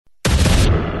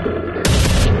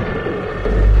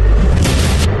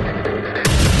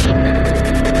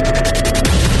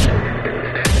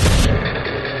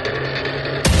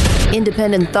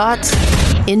Independent thoughts,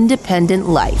 independent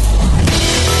life.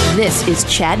 This is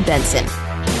Chad Benson.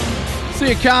 It's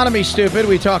the economy, stupid.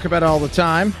 We talk about it all the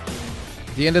time.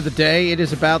 At the end of the day, it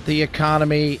is about the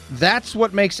economy. That's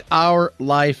what makes our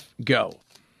life go.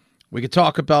 We could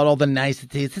talk about all the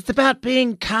niceties. It's about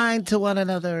being kind to one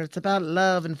another. It's about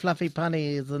love and fluffy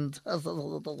punnies. And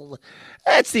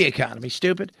that's the economy,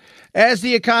 stupid. As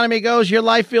the economy goes, your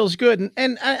life feels good.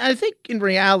 And I think in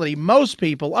reality, most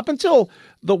people, up until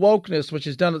the wokeness, which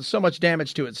has done so much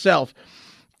damage to itself,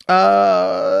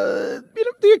 the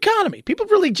economy. People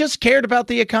really just cared about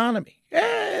the economy.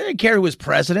 They didn't care who was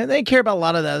president. They didn't care about a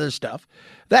lot of the other stuff.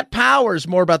 That power is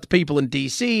more about the people in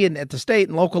D.C. and at the state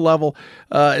and local level.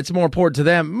 It's more important to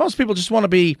them. Most people just want to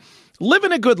be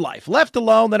living a good life, left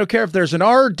alone. They don't care if there's an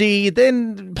RD.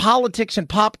 Then politics and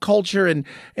pop culture and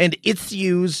its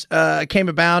use came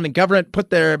about, and government put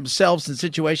themselves in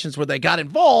situations where they got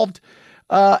involved.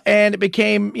 And it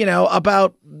became,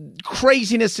 about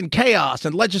craziness and chaos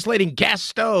and legislating gas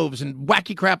stoves and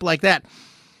wacky crap like that.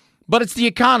 But it's the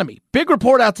economy. Big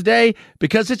report out today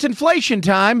because it's inflation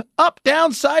time. Up,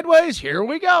 down, sideways. Here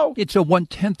we go. It's a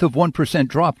 0.1%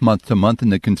 drop month to month in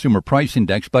the consumer price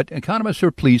index, but economists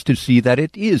are pleased to see that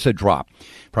it is a drop.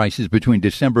 Prices between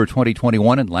December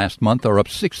 2021 and last month are up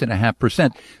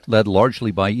 6.5%, led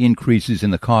largely by increases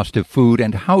in the cost of food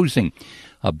and housing.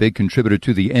 A big contributor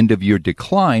to the end-of-year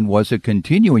decline was a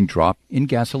continuing drop in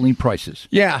gasoline prices.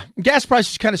 Yeah, gas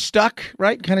prices kind of stuck,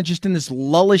 right? Kind of just in this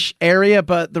lullish area.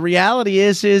 But the reality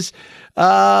is people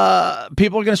are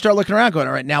going to start looking around going,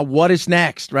 all right, now what is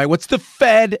next, right? What's the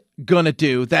Fed going to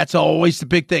do? That's always the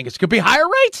big thing. It's going to be higher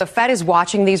rates. The Fed is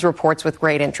watching these reports with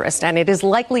great interest, and it is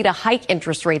likely to hike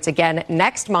interest rates again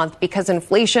next month because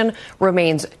inflation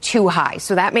remains too high.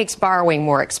 So that makes borrowing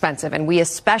more expensive, and we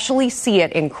especially see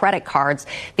it in credit cards.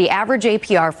 The average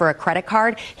APR for a credit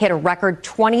card hit a record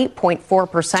 20.4% in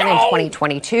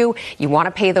 2022. You want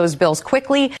to pay those bills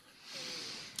quickly.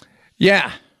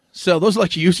 Yeah. So those are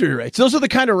like usury rates. Those are the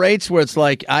kind of rates where it's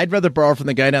like, I'd rather borrow from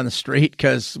the guy down the street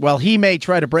because, while he may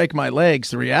try to break my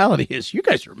legs, the reality is you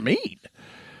guys are mean.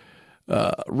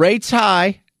 Rates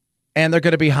high, and they're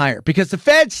going to be higher because the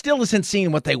Fed still isn't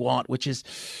seeing what they want, which is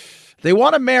they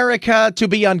want America to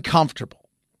be uncomfortable.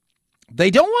 They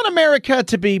don't want America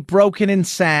to be broken and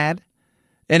sad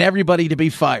and everybody to be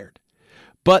fired.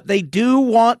 But they do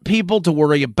want people to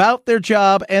worry about their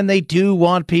job, and they do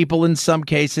want people, in some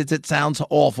cases, it sounds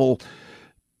awful,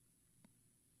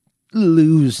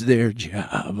 lose their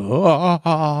job.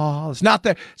 Oh, it's not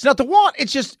the want.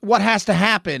 It's just what has to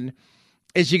happen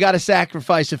is you got to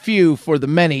sacrifice a few for the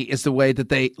many is the way that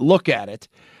they look at it.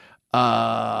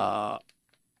 I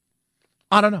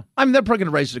don't know. I mean, they're probably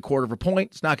going to raise it 1/4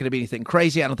 point. It's not going to be anything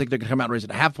crazy. I don't think they're going to come out and raise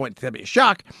it 0.5 point. It's going to be a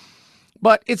shock.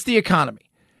 But it's the economy.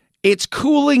 It's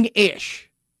cooling-ish.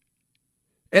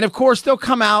 And, of course, they'll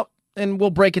come out, and we'll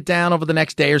break it down over the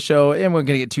next day or so, and we're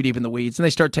going to get too deep in the weeds. And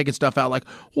they start taking stuff out like,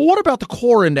 well, what about the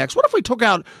core index? What if we took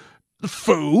out the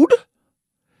food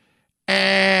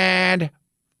and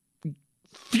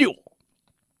fuel?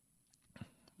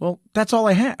 Well, that's all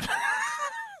I have.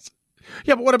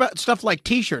 Yeah, but what about stuff like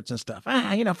T-shirts and stuff?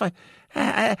 If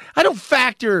I don't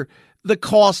factor the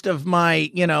cost of my,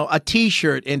 a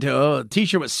T-shirt into a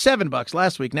T-shirt was $7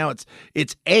 last week. Now it's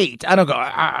 $8. I don't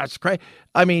go, it's crazy.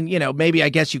 I mean, maybe I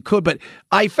guess you could, but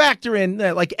I factor in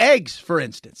like eggs, for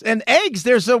instance. And eggs,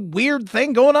 there's a weird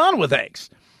thing going on with eggs.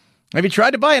 Have you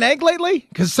tried to buy an egg lately?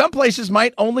 Because some places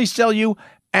might only sell you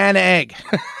an egg.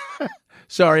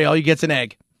 Sorry, all you get's an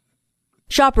egg.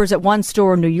 Shoppers at one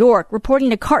store in New York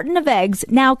reporting a carton of eggs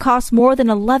now costs more than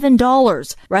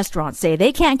 $11. Restaurants say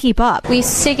they can't keep up. We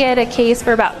used to get a case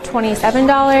for about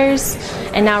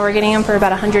 $27, and now we're getting them for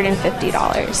about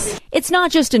 $150. It's not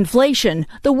just inflation.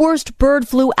 The worst bird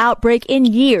flu outbreak in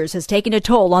years has taken a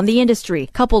toll on the industry,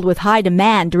 coupled with high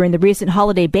demand during the recent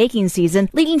holiday baking season,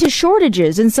 leading to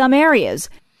shortages in some areas.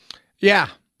 Yeah.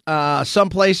 Some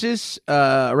places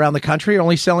around the country are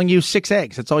only selling you 6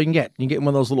 eggs. That's all you can get. You can get one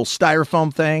of those little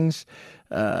styrofoam things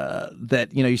that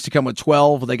used to come with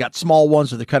 12. They got small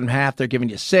ones, or they cut them in half. They're giving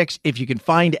you 6. If you can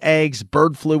find eggs,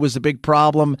 bird flu was a big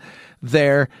problem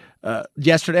there.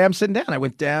 Yesterday, I'm sitting down. I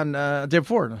went down day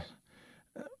before,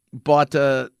 bought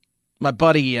my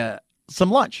buddy some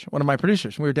lunch, one of my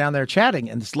producers. We were down there chatting,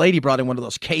 and this lady brought in one of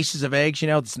those cases of eggs,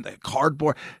 it's in the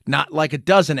cardboard, not like a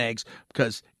dozen eggs,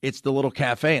 because it's the little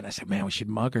cafe. And I said, man, we should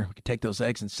mug her. We could take those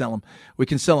eggs and sell them. We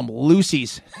can sell them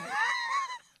Lucy's.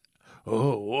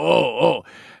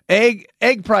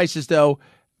 Egg prices, though,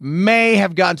 may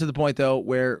have gotten to the point, though,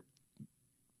 where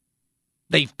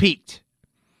they've peaked.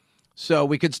 So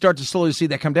we could start to slowly see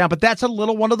that come down. But that's a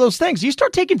little one of those things. You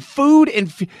start taking food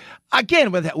and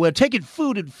again, we're taking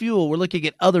food and fuel. We're looking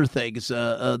at other things.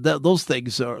 Those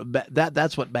things are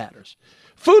that's what matters.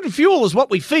 Food and fuel is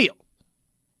what we feel.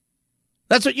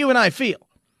 That's what you and I feel.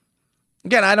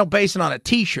 Again, I don't base it on a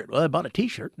T-shirt. Well, I bought a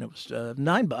T-shirt and it was $9,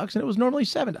 and it was normally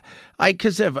 $7.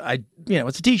 Because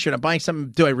it's a T-shirt. I'm buying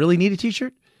something. Do I really need a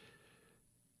T-shirt?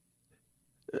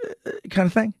 Kind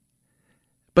of thing.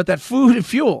 But that food and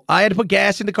fuel, I had to put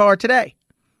gas in the car today,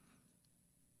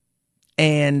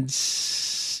 and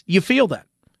you feel that.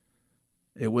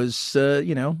 It was 2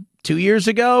 years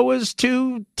ago it was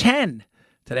 $2.10.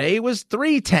 Today it was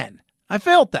 $3.10. I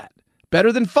felt that.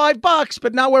 Better than $5,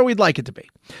 but not where we'd like it to be.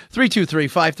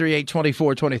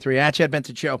 323-538-2423 at Chad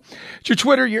Benson Show. It's your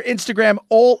Twitter, your Instagram,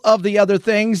 all of the other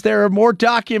things. There are more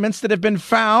documents that have been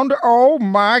found. Oh,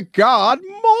 my God.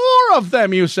 More of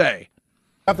them, you say.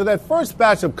 After that first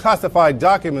batch of classified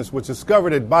documents was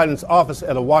discovered at Biden's office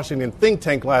at a Washington think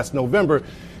tank last November,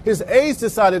 his aides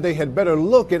decided they had better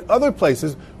look at other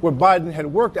places where Biden had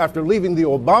worked after leaving the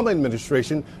Obama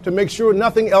administration to make sure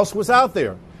nothing else was out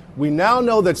there. We now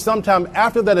know that sometime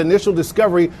after that initial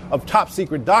discovery of top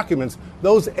secret documents,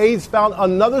 those aides found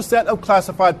another set of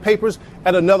classified papers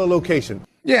at another location.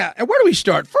 Yeah, and where do we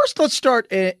start? First, let's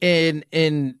start in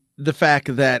the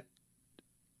fact that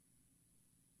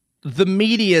the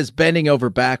media is bending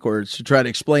over backwards to try to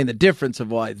explain the difference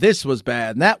of why this was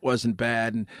bad and that wasn't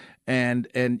bad, and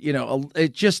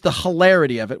it's just the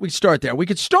hilarity of it. We start there. We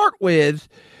could start with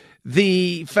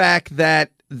the fact that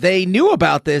they knew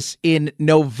about this in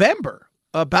November,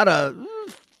 about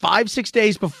 5-6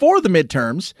 days before the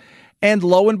midterms, and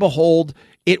lo and behold,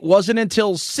 it wasn't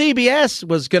until CBS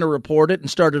was going to report it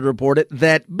and started to report it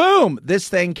that, boom, this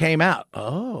thing came out.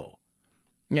 Oh,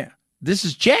 yeah. This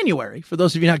is January, for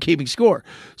those of you not keeping score.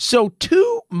 So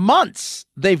 2 months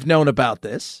they've known about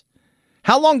this.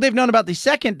 How long they've known about the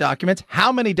second documents?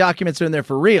 How many documents are in there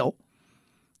for real?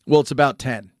 Well, it's about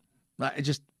 10.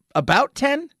 Just about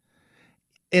 10?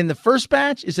 In the first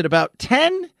batch, is it about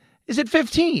 10? Is it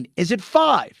 15? Is it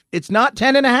 5? It's not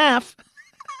 10 and a half.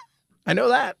 I know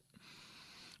that.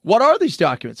 What are these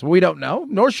documents? Well, we don't know,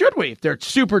 nor should we if they're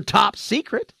super top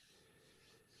secret.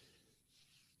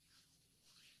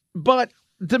 But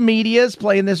the media is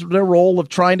playing their role of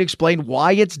trying to explain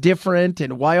why it's different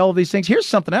and why all of these things. Here's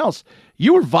something else.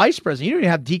 You were vice president. You don't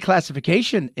even have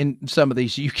declassification in some of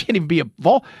these. So you can't even be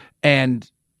involved. And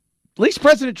at least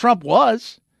President Trump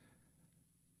was.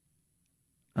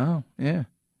 Oh, yeah.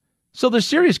 So there's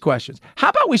serious questions. How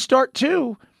about we start,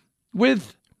 too,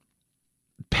 with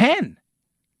Penn,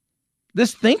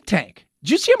 this think tank.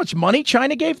 Did you see how much money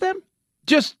China gave them?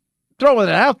 Just throwing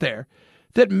it out there.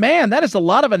 That is a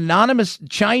lot of anonymous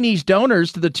Chinese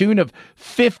donors to the tune of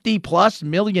 $50+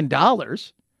 million.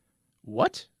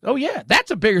 What? Oh, yeah.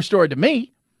 That's a bigger story to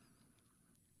me.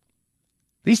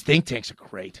 These think tanks are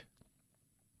great.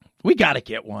 We got to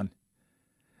get one.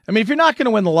 I mean, if you're not going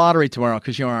to win the lottery tomorrow,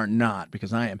 because you are not,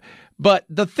 because I am, but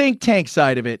the think tank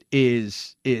side of it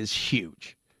is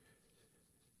huge.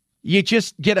 You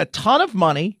just get a ton of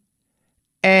money,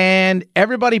 and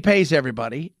everybody pays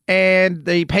everybody, and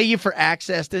they pay you for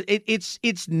access to it.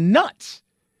 It's nuts.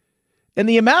 And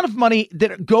the amount of money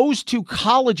that goes to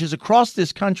colleges across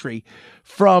this country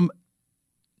from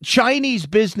Chinese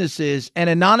businesses and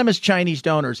anonymous Chinese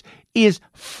donors is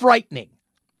frightening.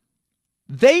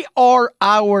 They are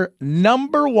our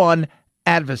number one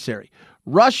adversary.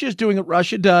 Russia's doing what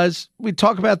Russia does. We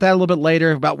talk about that a little bit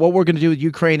later, about what we're going to do with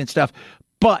Ukraine and stuff.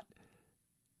 But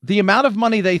the amount of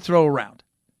money they throw around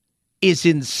is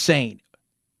insane.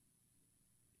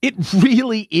 It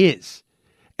really is.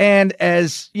 And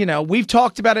as you know, we've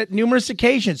talked about it numerous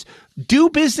occasions. Do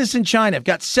business in China. I've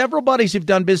got several buddies who've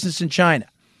done business in China.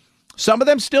 Some of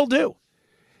them still do.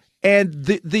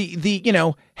 And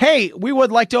hey, we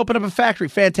would like to open up a factory.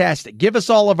 Fantastic. Give us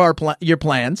all of your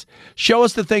plans. Show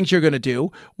us the things you're going to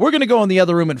do. We're going to go in the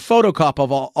other room and photocop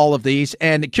of all of these.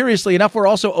 And curiously enough, we're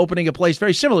also opening a place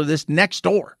very similar to this next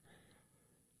door.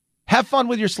 Have fun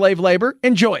with your slave labor.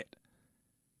 Enjoy it.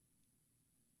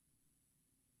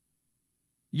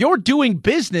 You're doing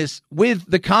business with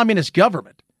the communist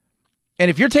government. And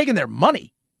if you're taking their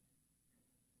money,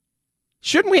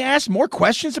 shouldn't we ask more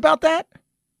questions about that?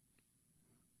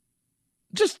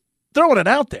 Just throwing it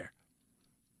out there.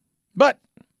 But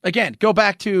again, go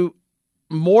back to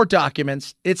more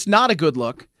documents. It's not a good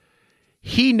look.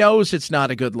 He knows it's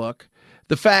not a good look.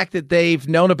 The fact that they've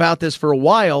known about this for a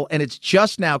while and it's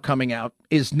just now coming out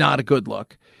is not a good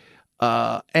look.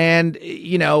 And,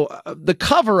 the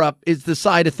cover up is the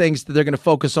side of things that they're going to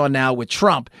focus on now with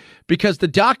Trump, because the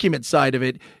document side of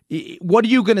it, what are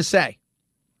you going to say?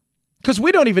 Because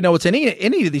we don't even know what's in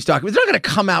any of these documents. They're not going to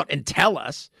come out and tell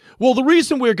us, well, the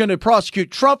reason we're going to prosecute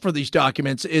Trump for these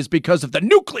documents is because of the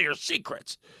nuclear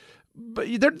secrets. But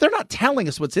they're not telling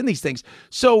us what's in these things.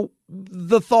 So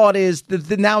the thought is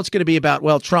that now it's going to be about,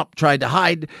 well, Trump tried to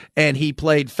hide and he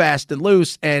played fast and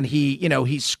loose and he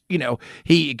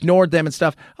ignored them and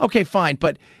stuff. Okay, fine.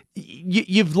 But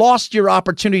you've lost your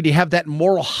opportunity to have that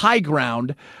moral high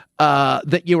ground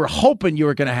that you were hoping you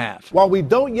were going to have. While we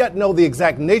don't yet know the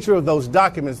exact nature of those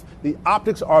documents, the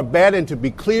optics are bad. And to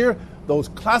be clear, those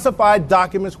classified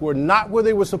documents were not where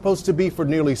they were supposed to be for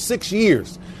nearly 6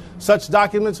 years. Such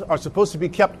documents are supposed to be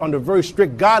kept under very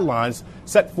strict guidelines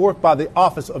set forth by the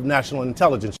Office of National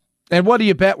Intelligence. And what do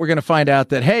you bet we're going to find out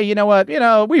that, hey, you know what?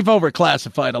 We've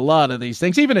overclassified a lot of these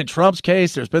things. Even in Trump's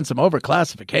case, there's been some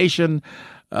overclassification,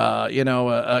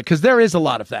 because there is a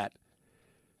lot of that.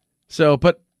 So,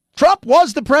 but Trump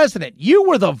was the president. You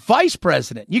were the vice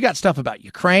president. You got stuff about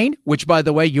Ukraine, which, by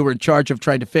the way, you were in charge of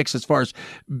trying to fix as far as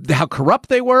how corrupt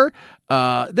they were.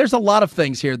 There's a lot of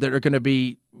things here that are going to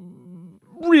be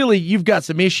really, you've got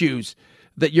some issues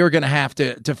that you're going to have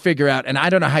to figure out. And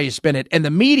I don't know how you spin it. And the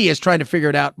media is trying to figure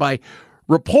it out by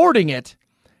reporting it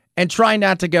and trying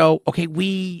not to go, okay,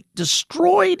 we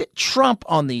destroyed Trump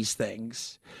on these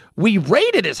things. We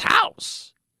raided his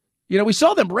house. We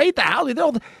saw them raid the house. They're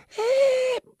all,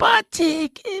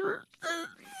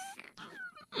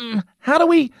 how do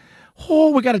we?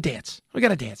 Oh, we got to dance.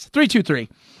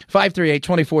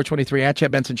 323-538-2423 at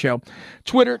Chad Benson Show.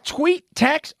 Twitter, tweet,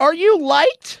 text. Are you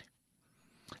liked?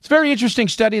 It's a very interesting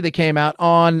study that came out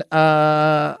on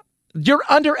you're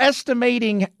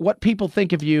underestimating what people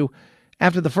think of you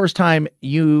after the first time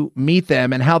you meet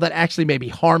them and how that actually may be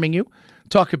harming you.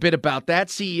 Talk a bit about that.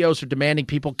 CEOs are demanding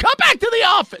people come back to the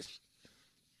office.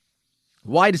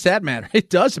 Why does that matter? It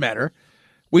does matter.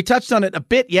 We touched on it a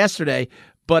bit yesterday,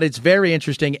 but it's very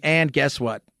interesting. And guess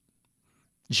what?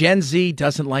 Gen Z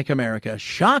doesn't like America.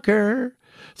 Shocker.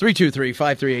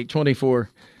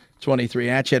 323-538-2423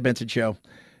 at Chad Benson Show.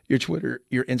 Your Twitter,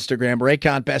 your Instagram.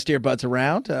 Raycon, best earbuds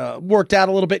around. Worked out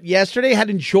a little bit yesterday. Had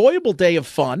an enjoyable day of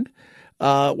fun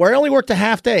where I only worked a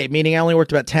half day, meaning I only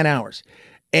worked about 10 hours.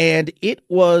 And it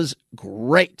was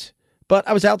great. But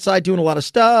I was outside doing a lot of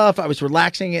stuff. I was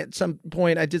relaxing at some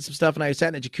point. I did some stuff, and I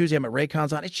sat in a jacuzzi. I had my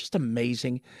Raycons on. It's just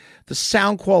amazing. The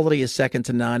sound quality is second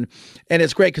to none. And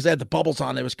it's great because I had the bubbles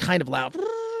on. It was kind of loud,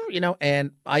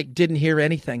 and I didn't hear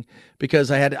anything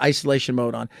because I had isolation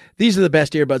mode on. These are the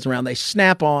best earbuds around. They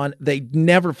snap on. They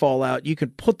never fall out. You can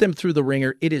put them through the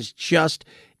ringer. It is just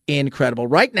incredible.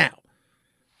 Right now,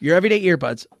 your everyday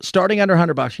earbuds, starting under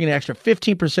 $100, you get an extra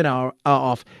 15%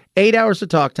 off, 8 hours of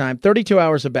talk time, 32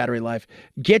 hours of battery life.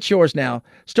 Get yours now.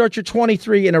 Start your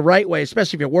 23 in a right way,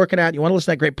 especially if you're working out, you want to listen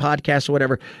to that great podcast or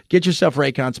whatever. Get yourself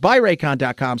Raycons.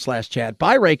 BuyRaycon.com/Chad.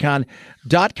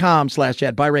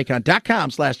 BuyRaycon.com/Chad.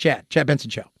 BuyRaycon.com/Chad. Chad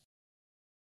Benson Show.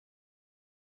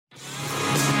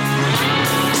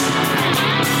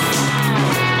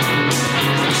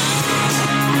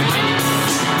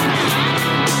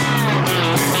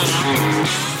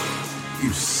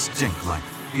 You stink like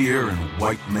fear and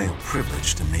white male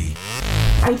privilege to me.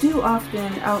 I do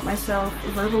often out myself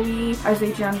verbally as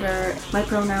a gender. My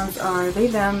pronouns are they,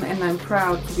 them, and I'm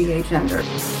proud to be agender.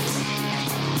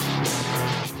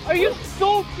 Are you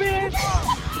stupid?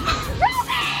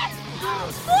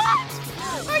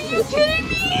 What? Are you kidding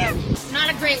me? Not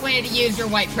a great way to use your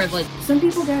white privilege. Some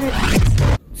people get it,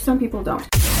 some people don't.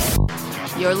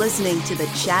 You're listening to The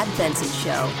Chad Benson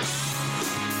Show.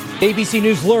 ABC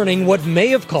News learning what may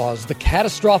have caused the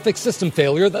catastrophic system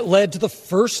failure that led to the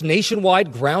first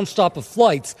nationwide ground stop of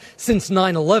flights since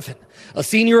 9/11. A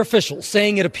senior official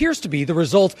saying it appears to be the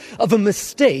result of a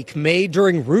mistake made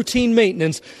during routine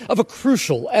maintenance of a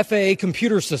crucial FAA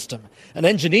computer system. An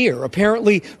engineer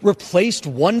apparently replaced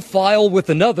one file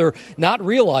with another, not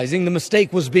realizing the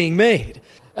mistake was being made.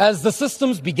 As the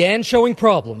systems began showing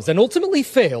problems and ultimately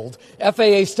failed,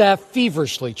 FAA staff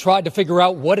feverishly tried to figure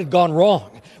out what had gone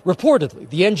wrong. Reportedly,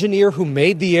 the engineer who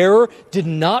made the error did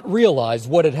not realize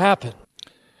what had happened.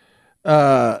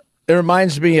 It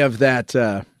reminds me of that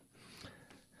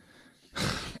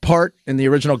part in the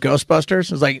original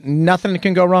Ghostbusters. It's like, nothing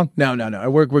can go wrong. No.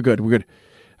 We're good.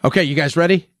 Okay, you guys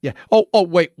ready? Yeah. Oh,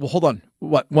 wait. Well, hold on.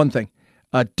 One thing.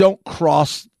 Don't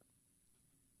cross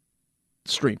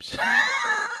streams.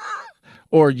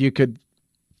 Or you could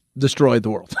destroy the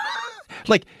world.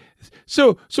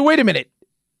 So wait a minute.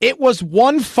 It was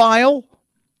one file.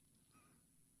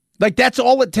 Like, that's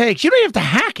all it takes. You don't even have to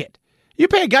hack it. You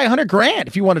pay a guy $100,000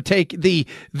 if you want to take the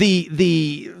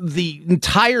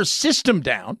entire system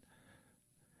down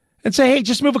and say, hey,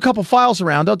 just move a couple files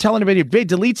around. Don't tell anybody to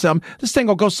delete some. This thing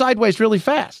will go sideways really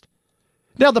fast.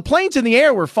 Now, the planes in the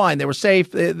air were fine. They were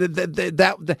safe.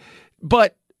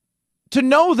 But to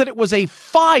know that it was a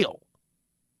file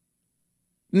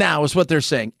now is what they're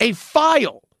saying. A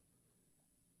file.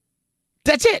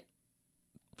 That's it.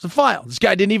 It's a file. This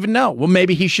guy didn't even know. Well,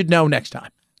 maybe he should know next time.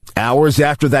 Hours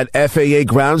after that FAA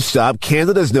ground stop,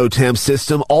 Canada's NOTAM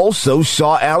system also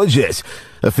saw outages.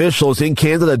 Officials in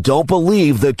Canada don't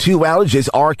believe the two outages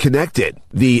are connected.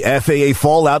 The FAA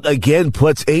fallout again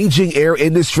puts aging air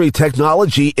industry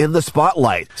technology in the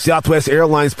spotlight. Southwest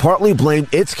Airlines partly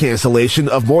blamed its cancellation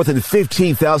of more than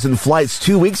 15,000 flights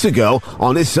 2 weeks ago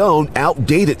on its own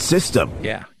outdated system.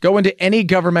 Yeah. Go into any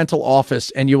governmental office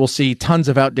and you will see tons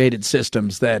of outdated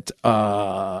systems that,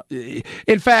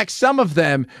 in fact, some of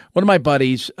them, one of my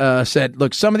buddies said,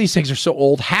 look, some of these things are so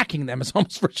old, hacking them is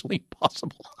almost virtually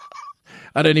impossible.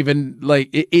 I don't even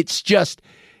it's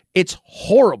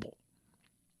horrible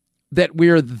that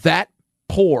we're that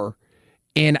poor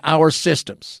in our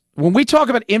systems. When we talk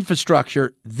about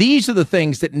infrastructure, these are the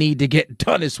things that need to get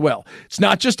done as well. It's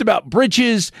not just about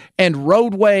bridges and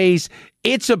roadways.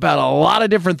 It's about a lot of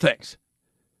different things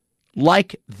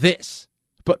like this.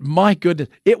 But my goodness,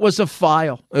 it was a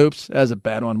file. Oops, that's a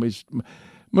bad one. We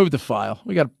moved the file.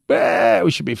 We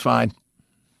should be fine.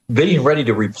 Getting ready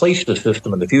to replace the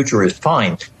system in the future is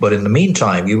fine, but in the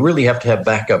meantime, you really have to have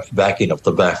backups backing up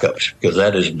the backups, because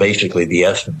that is basically the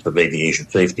essence of aviation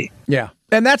safety. Yeah,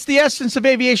 and that's the essence of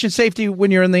aviation safety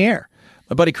when you're in the air.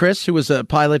 My buddy Chris, who was a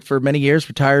pilot for many years,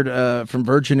 retired from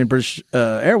Virgin and British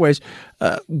Airways,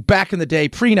 back in the day,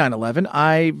 pre-9/11,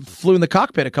 I flew in the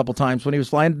cockpit a couple times when he was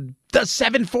flying the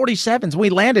 747s. When we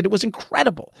landed, it was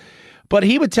incredible. But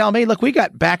he would tell me, look, we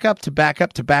got backup to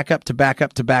backup to backup to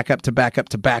backup to backup to backup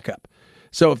to backup.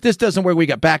 So if this doesn't work, we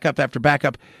got backup after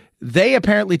backup. They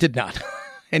apparently did not.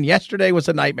 And yesterday was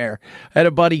a nightmare. I had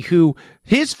a buddy who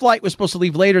his flight was supposed to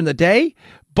leave later in the day,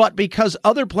 but because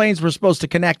other planes were supposed to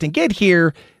connect and get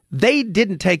here, they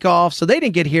didn't take off, so they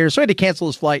didn't get here. So he had to cancel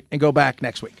his flight and go back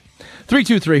next week.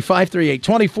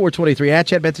 323-538-2423 at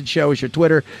Chad Benson Show is your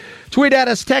Twitter. Tweet at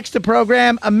us, text the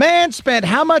program. A man spent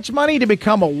how much money to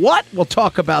become a what? We'll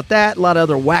talk about that. A lot of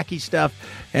other wacky stuff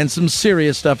and some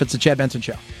serious stuff. It's the Chad Benson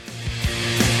Show.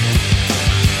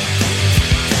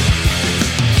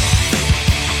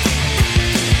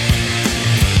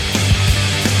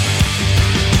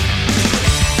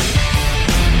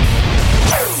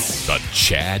 The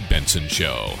Chad Benson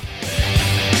Show.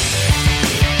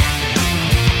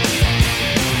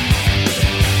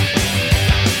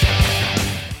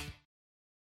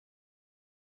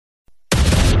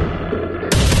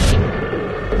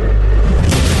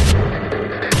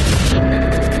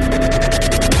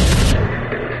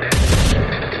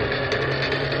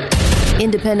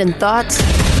 Independent thoughts,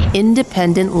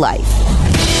 independent life.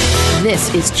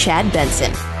 This is Chad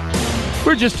Benson.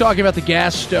 We're just talking about the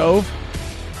gas stove.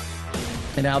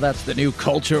 And now that's the new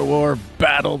culture war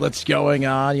battle that's going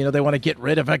on. You know, they want to get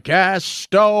rid of a gas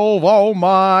stove. Oh,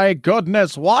 my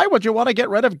goodness. Why would you want to get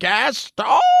rid of gas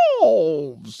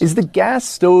stoves? Is the gas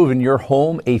stove in your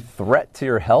home a threat to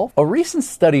your health? A recent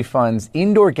study finds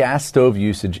indoor gas stove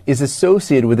usage is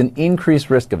associated with an increased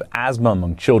risk of asthma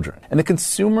among children. And the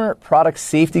Consumer Product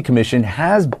Safety Commission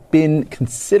has been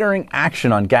considering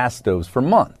action on gas stoves for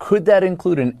months. Could that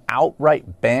include an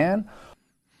outright ban?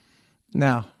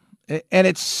 No. And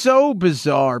it's so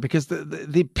bizarre because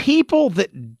the people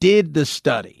that did the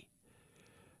study,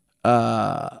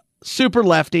 super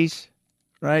lefties,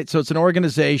 right? So it's an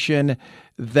organization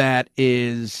that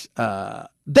is, they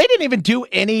didn't even do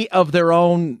any of their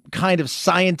own kind of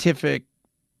scientific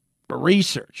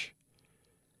research.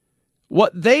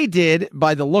 What they did,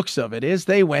 by the looks of it, is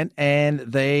they went and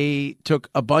they took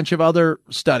a bunch of other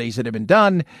studies that had been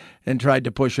done and tried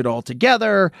to push it all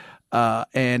together.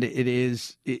 And it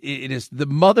is the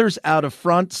Mothers Out of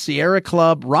Front, Sierra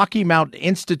Club, Rocky Mountain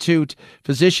Institute,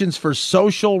 Physicians for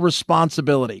Social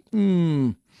Responsibility.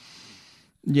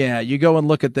 Yeah, you go and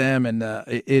look at them, and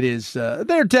it is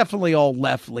they're definitely all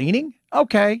left leaning.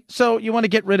 Okay, so you want to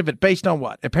get rid of it based on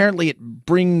what? Apparently, it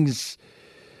brings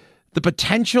the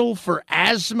potential for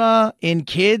asthma in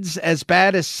kids as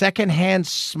bad as secondhand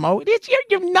smoke.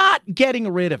 You're not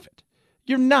getting rid of it.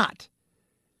 You're not.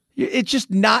 It's just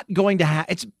not going to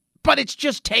happen. It's but it's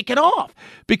just taken off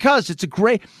because it's a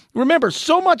great. Remember,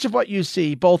 so much of what you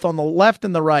see, both on the left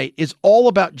and the right, is all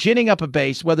about ginning up a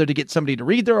base, whether to get somebody to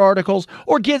read their articles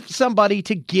or get somebody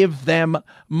to give them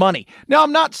money. Now,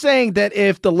 I'm not saying that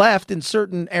if the left in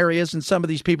certain areas and some of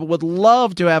these people would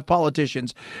love to have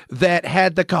politicians that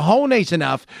had the cojones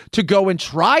enough to go and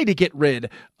try to get rid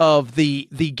of the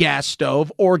gas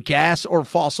stove or gas or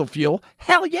fossil fuel.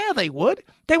 Hell yeah, they would.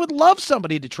 They would love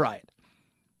somebody to try it.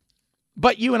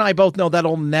 But you and I both know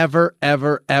that'll never,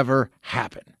 ever, ever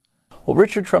happen. Well,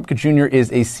 Richard Trumka Jr. is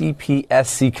a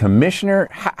CPSC commissioner.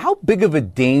 How big of a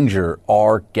danger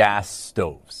are gas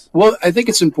stoves? Well, I think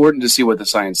it's important to see what the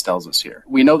science tells us here.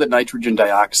 We know that nitrogen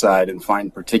dioxide and fine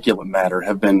particulate matter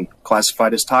have been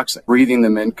classified as toxic. Breathing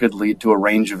them in could lead to a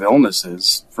range of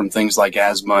illnesses, from things like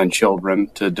asthma in children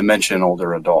to dementia in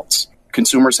older adults.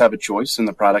 Consumers have a choice in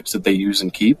the products that they use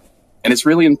and keep. And it's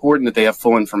really important that they have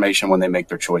full information when they make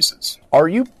their choices. Are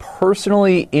you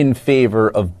personally in favor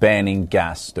of banning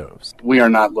gas stoves? We are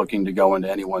not looking to go into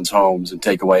anyone's homes and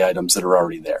take away items that are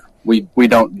already there. We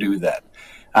don't do that.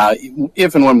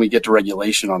 If and when we get to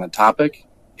regulation on a topic,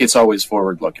 it's always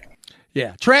forward-looking.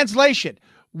 Yeah. Translation.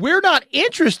 We're not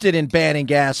interested in banning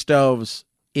gas stoves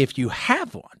if you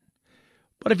have one.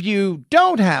 But if you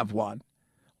don't have one,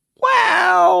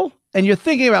 well, and you're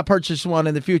thinking about purchasing one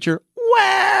in the future,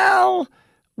 well,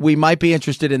 we might be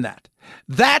interested in that.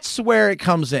 That's where it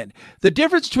comes in. The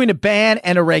difference between a ban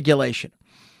and a regulation.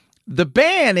 The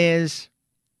ban is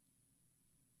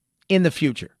in the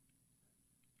future.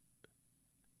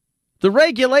 The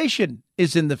regulation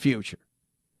is in the future.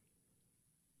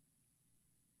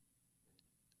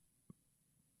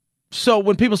 So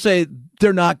when people say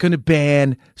they're not going to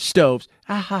ban stoves,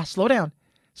 slow down.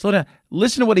 Slow down.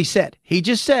 Listen to what he said. He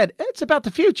just said it's about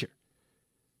the future.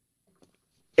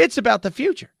 It's about the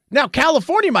future. Now,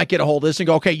 California might get a hold of this and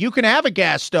go, okay, you can have a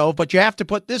gas stove, but you have to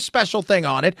put this special thing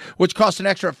on it, which costs an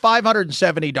extra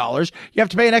 $570. You have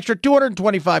to pay an extra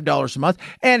 $225 a month.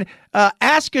 And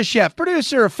ask a chef.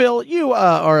 Producer Phil, you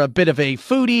are a bit of a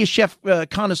foodie, chef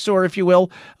connoisseur, if you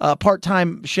will,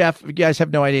 part-time chef. You guys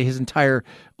have no idea.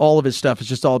 All of his stuff is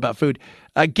just all about food.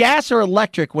 Gas or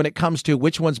electric when it comes to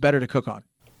which one's better to cook on?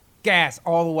 Gas,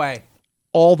 all the way.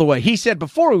 All the way. He said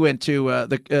before we went to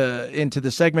into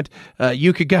the segment,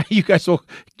 you guys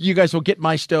will get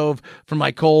my stove from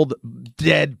my cold,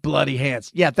 dead, bloody hands.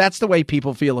 Yeah, that's the way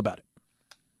people feel about it.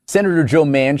 Senator Joe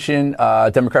Manchin,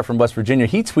 Democrat from West Virginia,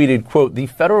 he tweeted, quote, "The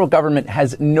federal government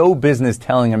has no business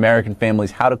telling American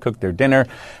families how to cook their dinner.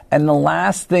 And the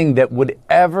last thing that would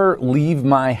ever leave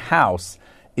my house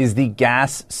is the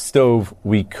gas stove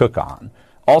we cook on."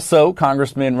 Also,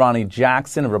 Congressman Ronnie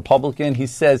Jackson, a Republican, he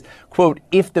says, quote,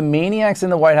 "If the maniacs in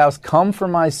the White House come for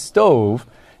my stove,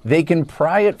 they can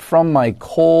pry it from my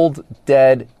cold,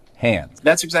 dead hands."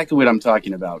 That's exactly what I'm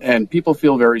talking about. And people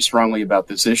feel very strongly about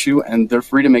this issue, and they're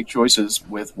free to make choices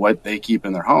with what they keep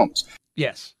in their homes.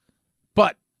 Yes.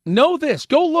 But know this.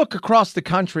 Go look across the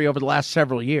country over the last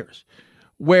several years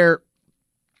where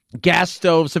gas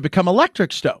stoves have become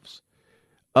electric stoves.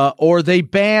 Or they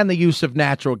ban the use of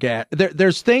natural gas.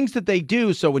 There's things that they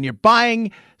do. So when you're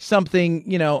buying something,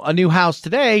 a new house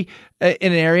today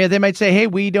in an area, they might say, hey,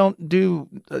 we don't do,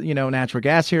 natural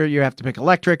gas here. You have to pick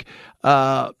electric.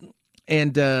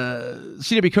 And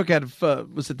C.W. Cook out of,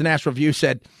 was it the National Review,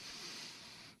 said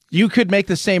you could make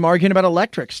the same argument about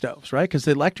electric stoves, right? Because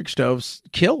the electric stoves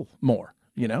kill more,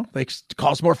 they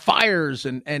cause more fires.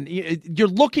 And you're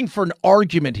looking for an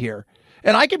argument here.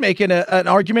 And I can make an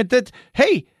argument that,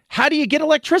 hey, how do you get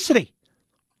electricity?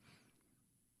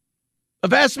 A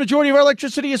vast majority of our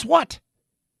electricity is what?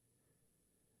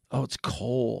 Oh, it's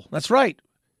coal. That's right.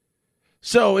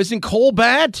 So isn't coal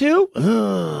bad too?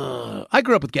 Ugh. I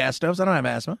grew up with gas stoves. I don't have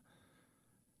asthma.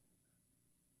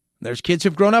 There's kids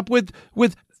who've grown up with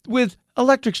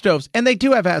electric stoves, and they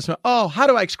do have asthma. Oh, how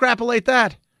do I extrapolate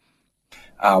that?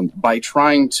 By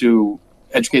trying to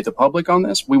educate the public on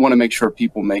this, we want to make sure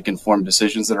people make informed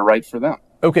decisions that are right for them.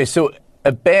 Okay, so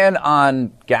a ban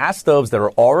on gas stoves that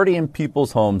are already in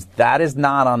people's homes, that is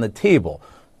not on the table.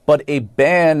 But a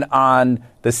ban on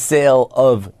the sale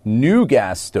of new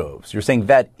gas stoves, you're saying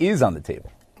that is on the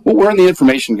table? Well, we're in the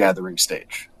information gathering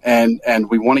stage, and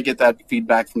we want to get that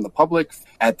feedback from the public.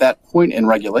 At that point in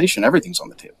regulation, everything's on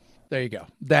the table. There you go.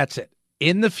 That's it.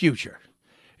 In the future,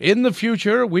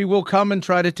 we will come and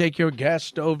try to take your gas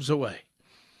stoves away.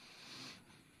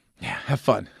 Yeah, have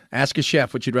fun. Ask a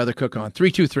chef what you'd rather cook on.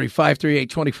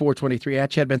 323-538-2423 at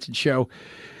Chad Benson Show.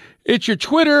 It's your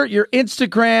Twitter, your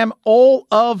Instagram, all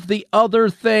of the other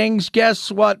things.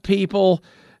 Guess what, people?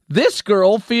 This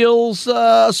girl feels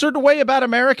a certain way about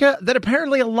America that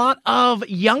apparently a lot of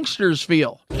youngsters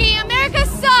feel. Can't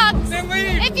America sucks. Then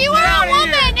leave. If you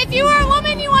were a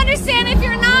woman, you understand. If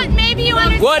you're not, maybe you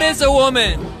understand. What is a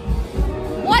woman?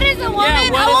 What is a woman?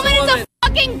 Yeah, a woman is a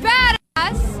fucking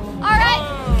badass. All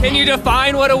right. Can you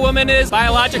define what a woman is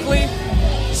biologically?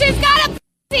 She's got a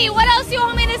pussy. What else do you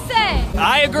want me to say?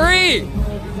 I agree.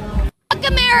 Fuck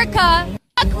America.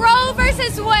 Fuck Roe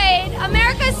versus Wade.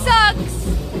 America sucks.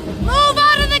 Move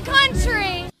out of the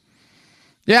country.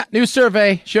 Yeah, new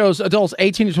survey shows adults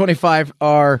 18 to 25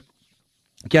 are,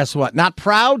 guess what, not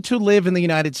proud to live in the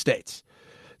United States.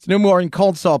 It's a new Morning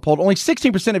Consult poll. Only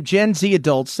 16% of Gen Z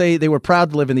adults say they were proud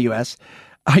to live in the U.S.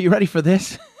 Are you ready for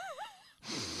this?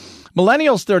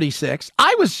 Millennials, 36.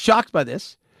 I was shocked by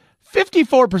this.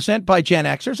 54% by Gen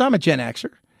Xers. I'm a Gen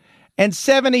Xer. And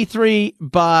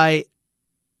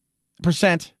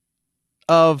 73%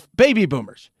 of baby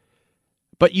boomers.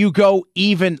 But you go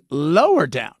even lower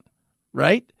down,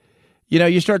 right? You know,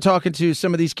 you start talking to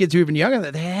some of these kids who are even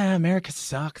younger. Yeah, America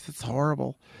sucks. It's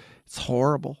horrible. It's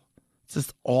horrible. It's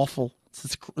just awful.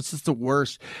 It's just the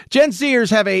worst. Gen Zers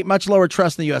have a much lower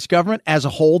trust in the U.S. government as a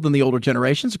whole than the older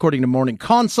generations, according to Morning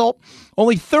Consult.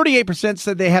 Only 38%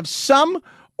 said they have some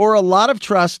or a lot of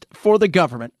trust for the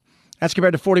government. That's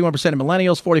compared to 41% of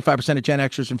millennials, 45% of Gen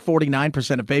Xers, and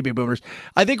 49% of baby boomers.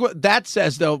 I think what that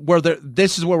says, though,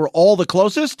 this is where we're all the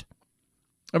closest.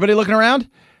 Everybody looking around?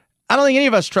 I don't think any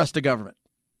of us trust the government.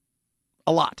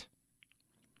 A lot.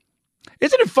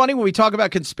 Isn't it funny when we talk about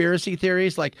conspiracy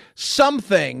theories? Like some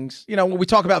things, you know, when we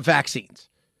talk about vaccines,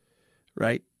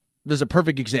 right? There's a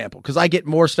perfect example because I get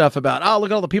more stuff about, oh, look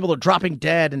at all the people that are dropping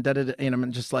dead and da-da-da. And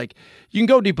I'm just like, you can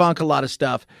go debunk a lot of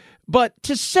stuff. But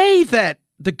to say that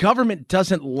the government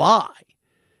doesn't lie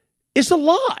is a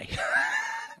lie.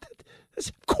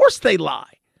 Of course they lie.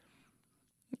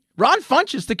 Ron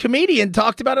Funches, the comedian,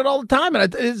 talked about it all the time,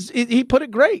 and he put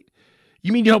it great.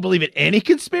 You mean you don't believe in any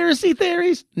conspiracy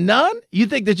theories? None? You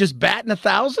think they're just batting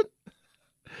 1,000?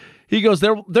 He goes,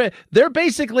 they're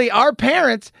basically our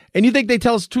parents, and you think they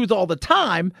tell us the truth all the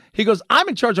time. He goes, I'm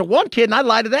in charge of one kid, and I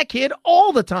lie to that kid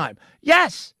all the time.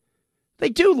 Yes, they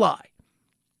do lie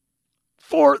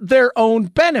for their own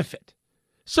benefit.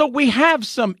 So we have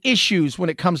some issues when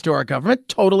it comes to our government.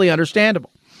 Totally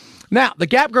understandable. Now, the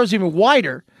gap grows even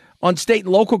wider on state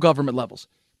and local government levels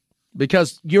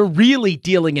because you're really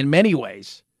dealing in many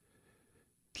ways.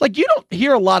 Like, you don't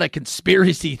hear a lot of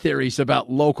conspiracy theories about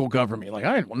local government. Like,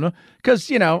 I don't know. Because,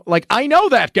 you know, like, I know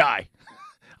that guy.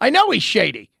 I know he's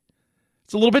shady.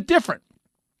 It's a little bit different.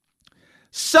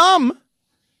 Some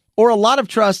or a lot of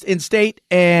trust in state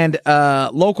and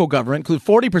local government include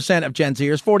 40% of Gen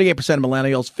Zers, 48% of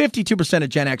millennials, 52% of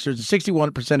Gen Xers, and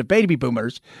 61% of baby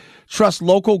boomers trust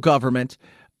local government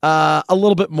a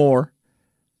little bit more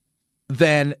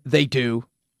than they do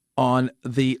on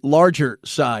the larger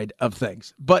side of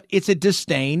things. But it's a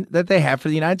disdain that they have for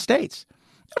the United States.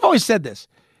 I've always said this.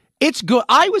 It's good.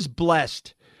 I was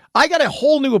blessed. I got a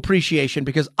whole new appreciation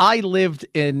because I lived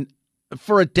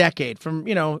for a decade from,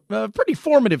 you know, a pretty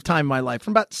formative time in my life,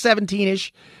 from about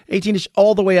 17-ish, 18-ish,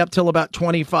 all the way up till about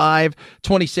 25,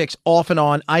 26, off and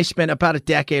on. I spent about a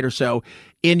decade or so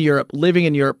in Europe, living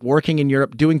in Europe, working in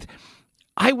Europe,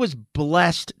 I was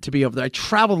blessed to be over there. I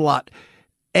traveled a lot.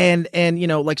 And you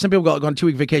know, like some people go on a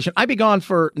 2-week vacation. I'd be gone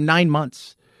for 9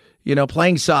 months, you know,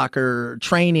 playing soccer,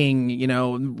 training, you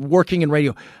know, working in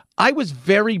radio. I was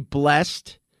very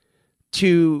blessed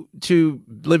to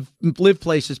live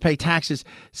places, pay taxes,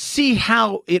 see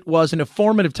how it was in a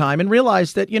formative time, and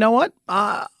realize that, you know what,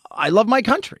 I love my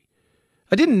country.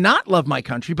 I did not love my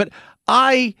country, but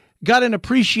I got an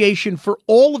appreciation for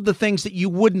all of the things that you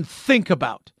wouldn't think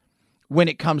about when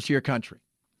it comes to your country.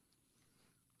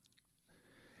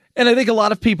 And I think a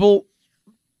lot of people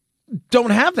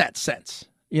don't have that sense,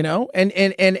 you know, and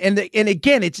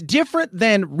again, it's different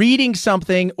than reading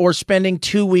something or spending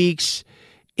 2 weeks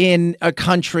in a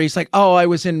country. It's like, oh, I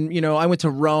was in, you know, I went to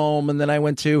Rome, and then I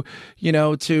went to, you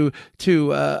know, to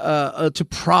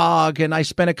Prague, and I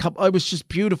spent it was just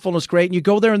beautiful. And it was great. And you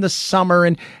go there in the summer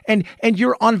and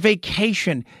you're on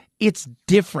vacation. It's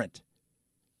different.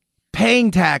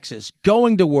 Paying taxes,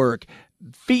 going to work,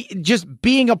 just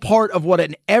being a part of what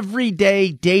an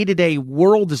everyday, day-to-day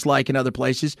world is like in other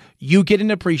places, you get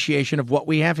an appreciation of what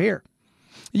we have here.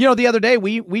 You know, the other day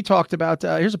we talked about,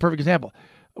 here's a perfect example.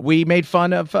 We made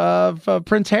fun of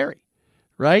Prince Harry,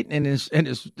 right? And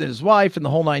his wife and the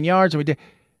whole 9 yards. And we did.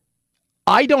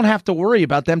 I don't have to worry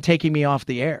about them taking me off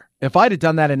the air. If I'd have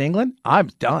done that in England, I'm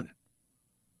done.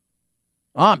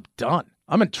 I'm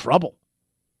in trouble.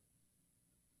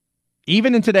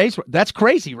 Even in today's, that's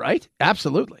crazy, right?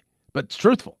 Absolutely. But it's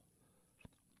truthful.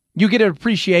 You get an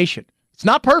appreciation. It's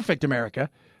not perfect, America,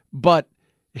 but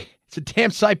It's a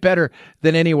damn sight better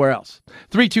than anywhere else.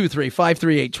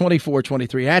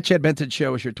 323-538-2423. At Chad Benson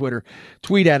Show is your Twitter.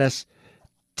 Tweet at us.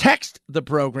 Text the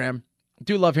program. I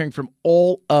do love hearing from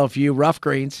all of you. Rough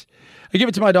Greens. I give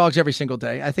it to my dogs every single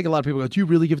day. I think a lot of people go, do you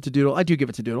really give it to Doodle? I do give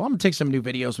it to Doodle. I'm going to take some new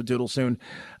videos with Doodle soon.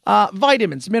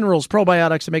 Vitamins, minerals,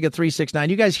 probiotics, omega-369.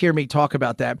 You guys hear me talk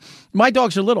about that. My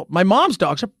dogs are little. My mom's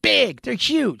dogs are big. They're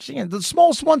huge. The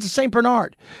smallest one's a St.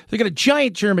 Bernard. They got a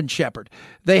giant German Shepherd.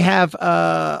 They have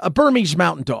a Burmese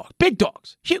mountain dog. Big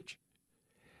dogs. Huge.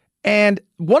 And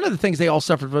one of the things they all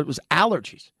suffered from was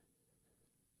allergies.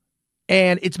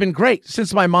 And it's been great.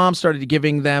 Since my mom started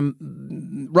giving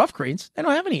them Rough Greens, they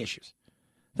don't have any issues.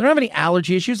 They don't have any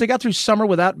allergy issues. They got through summer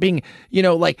without being,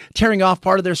 like tearing off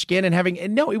part of their skin and having,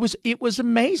 and no, it was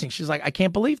amazing. She's like, I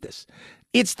can't believe this.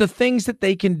 It's the things that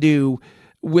they can do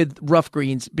with Rough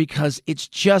Greens because it's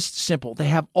just simple. They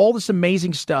have all this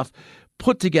amazing stuff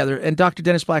put together, and Dr.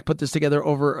 Dennis Black put this together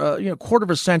over a quarter of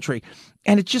a century,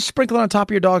 and it's just sprinkled on top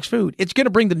of your dog's food. It's going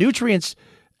to bring the nutrients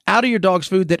out of your dog's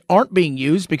food that aren't being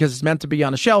used because it's meant to be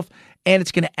on a shelf, and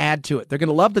it's going to add to it. They're going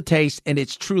to love the taste, and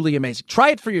it's truly amazing.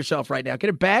 Try it for yourself right now. Get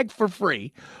a bag for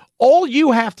free. All you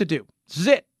have to do, this is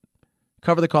it,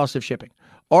 cover the cost of shipping.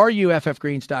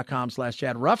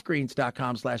 RUFFgreens.com/Chad,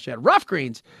 roughgreens.com/Chad,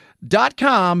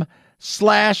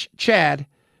 roughgreens.com/Chad.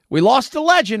 We lost a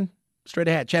legend. Straight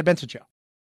ahead, Chad Benson Show.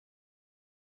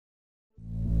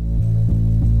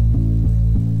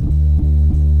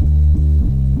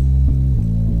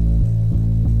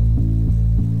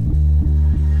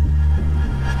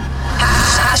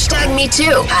 Hashtag me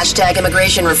too. Hashtag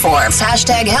immigration reforms.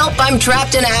 Hashtag help. I'm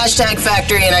trapped in a hashtag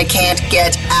factory and I can't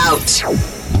get out.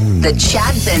 The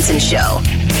Chad Benson Show.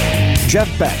 Jeff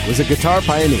Beck was a guitar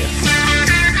pioneer.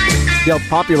 He helped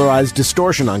popularize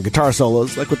distortion on guitar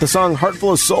solos, like with the song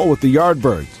Heartful of Soul with the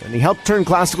Yardbirds, and he helped turn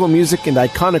classical music into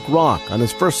iconic rock on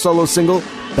his first solo single,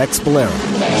 Beck's Bolero.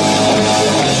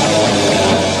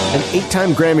 An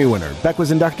 8-time Grammy winner, Beck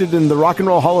was inducted in the Rock and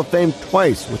Roll Hall of Fame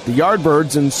twice with the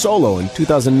Yardbirds and solo in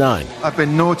 2009. I've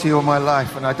been naughty all my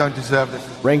life and I don't deserve this.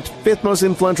 Ranked 5th most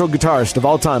influential guitarist of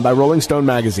all time by Rolling Stone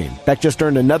magazine, Beck just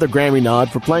earned another Grammy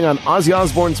nod for playing on Ozzy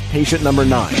Osbourne's Patient No.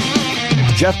 9.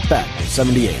 Jeff Beck,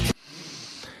 78.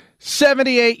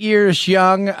 78 years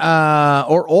young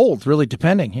or old, really,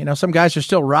 depending. Some guys are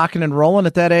still rocking and rolling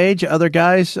at that age. Other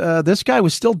guys, this guy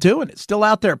was still doing it, still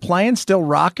out there playing, still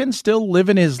rocking, still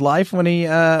living his life when he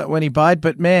died.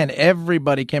 But, man,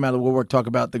 everybody came out of the woodwork to talk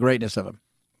about the greatness of him.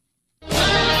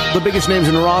 The biggest names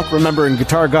in rock, remembering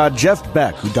guitar god Jeff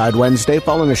Beck, who died Wednesday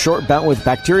following a short bout with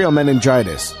bacterial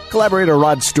meningitis. Collaborator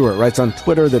Rod Stewart writes on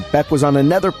Twitter that Beck was on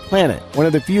another planet, one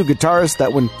of the few guitarists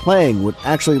that when playing would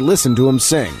actually listen to him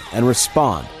sing and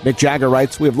respond. Mick Jagger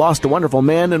writes, "We have lost a wonderful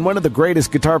man and one of the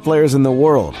greatest guitar players in the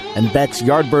world." And Beck's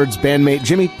Yardbirds bandmate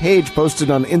Jimmy Page posted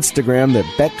on Instagram that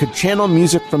Beck could channel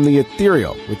music from the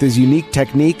ethereal with his unique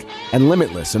technique and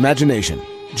limitless imagination.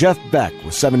 Jeff Beck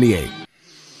was 78.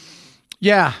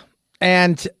 Yeah,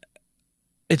 and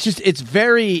it's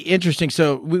very interesting.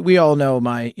 So we all know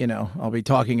I'll be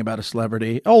talking about a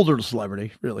celebrity, older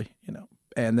celebrity, really,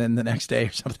 and then the next day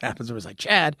or something happens. It was like,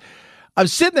 Chad, I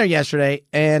was sitting there yesterday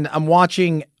and I'm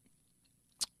watching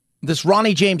this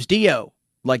Ronnie James Dio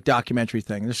documentary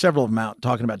thing. There's several of them out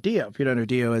talking about Dio. If you don't know who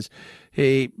Dio is,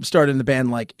 he started in the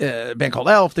band a band called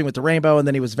Elf, thing with the Rainbow, and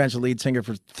then he was eventually lead singer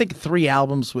for I think 3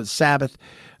 albums with Sabbath,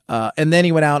 and then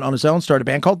he went out on his own, started a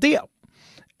band called Dio.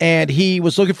 And he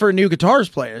was looking for a new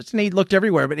guitarist player. And he looked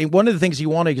everywhere. But one of the things he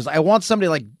wanted is, I want somebody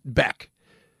like Beck.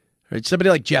 Right?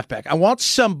 Somebody like Jeff Beck. I want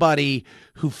somebody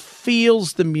who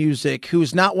feels the music,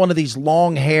 who's not one of these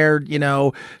long-haired,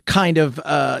 kind of,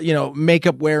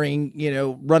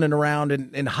 makeup-wearing, running around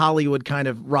in Hollywood kind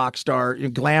of rock star,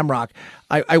 glam rock.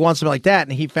 I want somebody like that.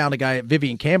 And he found a guy,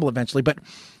 Vivian Campbell, eventually. But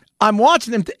I'm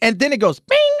watching him, and then it goes,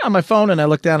 bing, on my phone, and I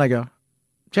look down, and I go,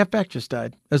 Jeff Beck just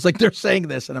died. It's like they're saying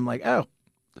this, and I'm like, oh.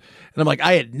 And I'm like,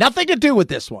 I had nothing to do with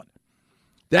this one.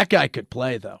 That guy could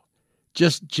play, though.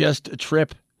 Just a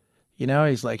trip.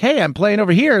 He's like, hey, I'm playing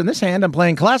over here. In this hand, I'm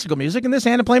playing classical music. In this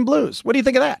hand, I'm playing blues. What do you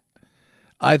think of that?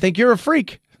 I think you're a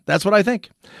freak. That's what I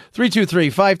think.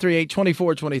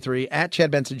 323-538-2423. At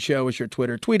Chad Benson Show is your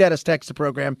Twitter. Tweet at us, text the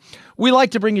program. We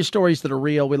like to bring you stories that are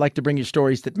real. We like to bring you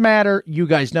stories that matter. You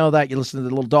guys know that. You listen to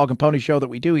the little dog and pony show that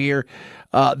we do here.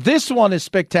 This one is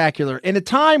spectacular. In a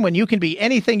time when you can be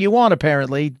anything you want,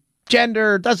 apparently,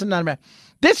 gender, doesn't matter.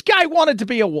 This guy wanted to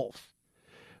be a wolf.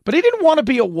 But he didn't want to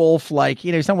be a wolf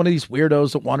he's not one of these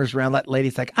weirdos that wanders around. That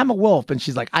lady's like, I'm a wolf. And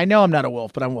she's like, I know I'm not a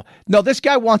wolf, but I'm a wolf. No, this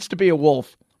guy wants to be a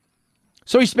wolf.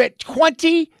 So he spent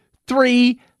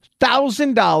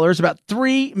 $23,000, about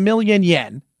 3 million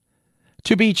yen,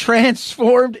 to be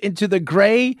transformed into the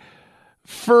gray,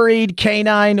 furried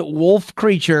canine wolf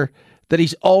creature that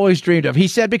he's always dreamed of. He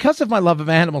said, because of my love of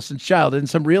animals since childhood and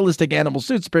some realistic animal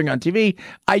suits appearing on TV,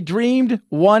 I dreamed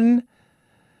one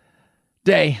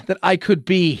day that I could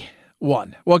be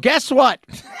one. Well, guess what?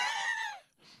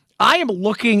 I am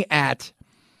looking at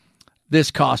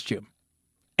this costume,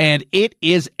 and it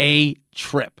is a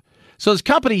trip. So this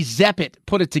company, Zeppet,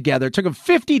 put it together. It took them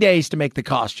 50 days to make the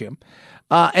costume.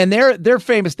 And they're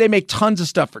famous. They make tons of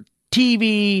stuff for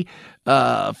TV,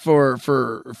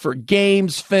 for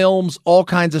games, films, all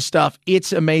kinds of stuff.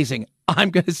 It's amazing. I'm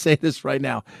going to say this right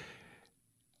now.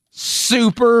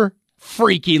 Super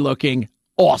freaky looking.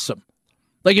 Awesome.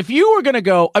 Like if you were going to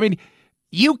go, I mean,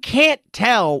 you can't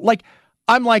tell. Like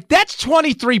I'm like, that's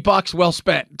 $23 well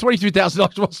spent.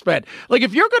 $23,000 well spent. Like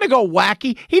if you're going to go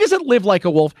wacky, he doesn't live like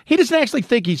a wolf. He doesn't actually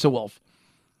think he's a wolf.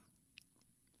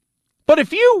 But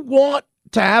if you want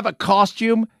to have a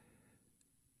costume,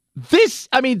 this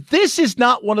is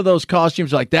not one of those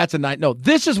costumes like that's a night. No,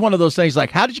 this is one of those things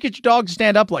like, how did you get your dog to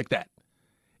stand up like that?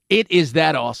 It is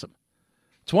that awesome.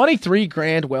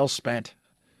 $23,000 well spent.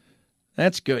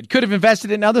 That's good. Could have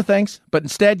invested in other things, but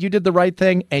instead you did the right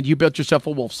thing and you built yourself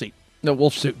a wolf suit.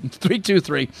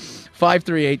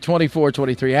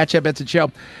 323-538-2423 at Chad Benson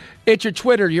Show. It's your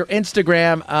Twitter, your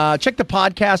Instagram. Check the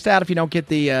podcast out if you don't get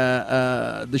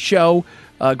the show.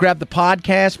 Grab the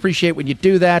podcast. Appreciate when you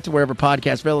do that. Wherever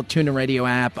podcasts available, TuneIn Radio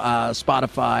app,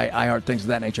 Spotify, iHeart, things of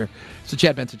that nature. It's the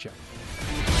Chad Benson Show.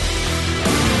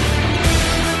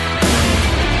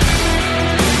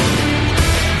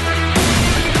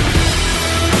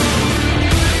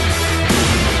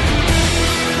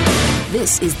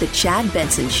 This is the Chad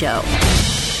Benson Show.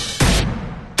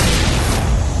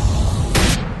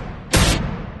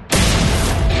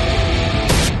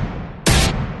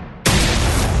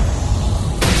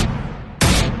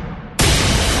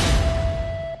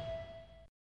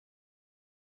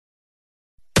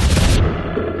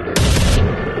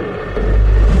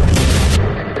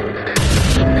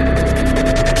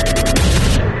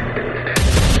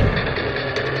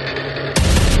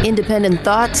 Independent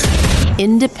thoughts,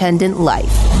 independent life.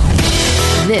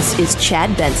 This is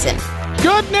Chad Benson.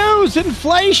 Good news,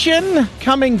 inflation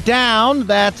coming down.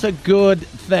 That's a good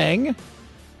thing.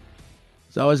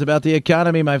 It's always about the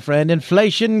economy, my friend.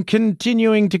 Inflation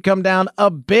continuing to come down a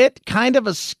bit, kind of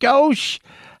a skosh.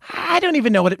 I don't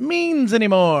even know what it means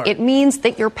anymore. It means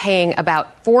that you're paying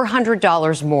about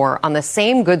 $400 more on the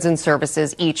same goods and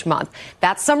services each month.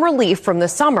 That's some relief from the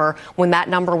summer when that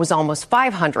number was almost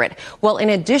 $500. Well, in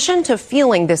addition to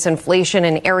feeling this inflation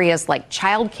in areas like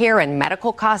childcare and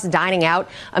medical costs dining out,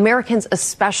 Americans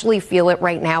especially feel it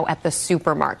right now at the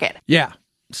supermarket. Yeah.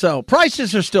 So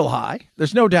prices are still high.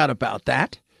 There's no doubt about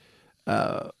that.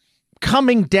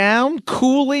 Coming down,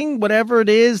 cooling, whatever it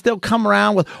is, they'll come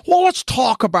around with, well, let's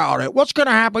talk about it. What's going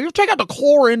to happen? You take out the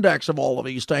core index of all of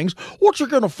these things. What you're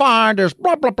going to find is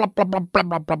blah, blah, blah, blah, blah, blah,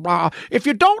 blah, blah, blah. If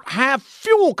you don't have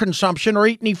fuel consumption or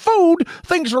eat any food,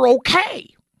 things are okay.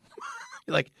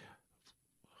 You're like,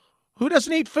 who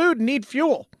doesn't eat food and need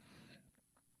fuel?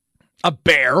 A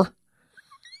bear?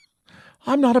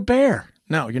 I'm not a bear.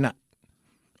 No, you're not.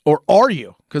 Or are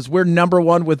you? Because we're number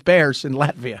one with bears in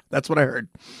Latvia. That's what I heard.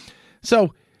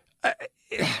 So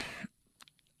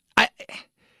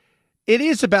it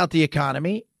is about the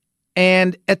economy.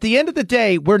 And at the end of the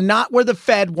day, we're not where the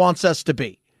Fed wants us to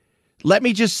be. Let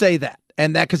me just say that.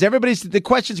 And that because the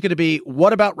question is going to be,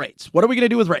 what about rates? What are we going to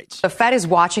do with rates? The Fed is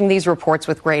watching these reports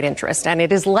with great interest, and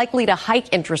it is likely to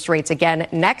hike interest rates again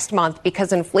next month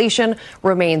because inflation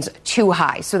remains too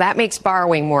high. So that makes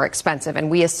borrowing more expensive,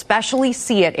 and we especially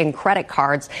see it in credit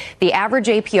cards. The average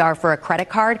APR for a credit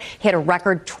card hit a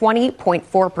record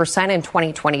 20.4% in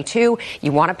 2022.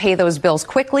 You want to pay those bills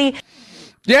quickly.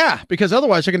 Yeah, because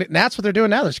otherwise that's what they're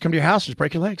doing now. They're just come to your house, just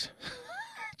break your legs.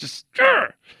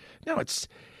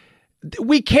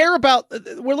 We care about,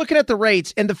 we're looking at the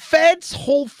rates, and the Fed's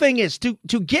whole thing is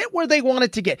to get where they want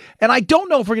it to get. And I don't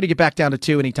know if we're going to get back down to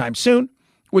 2 anytime soon,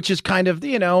 which is kind of,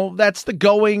 that's the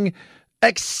going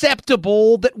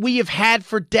acceptable that we have had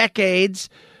for decades,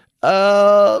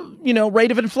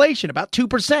 rate of inflation, about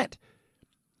 2%.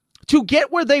 To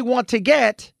get where they want to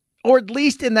get, or at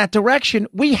least in that direction,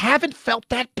 we haven't felt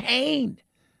that pain.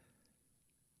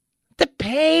 The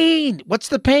pain. What's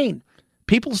the pain?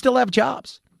 People still have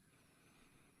jobs.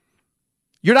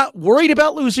 You're not worried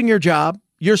about losing your job.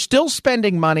 You're still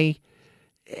spending money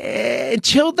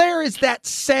until there is that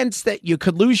sense that you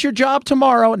could lose your job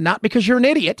tomorrow, not because you're an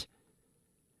idiot,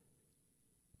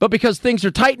 but because things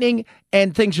are tightening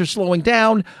and things are slowing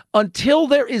down. Until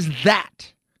there is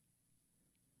that,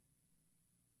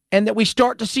 and that we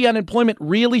start to see unemployment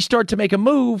really start to make a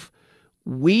move,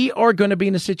 we are going to be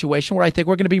in a situation where I think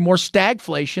we're going to be more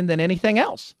stagflation than anything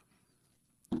else.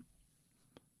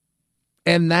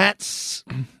 And that's,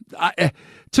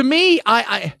 to me,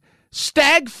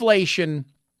 stagflation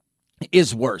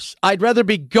is worse. I'd rather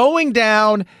be going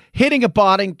down, hitting a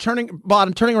bottom,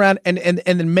 turning around, and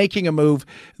then making a move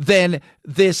than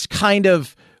this kind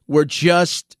of we're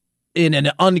just in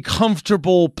an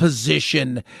uncomfortable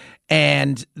position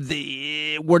and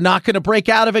we're not going to break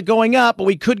out of it going up, but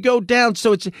we could go down.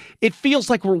 So it feels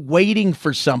like we're waiting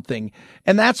for something.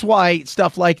 And that's why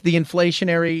stuff like the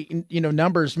inflationary,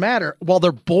 numbers matter. While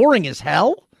they're boring as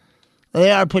hell,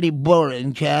 they are pretty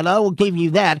boring, Chad. I will give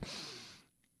you that.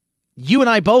 You and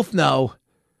I both know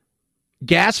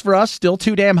gas for us still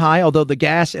too damn high, although the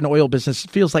gas and oil business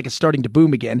feels like it's starting to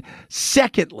boom again.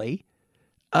 Secondly,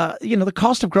 the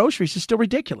cost of groceries is still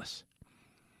ridiculous.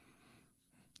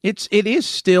 It is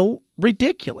still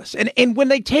ridiculous. And when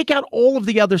they take out all of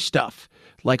the other stuff,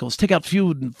 like let's take out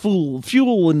fuel and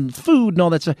food and all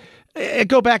that stuff,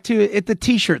 go back to the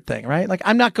T-shirt thing, right? Like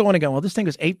I'm not going to go, well, this thing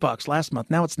was $8 last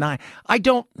month. Now it's $9.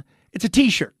 It's a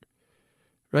T-shirt,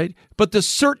 right? But the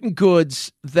certain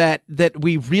goods that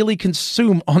we really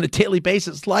consume on a daily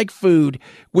basis, like food,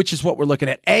 which is what we're looking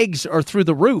at, eggs are through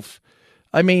the roof.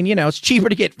 I mean, it's cheaper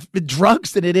to get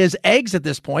drugs than it is eggs at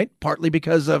this point, partly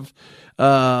because of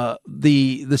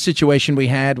the situation we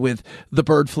had with the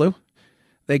bird flu.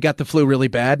 They got the flu really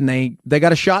bad, and they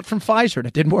got a shot from Pfizer, and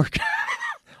it didn't work.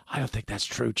 I don't think that's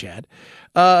true, Chad.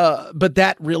 But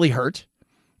that really hurt.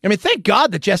 I mean, thank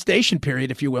God the gestation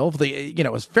period, if you will,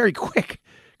 was very quick.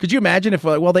 Could you imagine if,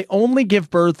 they only give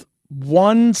birth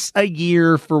once a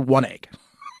year for one egg?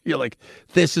 You're like,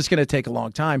 this is going to take a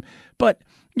long time. But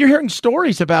you're hearing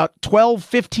stories about $12,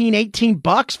 $15,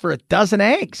 $18 for a dozen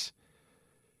eggs.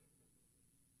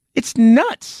 It's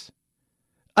nuts.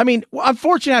 I mean, I'm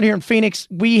fortunate out here in Phoenix,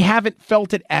 we haven't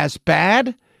felt it as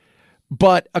bad,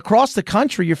 but across the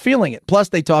country, you're feeling it. Plus,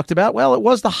 they talked about, it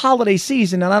was the holiday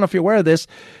season, and I don't know if you're aware of this.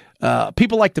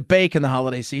 People like to bake in the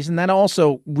holiday season. That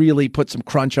also really put some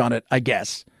crunch on it, I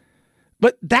guess.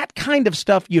 But that kind of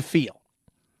stuff you feel.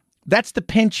 That's the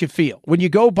pinch you feel. When you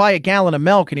go buy a gallon of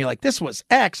milk and you're like, this was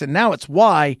X and now it's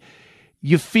Y,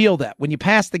 you feel that. When you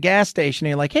pass the gas station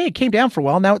and you're like, hey, it came down for a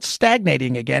while, now it's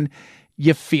stagnating again,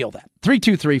 you feel that.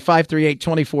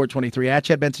 323-538-2423 at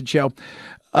Chad Benson Show.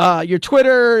 Your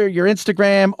Twitter, your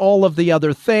Instagram, all of the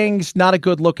other things. Not a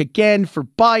good look again for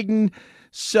Biden.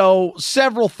 So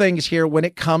several things here when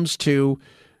it comes to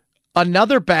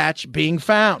another batch being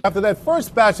found. After that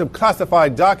first batch of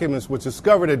classified documents was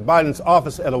discovered at Biden's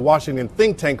office at a Washington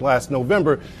think tank last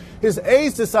November, his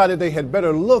aides decided they had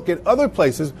better look at other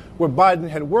places where Biden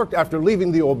had worked after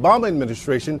leaving the Obama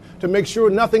administration to make sure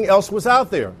nothing else was out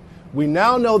there. We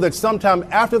now know that sometime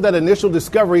after that initial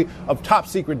discovery of top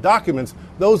secret documents,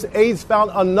 those aides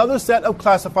found another set of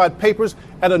classified papers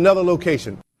at another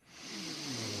location.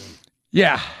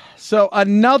 Yeah. So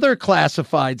another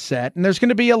classified set, and there's going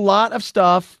to be a lot of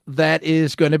stuff that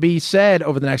is going to be said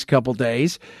over the next couple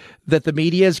days that the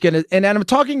media is going to, and I'm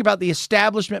talking about the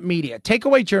establishment media,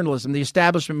 takeaway journalism, the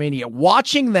establishment media,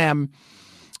 watching them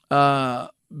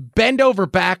bend over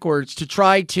backwards to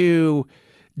try to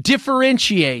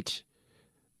differentiate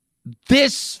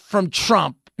this from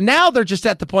Trump. Now they're just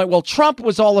at the point, Trump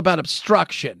was all about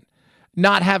obstruction,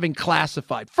 not having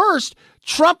classified. First,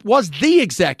 Trump was the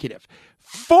executive.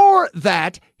 For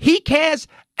that, he has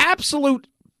absolute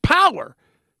power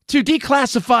to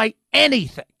declassify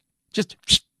anything. Just,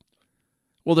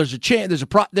 there's a chance,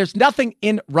 there's nothing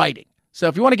in writing. So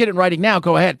if you want to get it in writing now,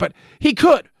 go ahead. But he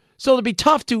could. So it'd be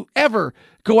tough to ever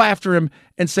go after him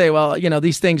and say,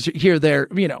 these things here, there,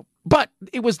 But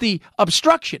it was the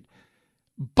obstruction.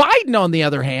 Biden, on the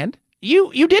other hand,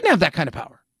 you didn't have that kind of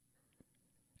power.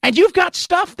 And you've got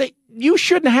stuff that you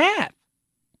shouldn't have.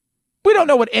 We don't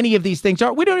know what any of these things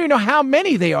are. We don't even know how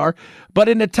many they are. But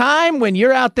in a time when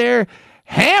you're out there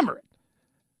hammering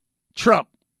Trump,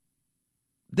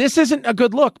 this isn't a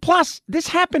good look. Plus, this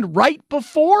happened right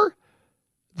before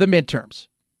the midterms.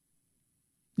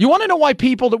 You want to know why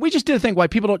we just did a thing, why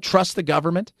people don't trust the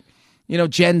government?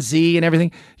 Gen Z and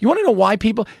everything. You want to know why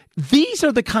these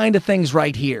are the kind of things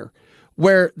right here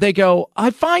where they go,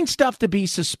 I find stuff to be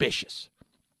suspicious.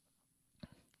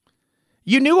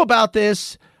 You knew about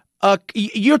this.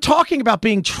 You're talking about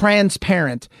being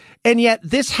transparent, and yet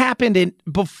this happened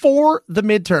before the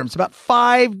midterms, about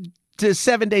 5 to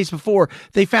 7 days before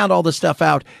they found all this stuff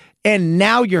out, and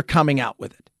now you're coming out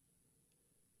with it.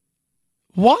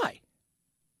 Why?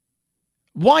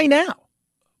 Why now?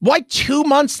 Why 2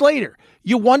 months later?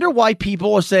 you wonder why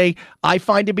people will say, I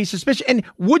find it to be suspicious. And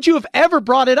would you have ever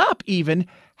brought it up even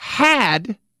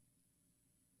had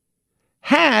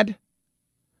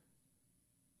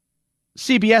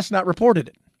CBS not reported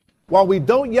it? While we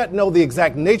don't yet know the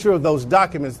exact nature of those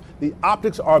documents, the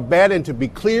optics are bad. And to be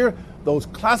clear, those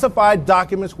classified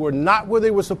documents were not where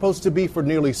they were supposed to be for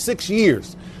nearly 6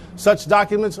 years. Such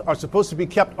documents are supposed to be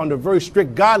kept under very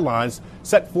strict guidelines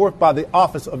set forth by the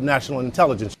Office of National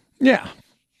Intelligence. Yeah.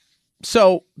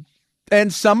 So,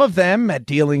 and some of them had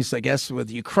dealings, I guess, with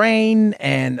Ukraine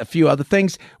and a few other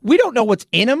things. We don't know what's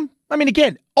in them. I mean,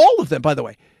 again, all of them, by the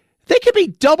way, they could be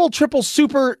double, triple,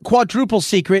 super, quadruple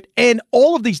secret, and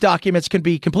all of these documents can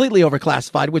be completely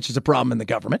overclassified, which is a problem in the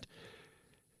government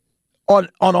on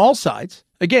all sides.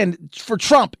 Again, for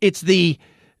Trump, it's the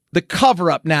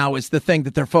cover-up now is the thing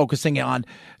that they're focusing on,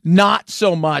 not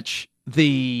so much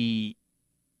the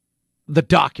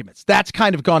documents. That's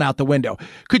kind of gone out the window.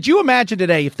 Could you imagine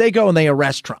today if they go and they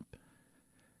arrest Trump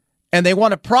and they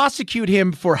want to prosecute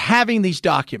him for having these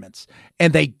documents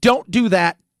and they don't do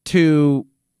that to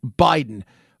Biden?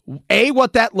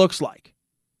 What that looks like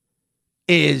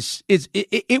is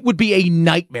it would be a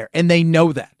nightmare, and they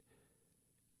know that.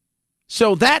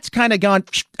 So that's kind of gone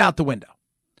out the window.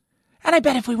 And I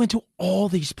bet if we went to all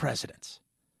these presidents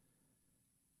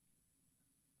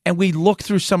and we look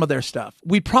through some of their stuff,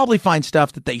 we'd probably find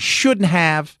stuff that they shouldn't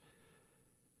have.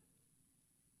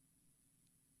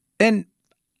 And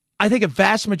I think a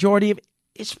vast majority of it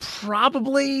is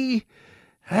probably,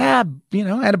 I had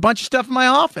a bunch of stuff in my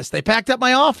office. They packed up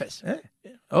my office.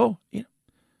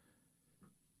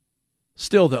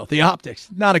 Still, though, the optics,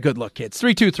 not a good look, kids.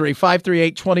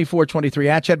 323-538-2423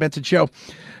 at Chad Benson Show.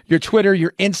 Your Twitter,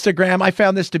 your Instagram. I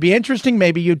found this to be interesting.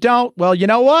 Maybe you don't. Well, you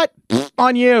know what?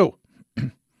 On you.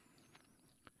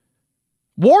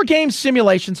 War Games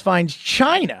simulations find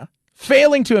China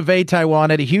failing to invade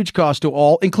Taiwan at a huge cost to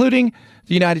all, including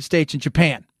the United States and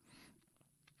Japan.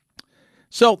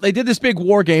 So they did this big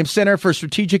War Games Center for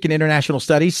Strategic and International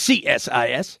Studies,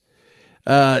 CSIS,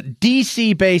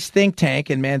 DC-based think tank,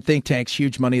 and man, think tanks,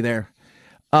 huge money there.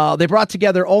 They brought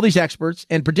together all these experts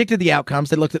and predicted the outcomes.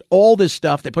 They looked at all this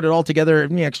stuff. They put it all together,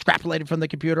 extrapolated from the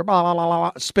computer, blah, blah, blah,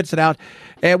 blah, spits it out.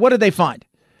 And what did they find?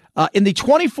 In the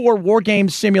 24 War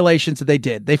Games simulations that they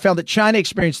did, they found that China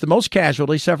experienced the most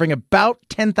casualties, suffering about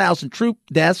 10,000 troop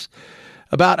deaths,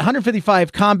 about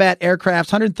 155 combat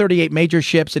aircrafts, 138 major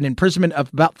ships, and imprisonment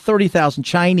of about 30,000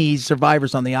 Chinese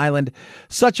survivors on the island.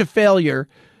 Such a failure,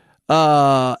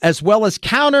 as well as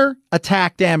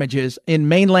counter-attack damages in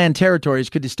mainland territories,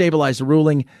 could destabilize the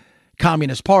ruling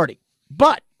Communist Party.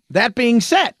 But that being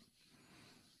said,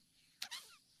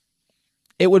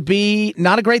 it would be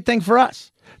not a great thing for us.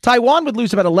 Taiwan would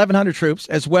lose about 1,100 troops,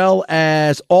 as well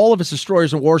as all of its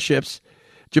destroyers and warships.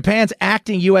 Japan's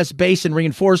acting U.S. base and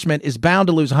reinforcement is bound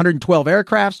to lose 112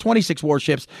 aircrafts, 26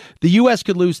 warships. The U.S.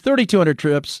 could lose 3,200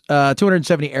 troops,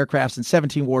 270 aircrafts, and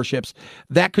 17 warships.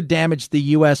 That could damage the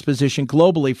U.S. position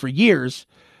globally for years.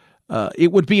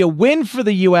 It would be a win for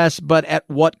the U.S., but at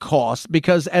what cost?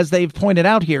 Because as they've pointed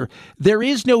out here, there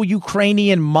is no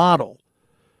Ukrainian model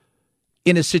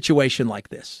in a situation like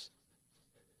this.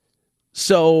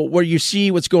 So where you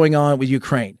see what's going on with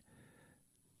Ukraine.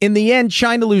 In the end,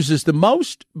 China loses the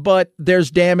most, but there's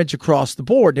damage across the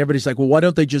board. And everybody's like, well, why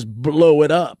don't they just blow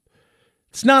it up?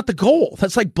 It's not the goal.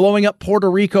 That's like blowing up Puerto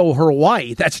Rico or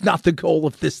Hawaii. That's not the goal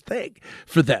of this thing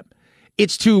for them.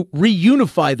 It's to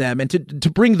reunify them and to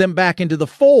bring them back into the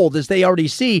fold, as they already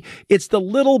see. It's the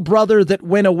little brother that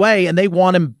went away, and they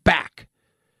want him back.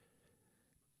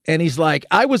 And he's like,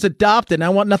 I was adopted, and I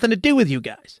want nothing to do with you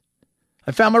guys.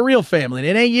 I found my real family, and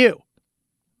it ain't you.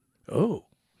 Oh.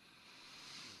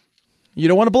 You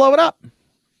don't want to blow it up.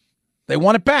 They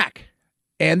want it back.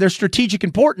 And there's strategic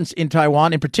importance in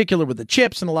Taiwan, in particular with the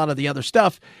chips and a lot of the other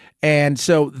stuff. And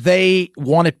so they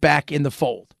want it back in the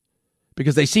fold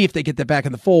because they see if they get that back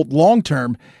in the fold long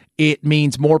term, it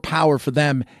means more power for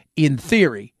them in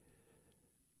theory.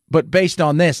 But based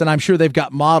on this, and I'm sure they've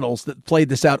got models that played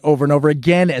this out over and over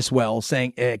again as well,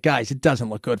 saying, guys, it doesn't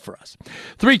look good for us.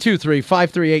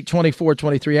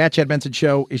 323-538-2423 at Chad Benson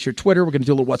Show is your Twitter. We're going to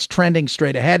do a little what's trending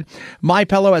straight ahead.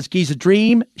 MyPillow has Giza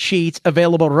Dream Sheets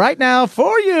available right now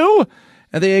for you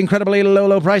at the incredibly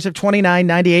low price of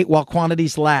 $29.98 while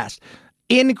quantities last.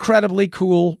 Incredibly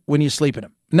cool when you sleep in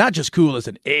them. Not just cool as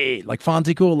an A, like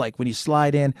Fonzie cool, like when you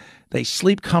slide in, they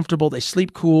sleep comfortable, they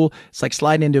sleep cool. It's like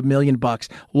sliding into $1 million.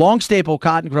 Long staple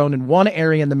cotton grown in one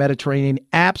area in the Mediterranean.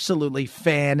 Absolutely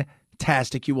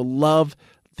fantastic. You will love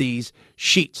these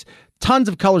sheets. Tons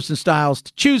of colors and styles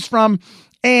to choose from.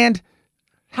 And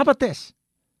how about this?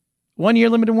 1 year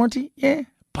limited warranty? Yeah,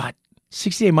 but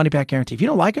 60-day money-back guarantee. If you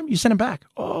don't like them, you send them back.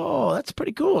 Oh, that's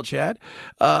pretty cool, Chad.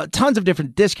 Tons of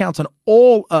different discounts on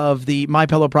all of the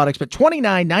MyPillow products, but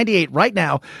 $29.98 right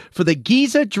now for the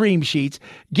Giza Dream Sheets.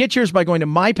 Get yours by going to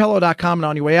MyPillow.com, and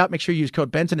on your way out, make sure you use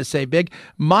code Benson to save big.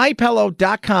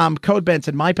 MyPillow.com, code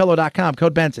Benson. MyPillow.com,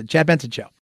 code Benson. Chad Benson Show.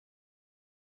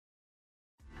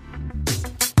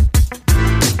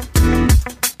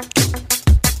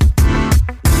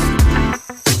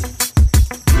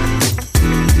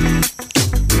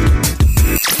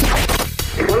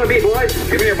 Boys,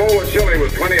 give me a bowl of chili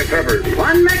with plenty of peppers.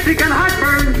 One Mexican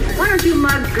heartburn. Why don't you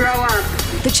mugs grow up?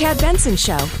 The Chad Benson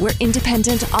Show, where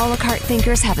independent, a la carte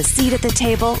thinkers have a seat at the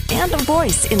table and a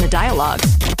voice in the dialogue.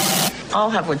 I'll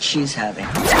have what she's having.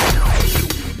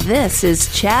 This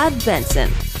is Chad Benson.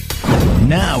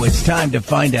 Now it's time to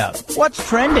find out what's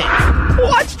trending.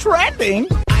 What's trending?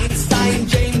 Einstein,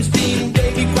 James Dean,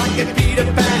 Davy Crockett, Peter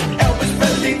Pan, Elvis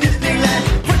Presley,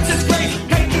 Disneyland, Princess Grace,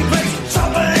 Peyton Place,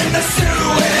 trouble in the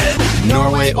Suez.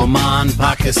 Norway, Oman,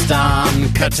 Pakistan,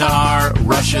 Qatar,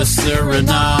 Russia,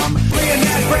 Suriname.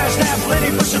 Leonard, Brasnap,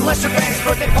 Lenny Bush, and Lester Banks,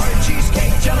 birthday party,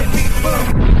 cheesecake, jelly bean,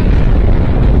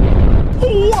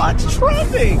 boom. What's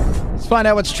trending? Let's find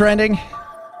out what's trending.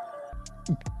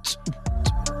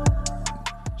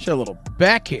 Should have a little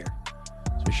back here.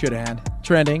 So we should have had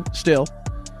trending still.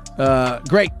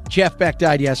 Great. Jeff Beck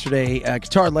died yesterday.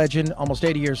 Guitar legend, almost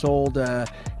 80 years old.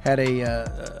 Had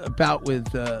a bout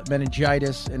with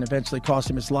meningitis and eventually cost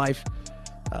him his life.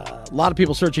 A lot of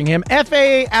people searching him.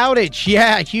 FAA outage.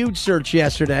 Yeah, huge search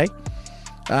yesterday.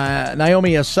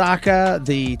 Naomi Osaka,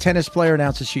 the tennis player,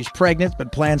 announces she's pregnant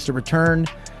but plans to return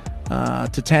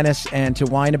to tennis and to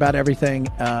whine about everything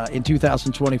in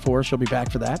 2024. She'll be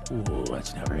back for that. Ooh,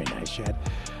 that's not very nice, Chad.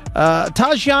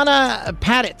 Tajana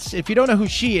Patitz, if you don't know who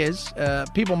she is,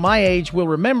 people my age will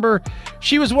remember.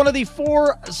 She was one of the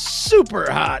 4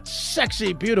 super hot,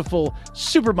 sexy, beautiful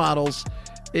supermodels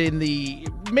in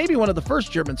maybe one of the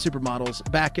first German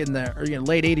supermodels back in the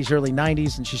late 80s, early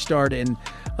 90s, and she starred in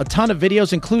a ton of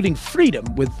videos, including Freedom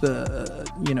with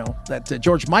that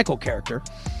George Michael character.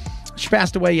 She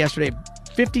passed away yesterday,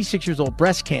 56 years old,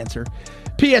 breast cancer.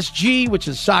 PSG, which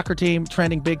is a soccer team,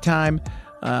 trending big time.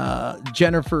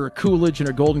 Jennifer Coolidge in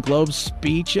her Golden Globes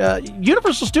speech.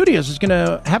 Universal Studios is going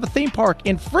to have a theme park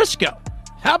in Frisco.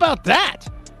 How about that?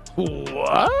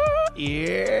 What?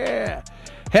 Yeah.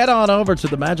 Head on over to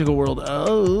the magical world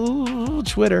of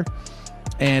Twitter.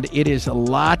 And it is a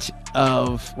lot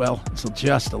of, it's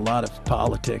just a lot of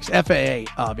politics. FAA,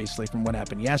 obviously, from what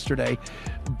happened yesterday.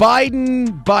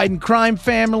 Biden crime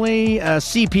family,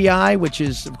 CPI, which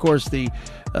is, of course, the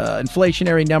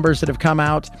inflationary numbers that have come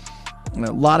out.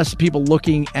 A lot of people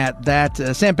looking at that.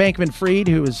 Sam Bankman-Fried,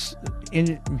 who is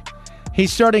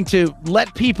he's starting to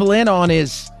let people in on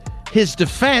his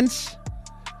defense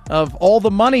of all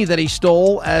the money that he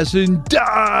stole, as in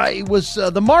it was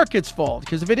the market's fault,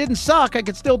 because if it didn't suck, I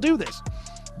could still do this.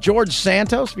 George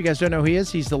Santos, if you guys don't know who he is,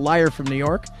 he's the liar from New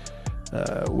York,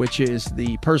 which is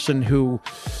the person who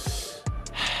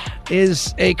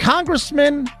is a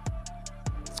congressman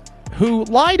who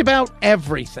lied about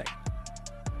everything.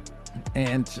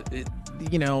 And,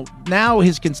 now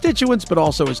his constituents, but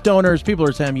also his donors, people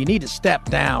are telling him, you need to step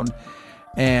down.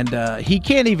 And he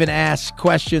can't even ask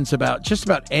questions about just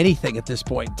about anything at this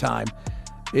point in time.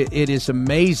 It is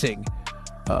amazing.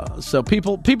 So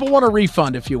people want a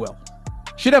refund, if you will.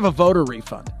 Should have a voter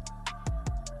refund.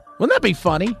 Wouldn't that be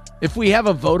funny if we have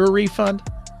a voter refund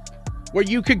where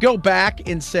you could go back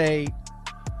and say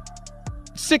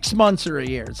 6 months or a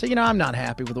year and say, I'm not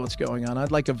happy with what's going on.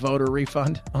 I'd like a voter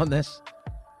refund on this.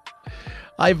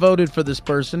 I voted for this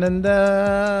person and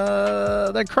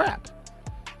they're crap.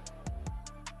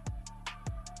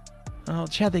 Oh,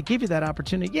 Chad, they give you that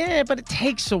opportunity. Yeah, but it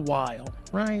takes a while,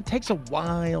 right? It takes a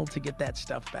while to get that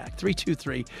stuff back.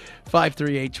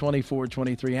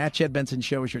 323-538-2423. At Chad Benson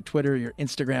Show is your Twitter, your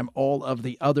Instagram, all of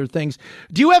the other things.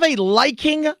 Do you have a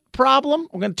liking problem?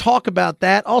 We're going to talk about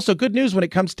that. Also, good news when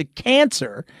it comes to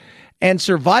cancer and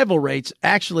survival rates.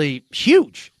 Actually,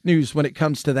 huge news when it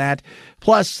comes to that.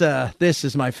 Plus, this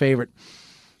is my favorite.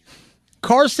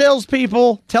 Car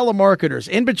salespeople, telemarketers.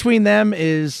 In between them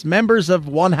is members of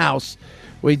one house.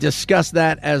 We discuss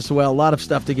that as well. A lot of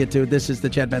stuff to get to. This is the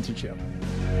Chad Benson Show.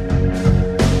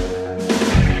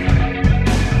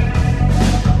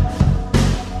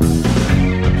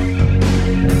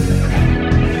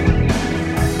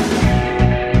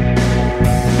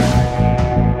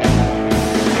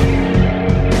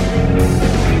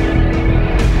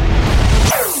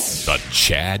 The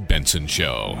Chad Benson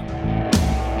Show.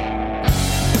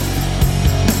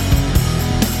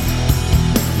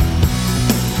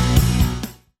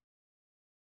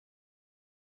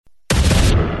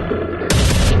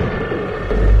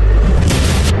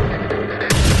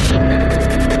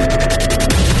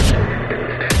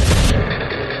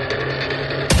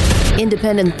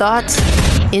 Independent thoughts,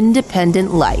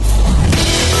 independent life.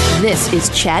 This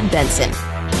is Chad Benson.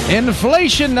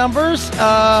 Inflation numbers,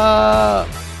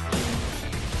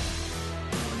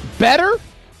 better,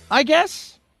 I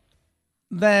guess,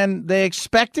 than they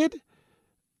expected.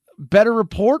 Better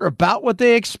report about what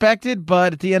they expected,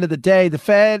 but at the end of the day, the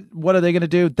Fed, what are they going to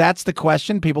do? That's the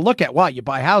question. People look at, you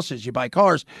buy houses, you buy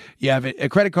cars, you have a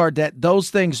credit card debt.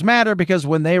 Those things matter because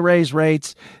when they raise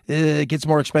rates, it gets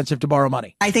more expensive to borrow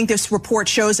money. I think this report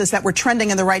shows us that we're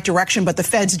trending in the right direction, but the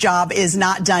Fed's job is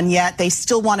not done yet. They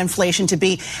still want inflation to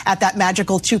be at that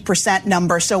magical 2%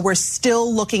 number. So we're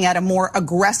still looking at a more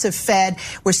aggressive Fed.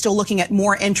 We're still looking at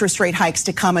more interest rate hikes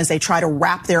to come as they try to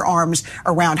wrap their arms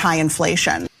around high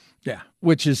inflation. Yeah,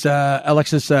 which is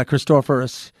Alexis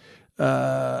Christoforous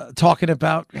talking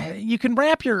about. You can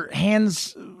wrap your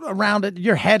hands around it,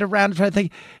 your head around it, try to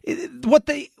think. What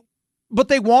they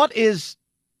want is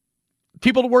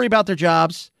people to worry about their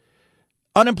jobs,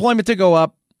 unemployment to go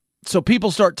up, so people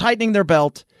start tightening their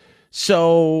belt,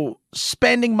 so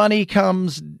spending money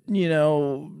comes,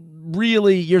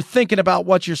 really you're thinking about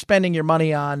what you're spending your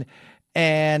money on.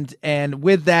 And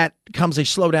with that comes a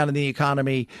slowdown in the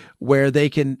economy where they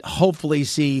can hopefully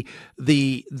see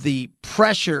the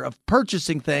pressure of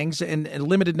purchasing things and a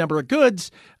limited number of goods.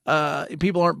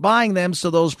 People aren't buying them, so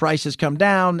those prices come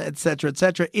down, et cetera, et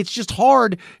cetera. It's just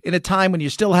hard in a time when you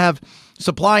still have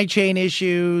supply chain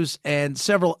issues and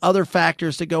several other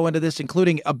factors to go into this,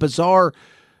 including a bizarre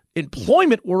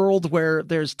employment world where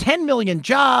there's 10 million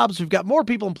jobs. We've got more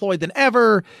people employed than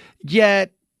ever,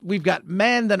 yet we've got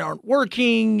men that aren't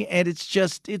working, and it's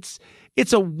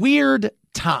a weird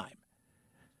time.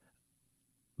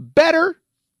 Better,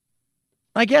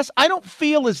 I guess. I don't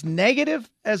feel as negative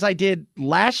as I did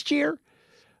last year,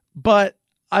 but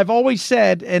I've always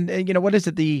said, and what is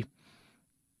it?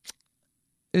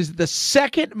 Is it the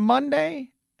second Monday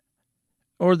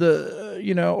or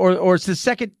or it's the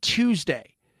second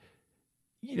Tuesday,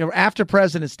 after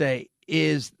President's Day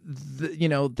is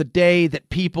the day that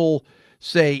people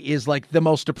say is like the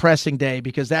most depressing day,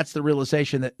 because that's the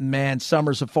realization that, man,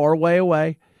 summer's a far way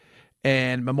away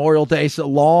and Memorial Day's a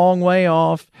long way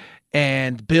off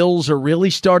and bills are really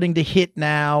starting to hit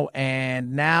now.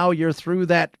 And now you're through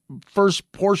that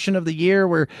first portion of the year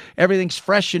where everything's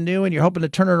fresh and new and you're hoping to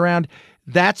turn it around.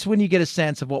 That's when you get a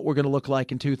sense of what we're going to look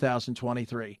like in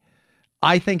 2023.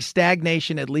 I think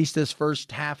stagnation, at least this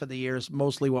first half of the year, is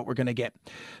mostly what we're going to get.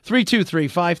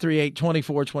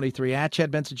 323-538-2423. At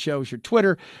Chad Benson Show is your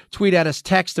Twitter. Tweet at us,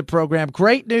 text the program.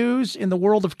 Great news in the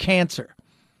world of cancer.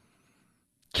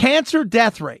 Cancer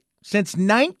death rate since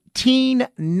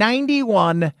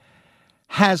 1991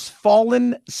 has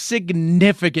fallen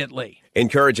significantly.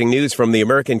 Encouraging news from the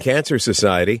American Cancer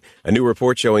Society. A new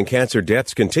report showing cancer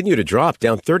deaths continue to drop,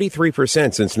 down 33%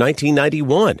 since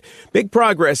 1991. Big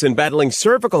progress in battling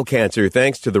cervical cancer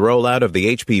thanks to the rollout of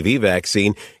the HPV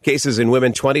vaccine. Cases in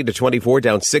women 20 to 24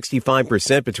 down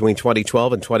 65% between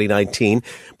 2012 and 2019.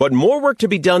 But more work to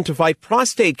be done to fight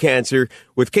prostate cancer,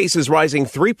 with cases rising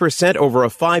 3% over a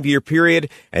 5-year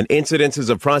period and incidences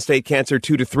of prostate cancer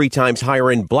 2 to 3 times higher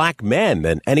in black men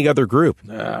than any other group.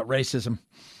 Racism.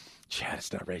 Chad,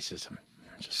 it's not racism.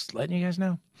 Just letting you guys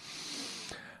know.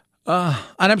 And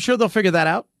I'm sure they'll figure that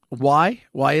out. Why?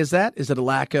 Why is that? Is it a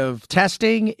lack of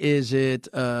testing? Is it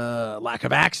a lack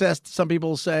of access? Some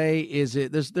people say. Is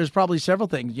it? There's probably several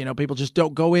things. People just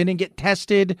don't go in and get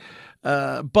tested.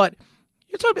 But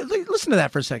you're talking. Listen to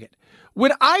that for a second.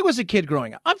 When I was a kid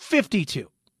growing up, I'm 52.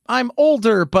 I'm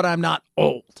older, but I'm not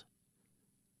old.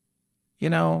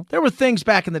 There were things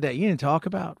back in the day you didn't talk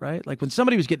about, right? Like when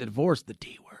somebody was getting a divorce, the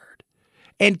D word.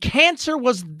 And cancer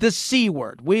was the C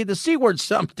word. The C word's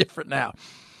something different now.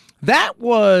 That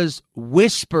was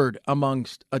whispered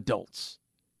amongst adults.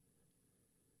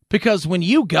 Because when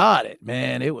you got it,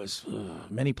 man, it was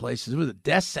many places. It was a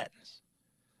death sentence.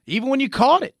 Even when you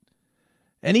caught it.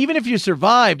 And even if you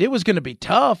survived, it was going to be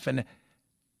tough. And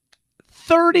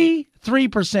 33%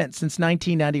 since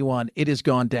 1991, it has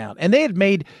gone down. And they had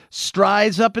made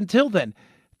strides up until then.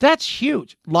 That's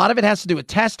huge. A lot of it has to do with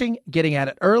testing, getting at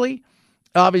it early.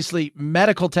 Obviously,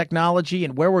 medical technology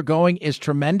and where we're going is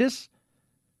tremendous.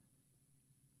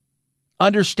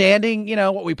 Understanding,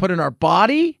 what we put in our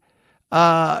body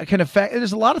can affect.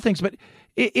 There's a lot of things, but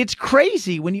it's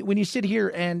crazy when you sit here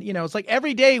and, it's like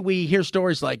every day we hear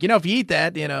stories like, if you eat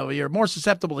that, you're more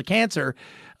susceptible to cancer.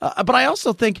 But I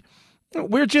also think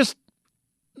we're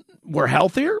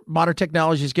healthier. Modern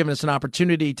technology has given us an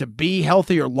opportunity to be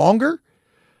healthier longer.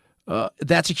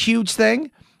 That's a huge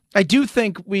thing. I do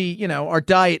think our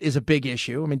diet is a big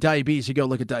issue. I mean, diabetes, you go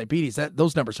look at diabetes,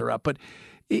 those numbers are up, but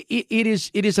it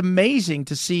is amazing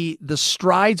to see the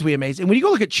strides we have made. And when you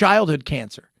go look at childhood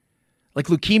cancer, like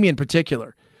leukemia in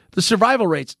particular, the survival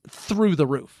rate's through the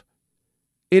roof.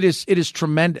 It is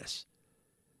tremendous.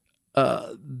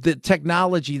 The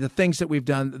technology, the things that we've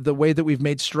done, the way that we've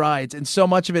made strides, and so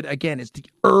much of it, again, is the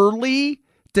early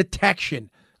detection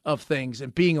of things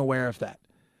and being aware of that.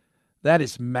 That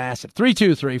is massive.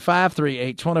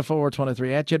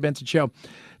 323-538-2423 at Chad Benson Show.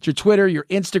 It's your Twitter, your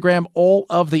Instagram, all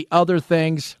of the other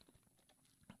things.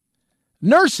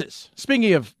 Nurses,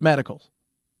 speaking of medicals,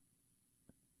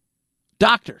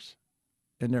 doctors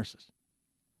and nurses.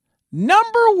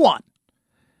 Number one,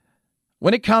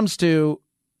 when it comes to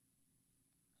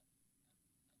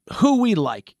who we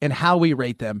like and how we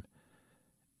rate them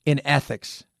in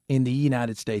ethics in the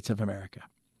United States of America.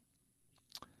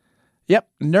 Yep,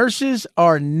 nurses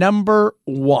are number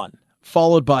one,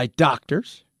 followed by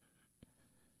doctors.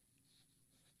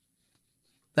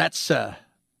 That's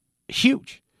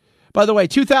huge. By the way,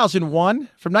 2001,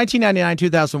 from 1999 to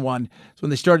 2001 is when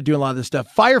they started doing a lot of this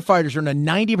stuff. Firefighters earned a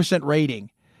 90% rating.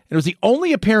 It was the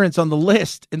only appearance on the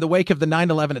list in the wake of the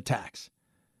 9/11 attacks.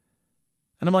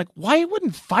 And I'm like, why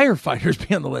wouldn't firefighters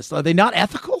be on the list? Are they not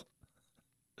ethical?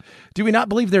 Do we not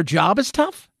believe their job is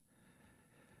tough?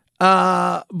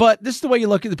 But this is the way you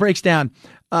look at it, breaks down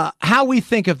how we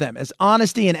think of them as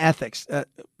honesty and ethics.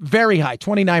 Very high,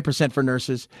 29% for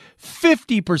nurses,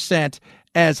 50%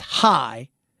 as high,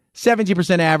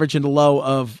 17% average, and low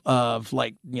of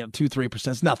 2-3%.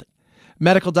 It's nothing.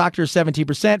 Medical doctors,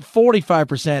 17%,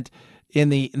 45% in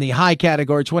the high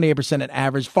category, 28% at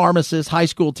average. Pharmacists, high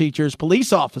school teachers,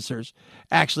 police officers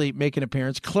actually make an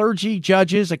appearance. Clergy,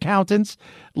 judges, accountants,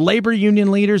 labor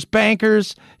union leaders,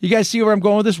 bankers. You guys see where I'm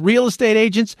going with this? Real estate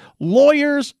agents,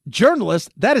 lawyers, journalists.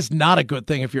 That is not a good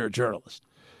thing if you're a journalist.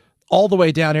 All the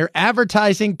way down here,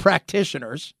 advertising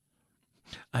practitioners.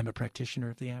 I'm a practitioner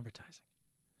of the advertising.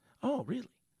 Oh, really?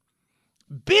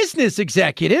 Business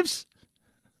executives,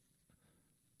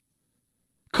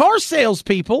 car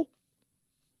salespeople,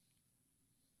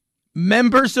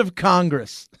 members of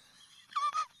Congress.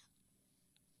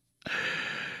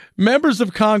 Members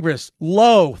of Congress,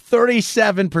 low,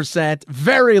 37%,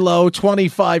 very low,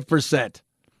 25%.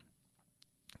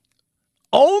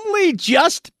 Only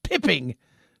just pipping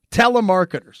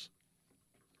telemarketers.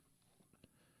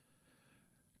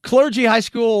 Clergy, high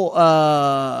school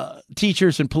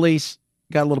teachers, and police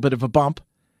got a little bit of a bump.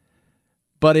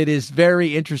 But it is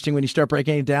very interesting when you start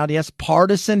breaking it down. Yes,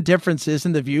 partisan differences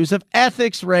in the views of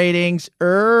ethics ratings.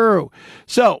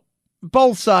 So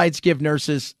both sides give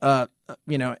nurses, 86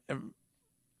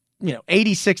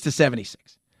 to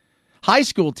 76. High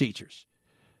school teachers.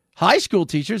 High school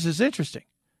teachers is interesting.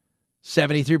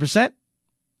 73%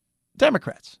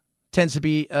 Democrats. Tends to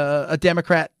be a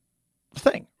Democrat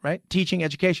thing, right? Teaching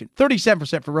education.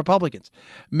 37% for Republicans.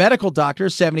 Medical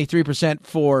doctors, 73%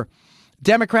 for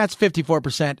Democrats,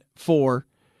 54% for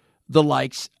the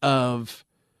likes of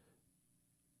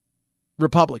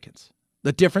Republicans.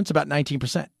 The difference, about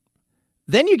 19%.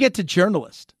 Then you get to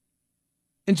journalists.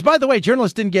 And by the way,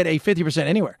 journalists didn't get a 50%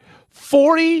 anywhere.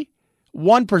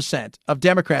 41% of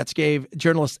Democrats gave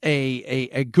journalists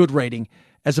a good rating,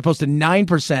 as opposed to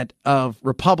 9% of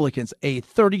Republicans, a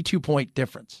 32-point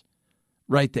difference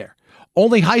right there.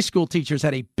 Only high school teachers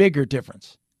had a bigger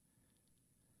difference.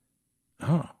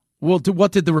 Oh. Well,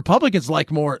 what did the Republicans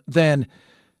like more than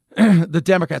the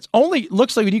Democrats? Only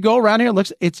looks like when you go around here,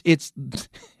 it's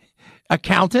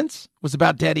accountants was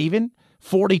about dead even,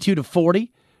 42 to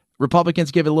 40.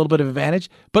 Republicans give it a little bit of advantage,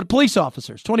 but police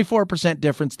officers, 24%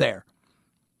 difference there.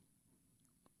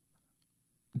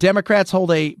 Democrats hold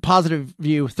a positive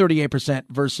view, 38%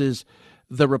 versus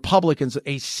the Republicans,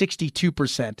 a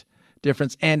 62%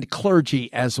 difference, and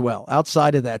clergy as well.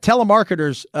 Outside of that,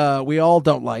 telemarketers, we all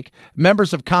don't like.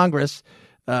 Members of Congress,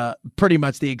 pretty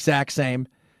much the exact same.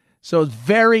 So it's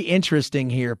very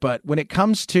interesting here. But when it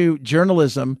comes to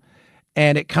journalism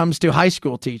and it comes to high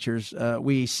school teachers,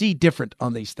 we see different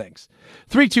on these things.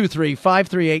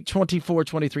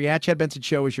 323-538-2423 at Chad Benson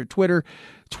Show is your Twitter.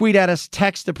 Tweet at us,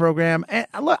 text the program. And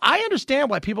look, I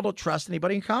understand why people don't trust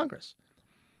anybody in Congress.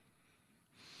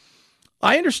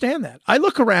 I understand that. I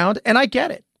look around and I get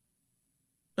it.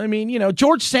 I mean,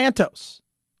 George Santos.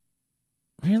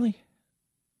 Really?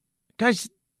 Guys,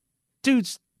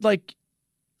 dudes, like,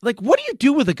 what do you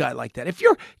do with a guy like that? If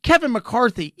you're Kevin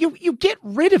McCarthy, you get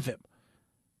rid of him.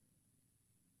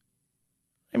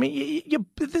 I mean,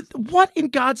 what in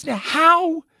God's name?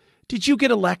 How did you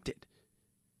get elected?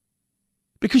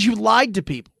 Because you lied to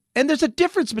people And there's a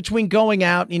difference between going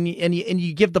out and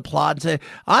you give the plot and say,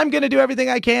 I'm going to do everything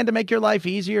I can to make your life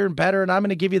easier and better, and I'm going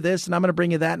to give you this, and I'm going to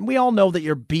bring you that. And we all know that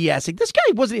you're BSing. This guy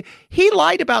he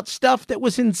lied about stuff that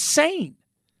was insane.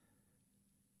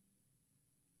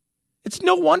 It's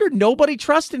no wonder nobody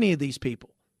trusts any of these people.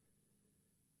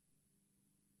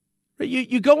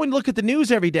 You go and look at the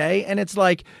news every day, and it's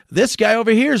like, this guy over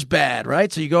here is bad,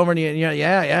 right? So you go over and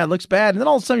yeah, it looks bad. And then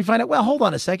all of a sudden you find out, well, hold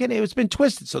on a second, it's been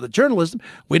twisted. So the journalism,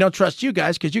 we don't trust you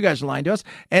guys because you guys are lying to us.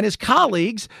 And his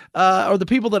colleagues, or the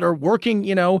people that are working,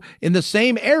 in the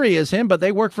same area as him, but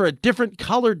they work for a different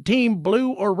colored team,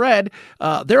 blue or red.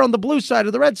 They're on the blue side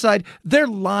or the red side. They're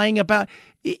lying about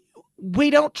it. We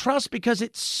don't trust because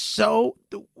it's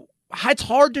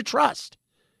hard to trust.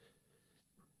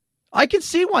 I can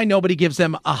see why nobody gives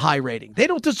them a high rating. They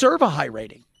don't deserve a high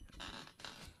rating.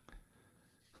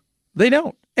 They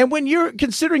don't. And when you're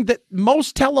considering that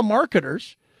most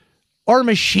telemarketers are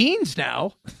machines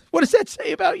now, what does that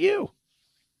say about you?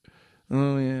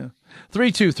 Oh, yeah.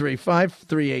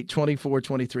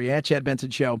 323-538-2423 at Chad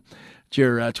Benson Show. It's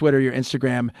your Twitter, your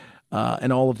Instagram,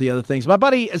 and all of the other things. My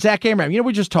buddy, Zach Abraham,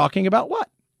 we're just talking about what?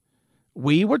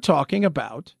 We were talking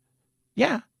about,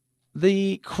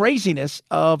 the craziness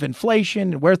of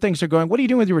inflation and where things are going. What are you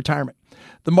doing with your retirement?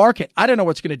 The market, I don't know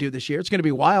what's going to do this year. It's going to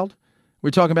be wild.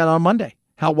 We're talking about it on Monday,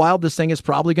 how wild this thing is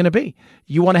probably going to be.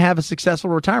 You want to have a successful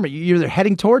retirement. You're either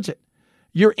heading towards it.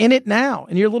 You're in it now,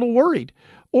 and you're a little worried.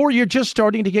 Or you're just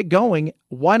starting to get going.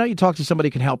 Why don't you talk to somebody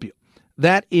who can help you?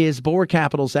 That is Bulwark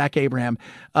Capital, Zach Abraham.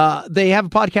 They have a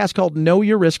podcast called Know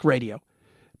Your Risk Radio,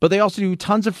 but they also do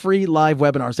tons of free live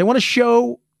webinars. They want to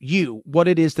show you what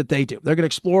it is that they do. They're going to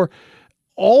explore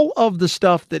all of the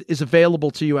stuff that is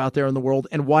available to you out there in the world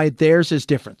and why theirs is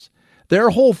different. Their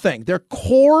whole thing, their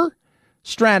core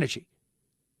strategy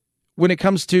when it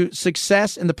comes to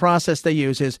success in the process they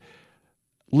use is,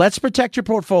 let's protect your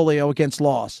portfolio against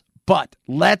loss, but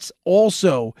let's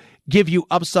also give you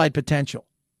upside potential,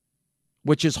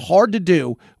 which is hard to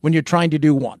do when you're trying to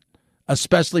do one,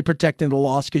 especially protecting the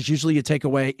loss, because usually you take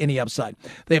away any upside.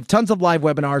 They have tons of live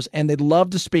webinars, and they'd love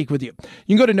to speak with you.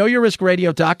 You can go to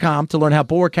knowyourriskradio.com to learn how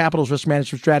Bulwark Capital's risk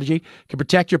management strategy can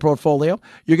protect your portfolio.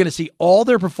 You're going to see all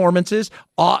their performances,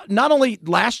 not only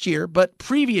last year, but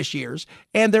previous years,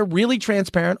 and they're really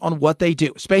transparent on what they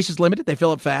do. Space is limited. They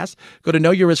fill it fast. Go to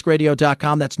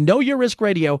knowyourriskradio.com. That's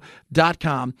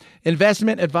knowyourriskradio.com.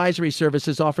 Investment advisory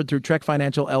services offered through Trek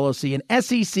Financial LLC, an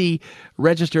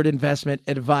SEC-registered investment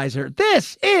advisor.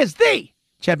 This is the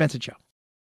Chad Benson Show.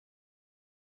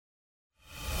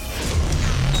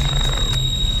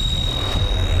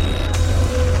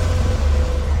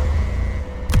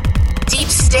 Deep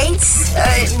states?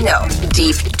 No.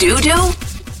 Deep doo-doo?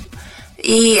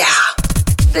 Yeah.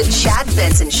 The Chad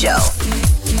Benson Show.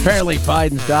 Apparently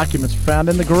Biden's documents were found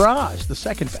in the garage, the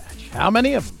second batch. How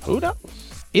many of them? Who knows?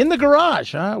 In the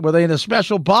garage, huh? Were they in a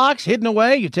special box, hidden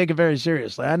away? You take it very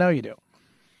seriously. I know you do.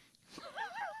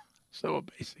 So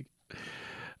amazing.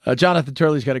 Jonathan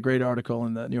Turley's got a great article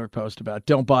in the New York Post about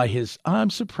don't buy his I'm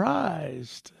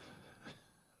surprised.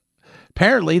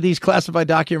 Apparently, these classified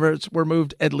documents were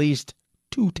moved at least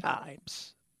 2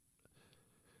 times.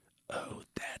 Oh,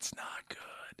 that's not good.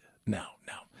 No.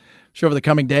 Sure, over the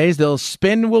coming days, the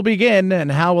spin will begin,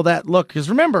 and how will that look? Because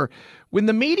remember, when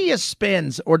the media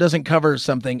spins or doesn't cover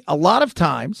something, a lot of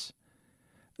times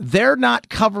they're not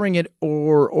covering it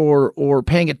or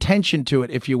paying attention to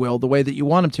it, if you will, the way that you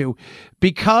want them to,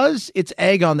 because it's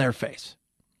egg on their face.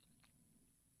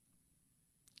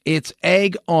 It's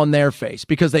egg on their face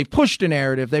because they've pushed a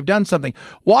narrative. They've done something.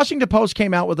 Washington Post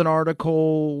came out with an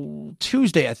article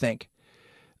Tuesday, I think,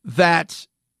 that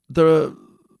the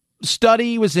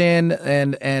study was in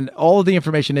and all of the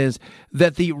information is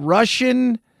that the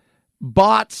Russian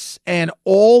bots and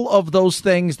all of those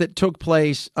things that took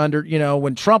place under,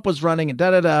 when Trump was running and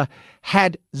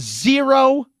had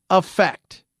zero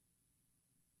effect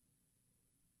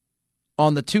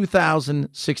on the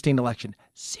 2016 election.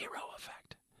 Zero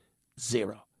effect.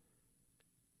 Zero.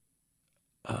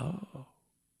 Oh,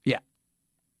 yeah.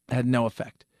 Had no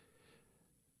effect.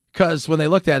 Because when they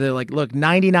looked at it, they're like, look,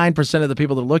 99% of the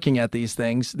people that are looking at these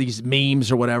things, these memes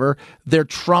or whatever, they're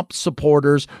Trump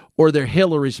supporters or they're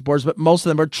Hillary supporters, but most of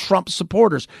them are Trump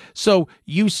supporters. So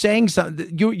you saying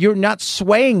something, you're not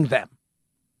swaying them.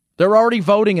 They're already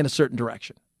voting in a certain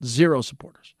direction. Zero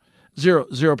supporters.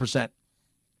 0%,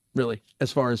 really,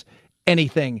 as far as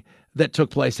anything that took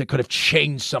place that could have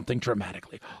changed something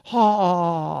dramatically.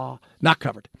 Not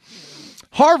covered.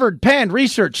 Harvard Penn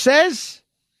research says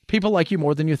people like you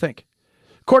more than you think.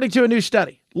 According to a new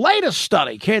study, latest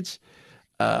study, kids,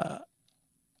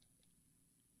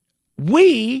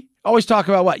 we always talk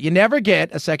about what? You never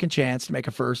get a second chance to make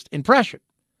a first impression.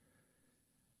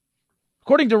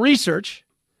 According to research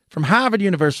from Harvard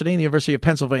University and the University of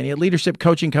Pennsylvania, leadership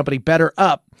coaching company Better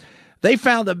Up, they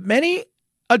found that many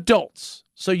adults,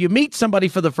 so you meet somebody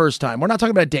for the first time. We're not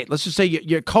talking about a date. Let's just say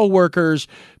your coworkers,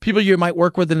 people you might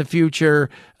work with in the future.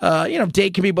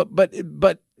 Date can be,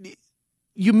 but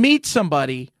you meet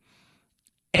somebody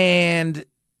and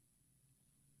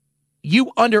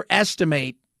you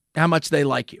underestimate how much they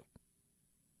like you.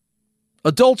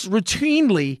 Adults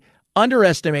routinely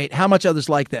underestimate how much others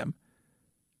like them,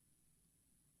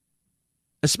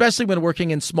 especially when working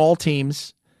in small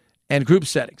teams and group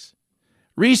settings.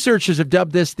 Researchers have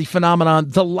dubbed this the phenomenon,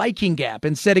 the liking gap,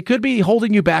 and said it could be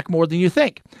holding you back more than you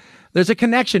think. There's a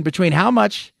connection between how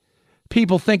much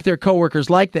people think their coworkers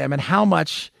like them and how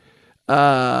much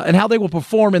and how they will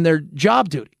perform in their job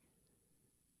duty.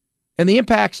 And the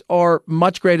impacts are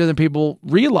much greater than people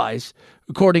realize,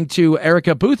 according to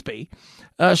Erica Boothby.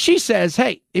 She says,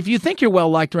 hey, if you think you're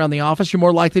well-liked around the office, you're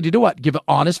more likely to do what? Give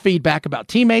honest feedback about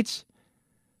teammates,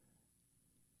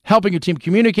 helping your team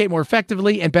communicate more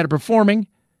effectively and better performing,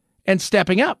 and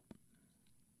stepping up.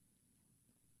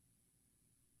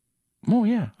 Oh,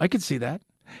 yeah, I could see that.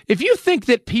 If you think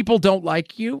that people don't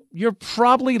like you, you're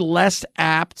probably less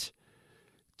apt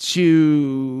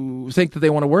to think that they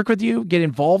want to work with you, get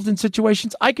involved in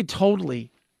situations. I could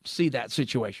totally see that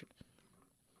situation.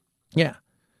 Yeah.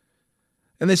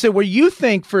 And they said, well, you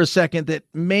think for a second that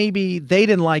maybe they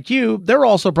didn't like you, they're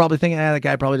also probably thinking, that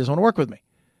guy probably doesn't want to work with me.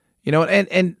 You know,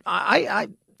 and I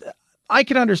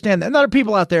can understand that. And there are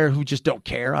people out there who just don't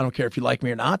care. I don't care if you like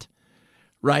me or not,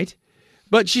 right?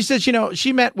 But she says,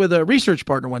 she met with a research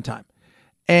partner one time,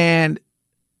 and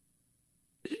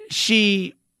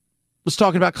she was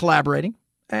talking about collaborating,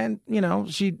 and,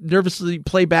 she nervously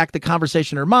played back the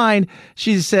conversation in her mind.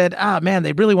 She said, man,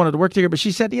 they really wanted to work together, but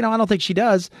she said, I don't think she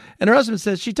does. And her husband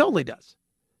says she totally does.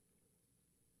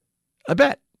 I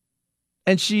bet.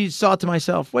 And she thought to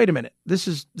myself, wait a minute, this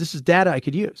is data I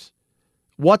could use.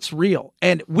 What's real?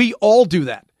 And we all do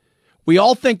that. We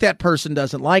all think that person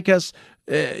doesn't like us.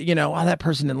 That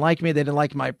person didn't like me. They didn't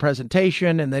like my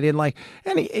presentation, and they didn't like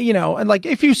any, and like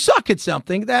if you suck at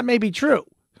something, that may be true.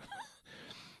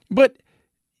 But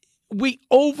we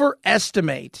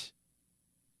overestimate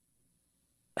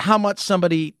how much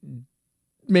somebody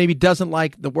maybe doesn't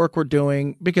like the work we're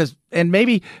doing and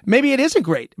maybe it isn't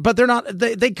great, but they're not,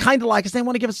 they kind of like us. They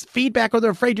want to give us feedback, or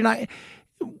they're afraid you're not.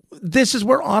 This is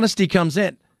where honesty comes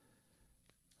in.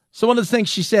 So one of the things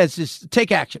she says is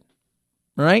take action.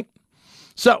 All right.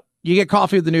 So you get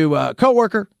coffee with the new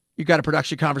coworker. You've got a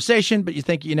production conversation, but you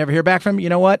think you never hear back from him. You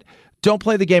know what? Don't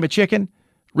play the game of chicken.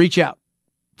 Reach out.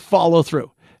 Follow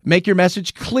through. Make your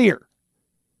message clear.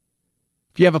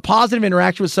 If you have a positive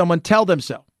interaction with someone, tell them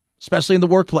so, especially in the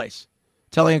workplace.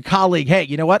 Telling a colleague, hey,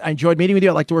 you know what? I enjoyed meeting with you.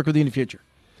 I'd like to work with you in the future.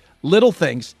 Little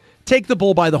things. Take the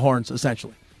bull by the horns,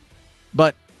 essentially.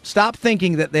 But stop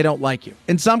thinking that they don't like you.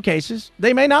 In some cases,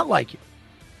 they may not like you.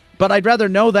 But I'd rather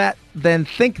know that than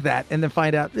think that and then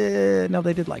find out, no,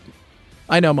 they did like me.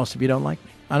 I know most of you don't like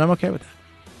me, and I'm okay with that.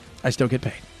 I still get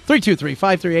paid.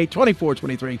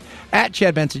 323-538-2423 at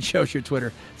Chad Benson Show is your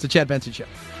Twitter. It's the Chad Benson Show.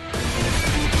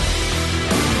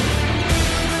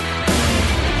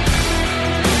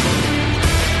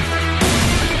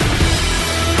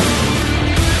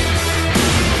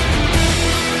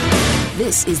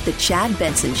 This is the Chad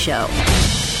Benson Show.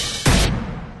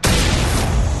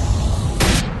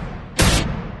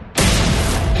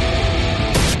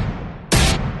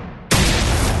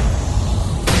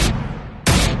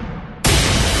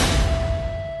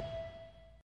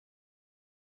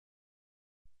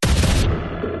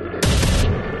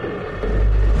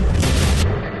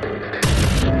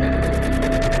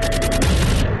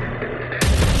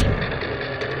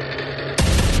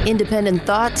 Independent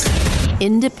thoughts,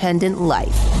 independent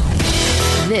life.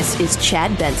 This is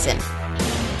Chad Benson.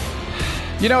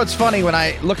 You know, it's funny when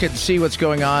I look and see what's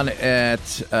going on at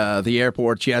the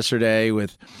airports yesterday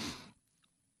with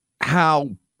how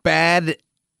bad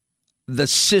the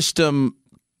system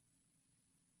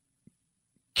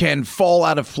can fall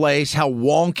out of place, how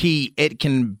wonky it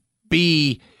can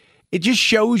be. It just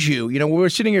shows you, we were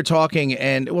sitting here talking,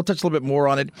 and we'll touch a little bit more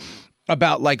on it,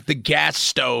 about like the gas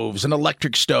stoves and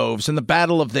electric stoves and the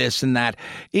battle of this and that.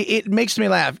 It makes me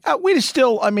laugh.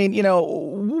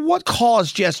 What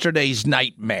caused yesterday's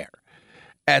nightmare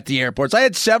at the airports? I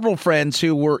had several friends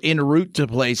who were en route to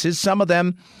places. Some of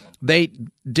them, they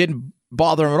didn't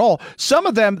bother them at all. Some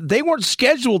of them, they weren't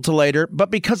scheduled to later, but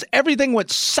because everything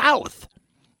went south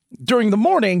during the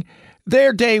morning,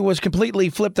 their day was completely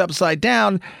flipped upside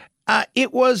down.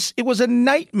 It was a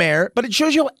nightmare, but it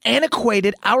shows you how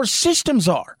antiquated our systems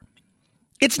are.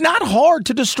 It's not hard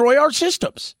to destroy our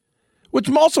systems, which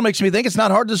also makes me think it's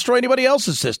not hard to destroy anybody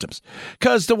else's systems.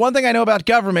 Because the one thing I know about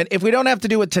government, if we don't have to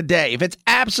do it today, if it's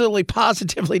absolutely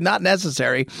positively not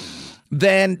necessary,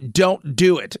 then don't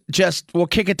do it. Just we'll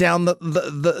kick it down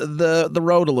the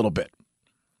road a little bit.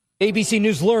 ABC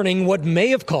News learning what may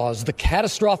have caused the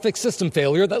catastrophic system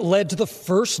failure that led to the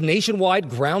first nationwide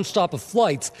ground stop of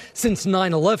flights since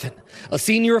 9/11. A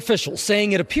senior official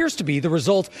saying it appears to be the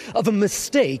result of a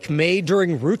mistake made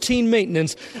during routine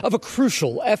maintenance of a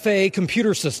crucial FAA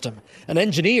computer system. An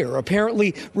engineer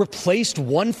apparently replaced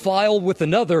one file with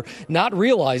another, not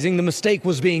realizing the mistake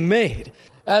was being made.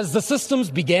 As the systems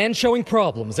began showing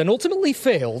problems and ultimately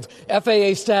failed,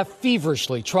 FAA staff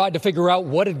feverishly tried to figure out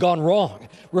what had gone wrong.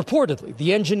 Reportedly,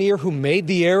 the engineer who made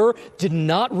the error did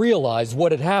not realize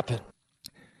what had happened.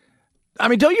 I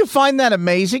mean, don't you find that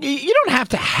amazing? You don't have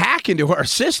to hack into our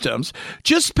systems.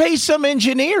 Just pay some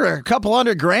engineer a couple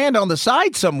 $100,000 on the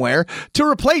side somewhere to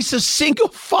replace a single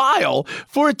file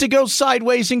for it to go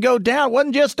sideways and go down. It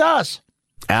wasn't just us.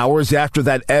 Hours after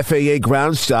that FAA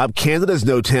ground stop, Canada's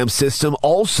NOTAM system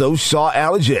also saw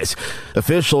outages.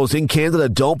 Officials in Canada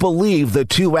don't believe the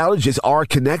two outages are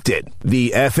connected.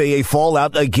 The FAA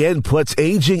fallout again puts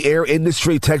aging air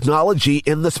industry technology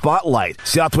in the spotlight.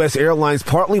 Southwest Airlines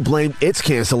partly blamed its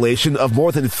cancellation of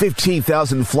more than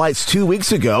 15,000 flights 2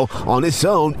 weeks ago on its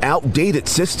own outdated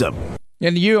system.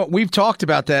 And we've talked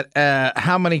about that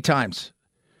how many times?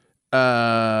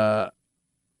 About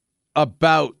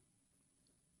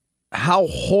how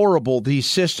horrible these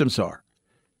systems are.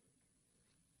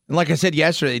 And like I said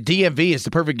yesterday, DMV is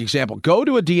the perfect example. Go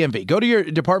to a DMV, go to your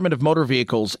Department of Motor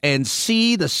Vehicles and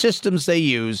see the systems they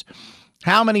use.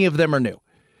 How many of them are new?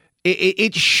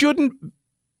 It shouldn't,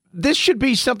 this should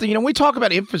be something, we talk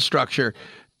about infrastructure.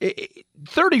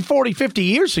 30, 40, 50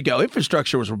 years ago,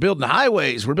 infrastructure was we're building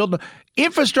highways, we're building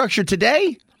infrastructure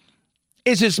today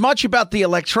is as much about the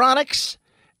electronics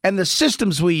and the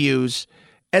systems we use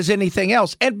as anything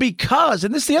else. And this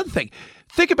is the other thing,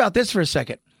 think about this for a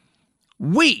second.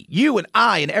 You and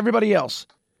I and everybody else,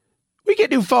 we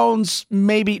get new phones,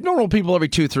 maybe normal people every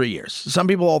 2-3 years. Some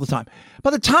people all the time.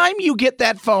 By the time you get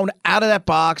that phone out of that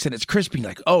box and it's crispy,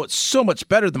 like, oh, it's so much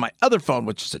better than my other phone,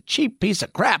 which is a cheap piece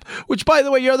of crap, which, by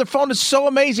the way, your other phone is so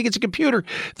amazing. It's a computer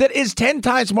that is 10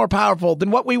 times more powerful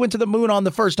than what we went to the moon on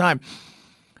the first time.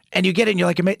 And you get it and you're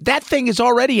like, that thing is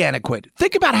already antiquated.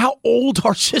 Think about how old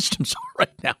our systems are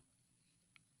right now.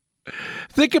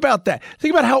 Think about that.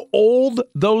 Think about how old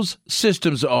those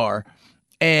systems are.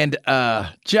 And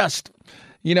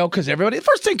because everybody, the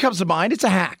first thing comes to mind, it's a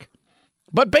hack.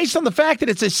 But based on the fact that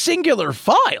it's a singular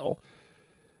file,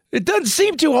 it doesn't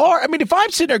seem too hard. I mean, if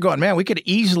I'm sitting there going, man, we could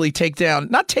easily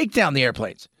not take down the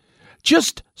airplanes.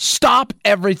 Just stop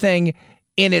everything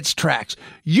in its tracks.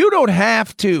 You don't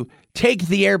have to take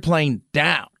the airplane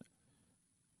down,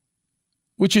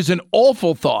 which is an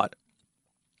awful thought.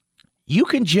 You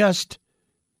can just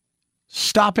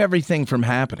stop everything from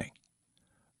happening.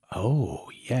 Oh,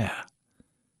 yeah.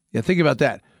 Yeah, think about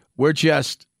that. We're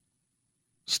just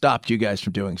stopped you guys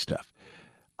from doing stuff.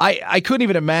 I couldn't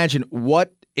even imagine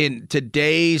what in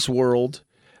today's world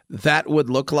that would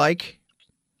look like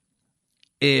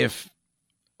if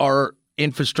our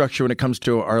infrastructure when it comes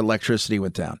to our electricity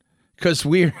went down. Because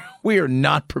we are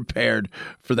not prepared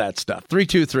for that stuff.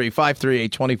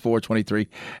 323-538-2423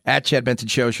 at Chad Benson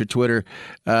Show is your Twitter.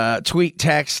 Tweet,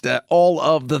 text, all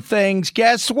of the things.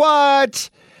 Guess what?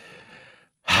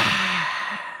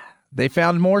 They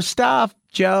found more stuff,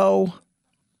 Joe.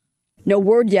 No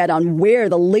word yet on where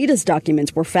the latest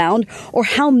documents were found or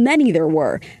how many there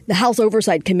were. The House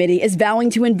Oversight Committee is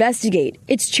vowing to investigate.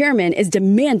 Its chairman is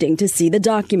demanding to see the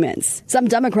documents. Some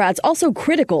Democrats also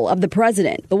critical of the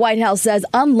president. The White House says,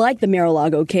 unlike the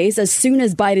Mar-a-Lago case, as soon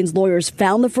as Biden's lawyers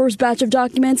found the first batch of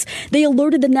documents, they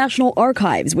alerted the National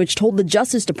Archives, which told the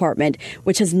Justice Department,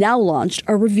 which has now launched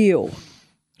a review.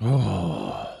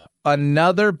 Oh,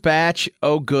 another batch.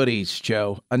 Oh, goodies,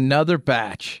 Joe. Another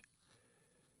batch.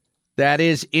 That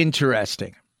is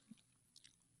interesting.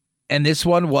 And this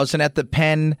one wasn't at the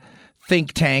Penn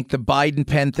think tank, the Biden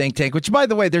Penn think tank, which, by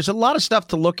the way, there's a lot of stuff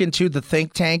to look into, the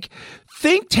think tank.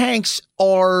 Think tanks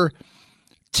are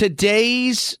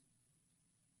today's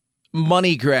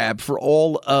money grab for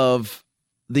all of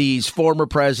these former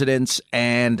presidents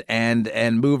and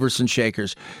movers and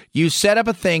shakers. You set up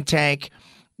a think tank,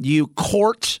 you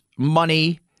court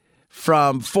money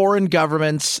from foreign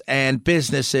governments and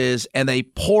businesses, and they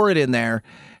pour it in there.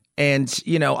 And,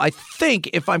 I think,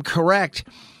 if I'm correct,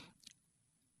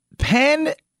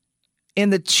 Penn in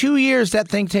the 2 years that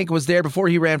think tank was there before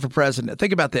he ran for president,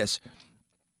 think about this.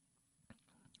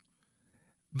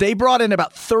 They brought in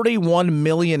about $31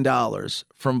 million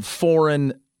from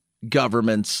foreign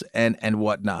governments and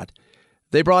whatnot.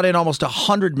 They brought in almost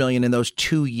 $100 million in those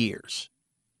 2 years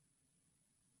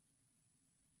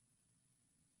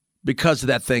because of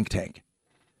that think tank.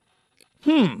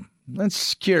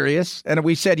 That's curious. And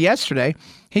we said yesterday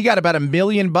he got about $1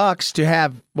 million to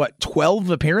have, 12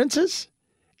 appearances?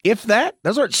 If that?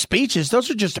 Those aren't speeches.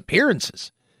 Those are just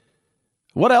appearances.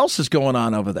 What else is going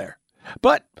on over there?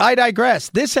 But I digress.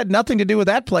 This had nothing to do with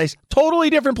that place. Totally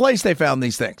different place they found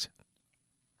these things.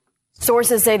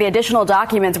 Sources say the additional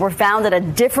documents were found at a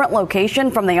different location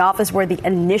from the office where the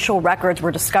initial records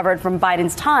were discovered from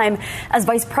Biden's time as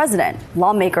vice president.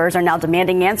 Lawmakers are now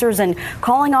demanding answers and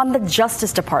calling on the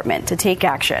Justice Department to take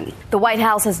action. The White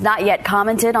House has not yet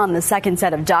commented on the second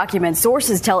set of documents.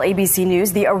 Sources tell ABC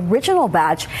News the original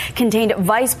batch contained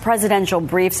vice presidential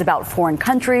briefs about foreign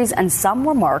countries, and some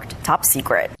were marked top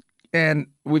secret. And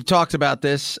we've talked about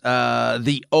this,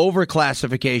 the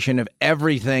overclassification of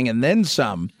everything and then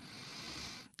some.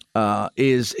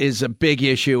 Is a big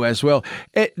issue as well.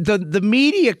 The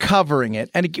media covering it,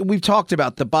 and we've talked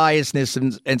about the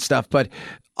biasness and stuff, but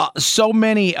so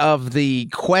many of the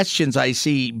questions I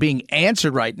see being asked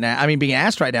right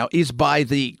now, is by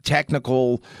the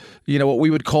technical, what we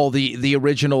would call the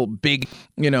original big,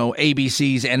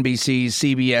 ABCs, NBCs,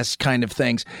 CBS kind of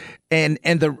things, and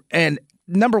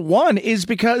number one is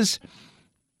because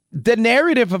the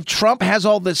narrative of Trump has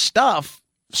all this stuff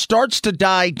starts to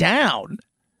die down.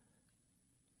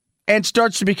 And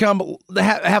starts to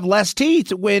have less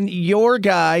teeth when your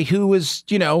guy who is,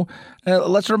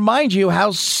 let's remind you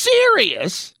how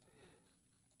serious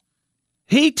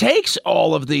he takes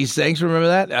all of these things. Remember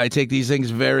that? I take these things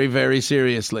very, very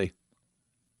seriously.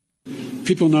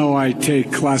 People know I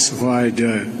take classified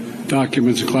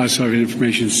documents and classified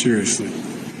information seriously.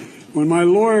 When my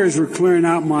lawyers were clearing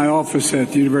out my office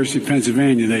at the University of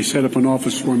Pennsylvania, they set up an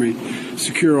office for me,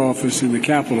 secure office in the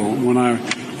Capitol.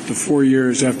 The 4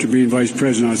 years after being vice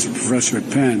president, I was a professor at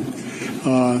Penn.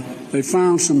 They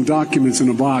found some documents in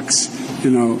a box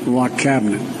in a locked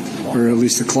cabinet, or at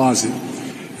least a closet.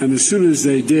 And as soon as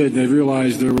they did, they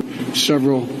realized there were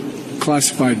several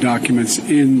classified documents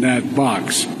in that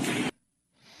box.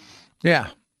 Yeah,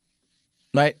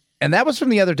 right. And that was from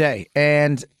the other day.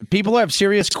 And people have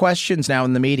serious questions now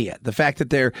in the media. The fact that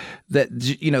the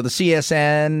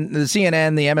CNN,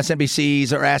 the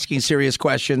MSNBCs are asking serious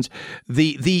questions.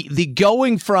 The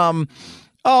going from,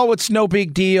 it's no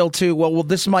big deal to, well,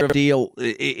 this might be a deal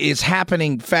is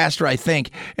happening faster, I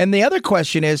think. And the other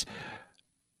question is,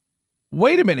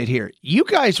 wait a minute here. You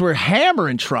guys were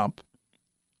hammering Trump.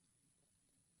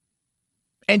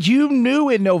 And you knew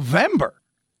in November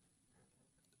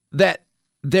that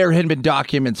there had been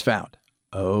documents found.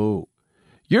 Oh,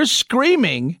 you're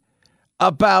screaming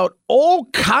about all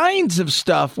kinds of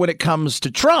stuff when it comes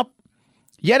to Trump.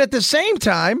 Yet at the same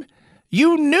time,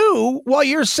 you knew while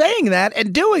you're saying that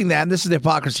and doing that, and this is the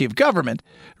hypocrisy of government,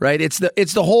 right? It's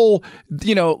the whole,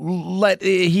 let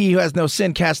he who has no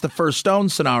sin cast the first stone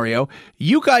scenario.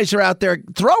 You guys are out there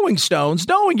throwing stones,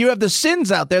 knowing you have the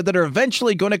sins out there that are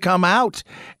eventually going to come out.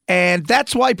 And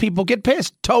that's why people get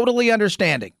pissed. Totally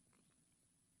understanding.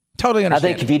 Totally understand.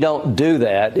 I think if you don't do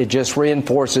that, it just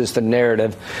reinforces the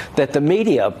narrative that the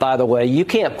media, by the way, you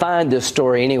can't find this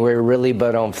story anywhere really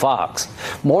but on Fox.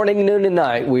 Morning, noon, and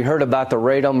night, we heard about the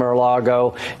raid on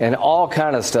Mar-a-Lago and all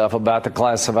kind of stuff about the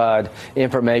classified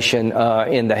information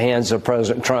in the hands of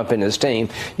President Trump and his team.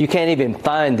 You can't even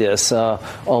find this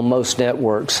on most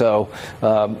networks. So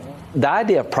the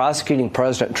idea of prosecuting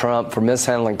President Trump for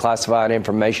mishandling classified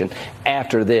information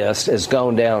after this has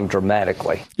gone down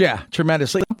dramatically. Yeah,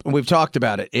 tremendously. We've talked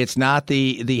about it. It's not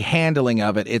the handling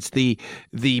of it. It's the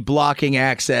blocking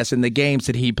access and the games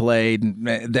that he played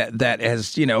that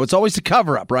has, it's always the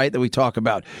cover up, right, that we talk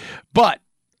about. But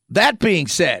that being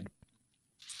said,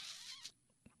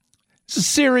 it's a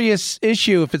serious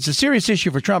issue. If it's a serious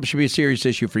issue for Trump, it should be a serious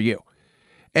issue for you.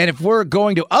 And if we're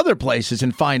going to other places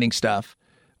and finding stuff,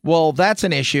 well, that's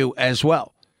an issue as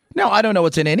well. Now, I don't know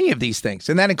what's in any of these things,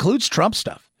 and that includes Trump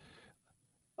stuff.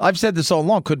 I've said this all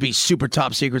along, could be super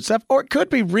top secret stuff, or it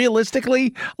could be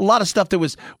realistically a lot of stuff that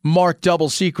was marked double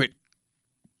secret,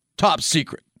 top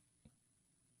secret,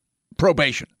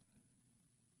 probation.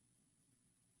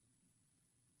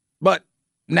 But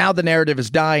now the narrative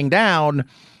is dying down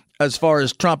as far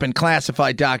as Trump and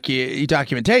classified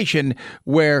documentation,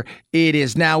 where it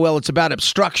is now, well, it's about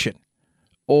obstruction.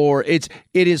 or it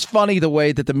is funny the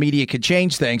way that the media could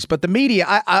change things. But the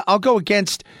media, I'll go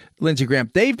against Lindsey Graham.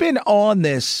 They've been on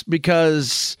this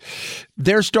because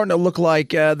they're starting to look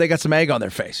like they got some egg on their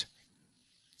face.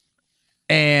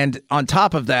 And on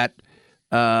top of that,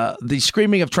 the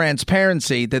screaming of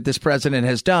transparency that this president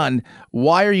has done.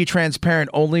 Why are you transparent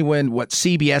only when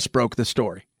CBS broke the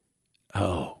story?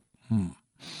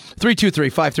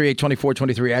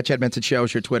 323-538-2423 at Chad Benson Show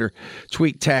is your Twitter.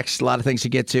 Tweet, text, a lot of things to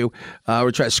get to.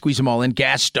 We're trying to squeeze them all in.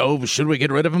 Gas stoves. Should we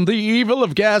get rid of them? The evil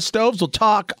of gas stoves. We'll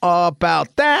talk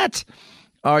about that.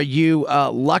 Are you a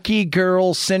lucky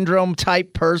girl syndrome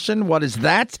type person? What is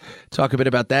that? Talk a bit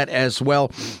about that as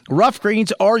well. Rough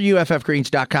Greens,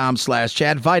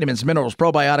 ruffgreens.com/Chad. Vitamins, minerals,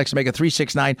 probiotics, omega-3,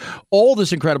 6, 9. All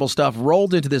this incredible stuff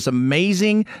rolled into this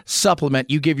amazing supplement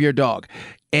you give your dog.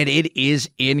 And it is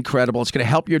incredible. It's going to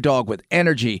help your dog with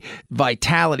energy,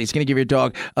 vitality. It's going to give your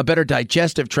dog a better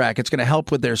digestive tract. It's going to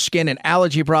help with their skin and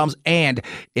allergy problems. And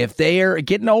if they are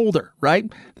getting older, right,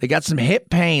 they got some hip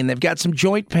pain, they've got some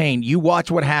joint pain, you watch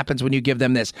what happens when you give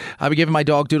them this. I've been giving my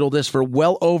dog Doodle this for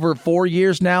well over 4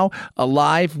 years now.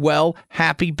 Alive, well,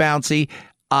 happy, bouncy.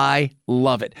 I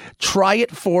love it. Try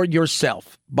it for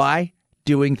yourself by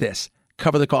doing this.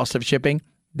 Cover the cost of shipping.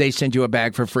 They send you a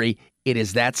bag for free. It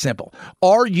is that simple.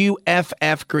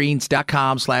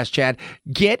 ruffgreens.com/Chad.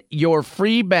 Get your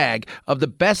free bag of the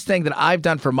best thing that I've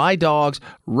done for my dogs,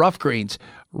 Rough Greens.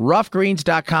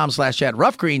 ruffgreens.com/Chad.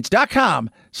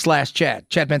 ruffgreens.com/Chad.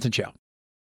 Chad Benson Show.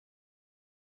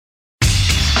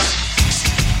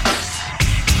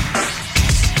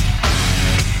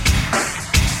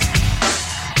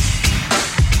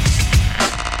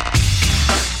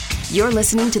 You're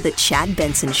listening to The Chad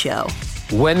Benson Show.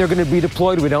 When they're going to be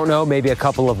deployed, we don't know. Maybe a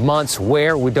couple of months.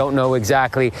 Where, we don't know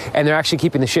exactly. And they're actually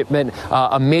keeping the shipment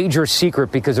a major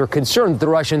secret because they're concerned that the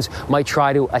Russians might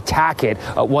try to attack it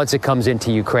once it comes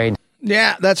into Ukraine.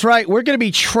 Yeah, that's right. We're going to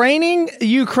be training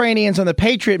Ukrainians on the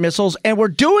Patriot missiles, and we're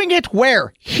doing it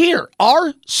where? Here,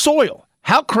 our soil.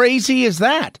 How crazy is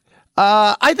that?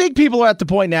 I think people are at the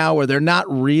point now where they're not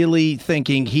really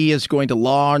thinking he is going to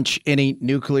launch any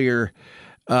nuclear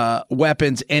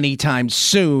weapons anytime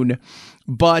soon.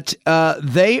 But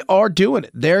they are doing it.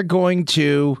 They're going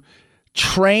to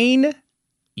train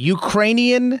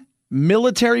Ukrainian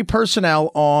military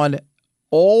personnel on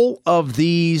all of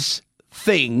these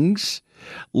things,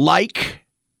 like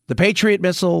the Patriot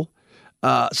missile,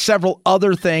 several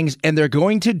other things, and they're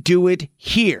going to do it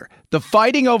here. The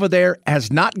fighting over there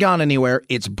has not gone anywhere.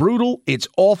 It's brutal. It's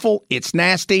awful. It's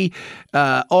nasty.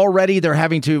 Already they're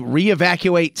having to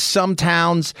re-evacuate some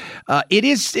towns. It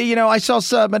is, I saw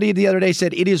somebody the other day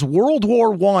said it is World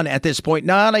War I at this point,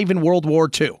 not even World War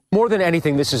II. More than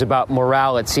anything, this is about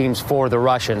morale, it seems, for the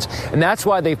Russians. And that's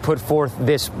why they've put forth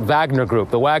this Wagner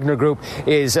Group. The Wagner Group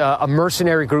is a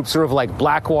mercenary group, sort of like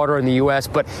Blackwater in the U.S.,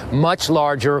 but much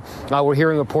larger. We're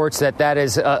hearing reports that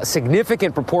is a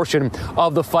significant proportion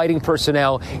of the fighting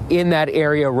personnel in that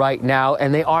area right now,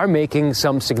 and they are making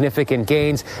some significant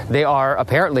gains. They are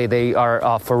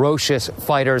ferocious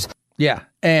fighters. Yeah,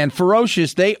 and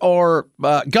ferocious. They are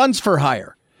guns for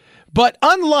hire. But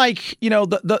unlike, you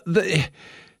look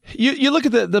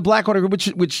at the Blackwater Group,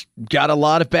 which got a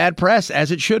lot of bad press, as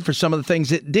it should, for some of the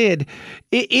things it did.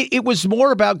 It was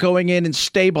more about going in and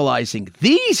stabilizing.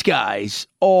 These guys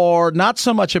are not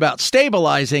so much about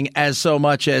stabilizing as so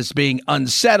much as being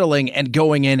unsettling and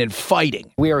going in and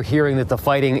fighting. We are hearing that the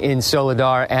fighting in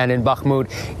Soledar and in Bakhmut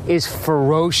is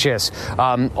ferocious.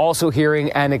 Also hearing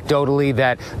anecdotally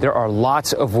that there are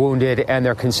lots of wounded, and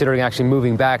they're considering actually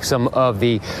moving back some of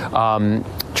the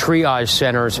triage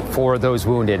centers for those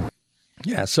wounded.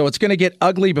 Yeah, so it's going to get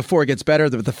ugly before it gets better.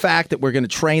 The fact that we're going to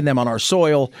train them on our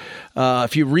soil.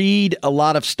 If you read a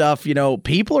lot of stuff,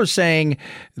 people are saying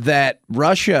that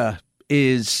Russia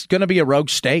is going to be a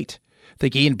rogue state. I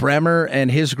think Ian Bremmer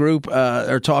and his group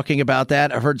are talking about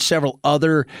that. I've heard several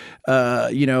other,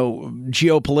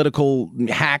 geopolitical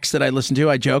hacks that I listen to.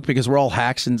 I joke because we're all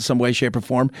hacks in some way, shape, or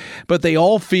form. But they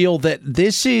all feel that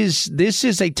this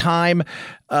is a time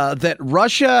that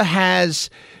Russia has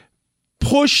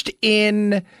pushed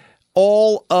in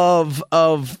all of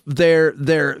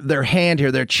their hand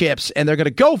here, their chips, and they're going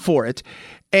to go for it.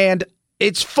 And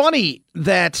it's funny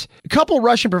that a couple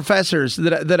Russian professors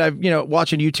that I've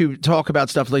watching YouTube talk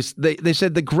about stuff, they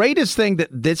said the greatest thing that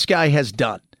this guy has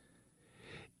done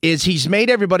is he's made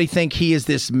everybody think he is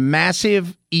this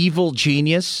massive evil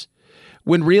genius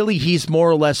when really he's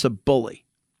more or less a bully.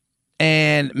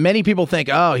 And many people think,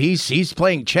 oh, he's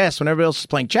playing chess when everybody else is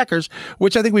playing checkers,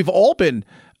 which I think we've all been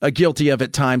guilty of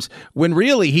at times, when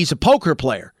really he's a poker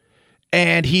player.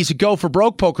 and he's a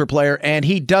go-for-broke poker player, and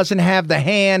he doesn't have the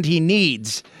hand he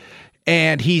needs.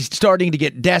 And he's starting to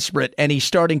get desperate, and he's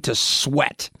starting to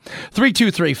sweat.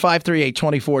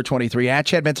 323-538-2423. At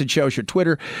Chad Benson Show is your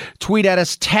Twitter. Tweet at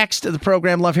us. Text the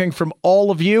program. Love hearing from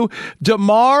all of you.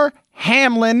 Damar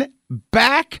Hamlin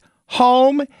back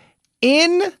home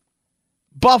in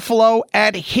Buffalo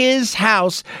at his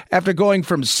house after going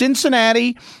from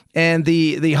Cincinnati and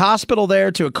the hospital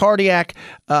there to a cardiac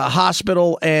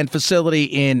hospital and facility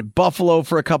in Buffalo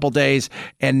for a couple days.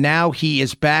 And now he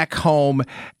is back home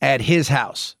at his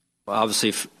house.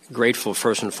 Obviously grateful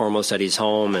first and foremost that he's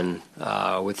home and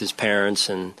with his parents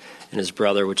and his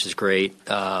brother, which is great.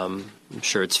 I'm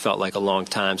sure it's felt like a long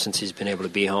time since he's been able to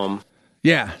be home.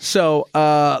 Yeah, so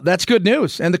that's good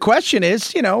news. And the question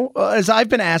is, as I've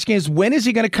been asking, is when is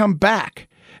he going to come back?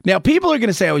 Now, people are going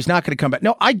to say, he's not going to come back.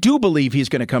 No, I do believe he's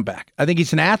going to come back. I think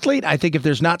he's an athlete. I think if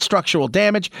there's not structural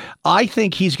damage, I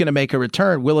think he's going to make a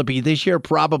return. Will it be this year?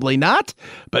 Probably not.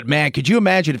 But, man, could you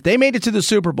imagine if they made it to the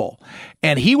Super Bowl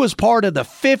and he was part of the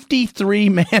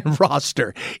 53-man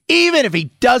roster, even if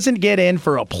he doesn't get in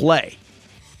for a play,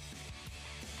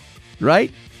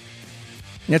 right?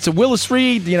 It's a Willis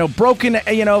Reed, broken,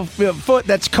 foot.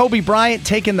 That's Kobe Bryant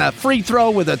taking the free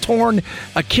throw with a torn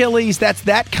Achilles. That's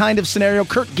that kind of scenario.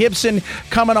 Kirk Gibson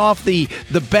coming off the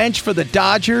bench for the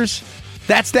Dodgers.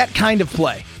 That's that kind of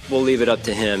play. We'll leave it up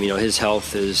to him. His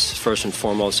health is first and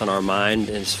foremost on our mind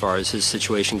as far as his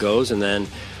situation goes. And then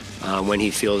when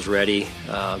he feels ready,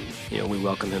 we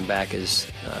welcome him back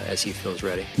as he feels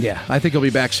ready. Yeah, I think he'll be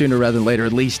back sooner rather than later,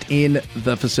 at least in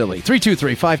the facility.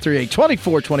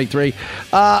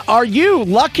 323-538-2423. Are you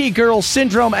Lucky Girl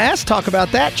Syndrome? Talk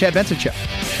about that. Chad Benson Show.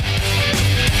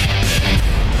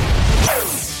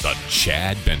 The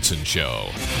Chad Benson Show.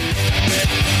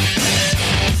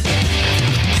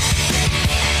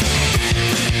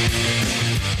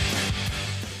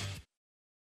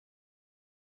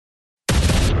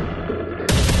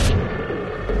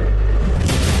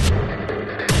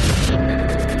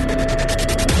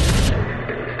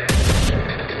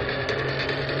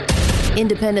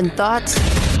 Independent thoughts,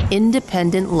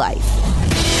 independent life.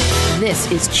 This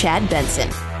is Chad Benson.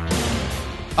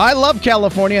 I love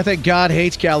California. I think God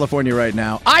hates California right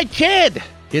now. I kid.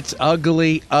 It's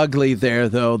ugly, ugly there,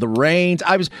 though. The rains.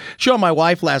 I was showing my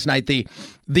wife last night the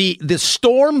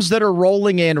storms that are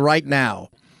rolling in right now,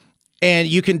 and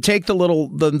you can take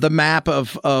the map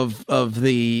of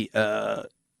the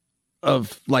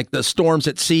storms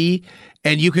at sea.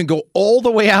 And you can go all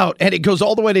the way out, and it goes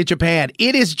all the way to Japan.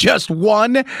 It is just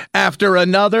one after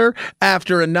another,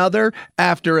 after another,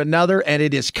 after another, and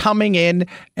it is coming in,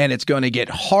 and it's going to get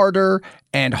harder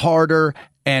and harder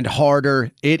and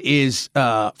harder. It is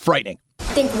frightening.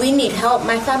 I think we need help.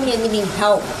 My family is needing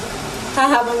help. I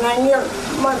have a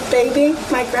 9-month baby,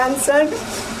 my grandson.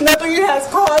 Nobody has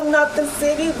called, not the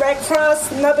city, Red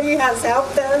Cross. Nobody has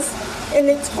helped us, and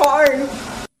it's hard.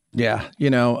 Yeah,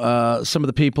 some of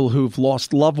the people who've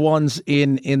lost loved ones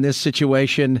in this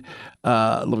situation,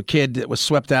 a little kid that was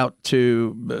swept out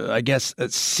to, I guess,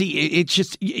 sea. It's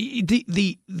just we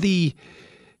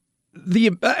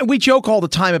joke all the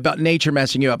time about nature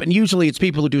messing you up, and usually it's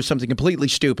people who do something completely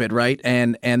stupid, right?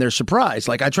 And they're surprised.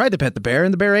 Like, I tried to pet the bear,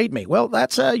 and the bear ate me. Well,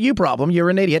 that's a you problem. You're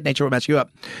an idiot. Nature will mess you up.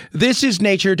 This is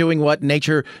nature doing what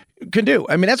nature can do.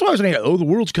 I mean, that's why I was saying, the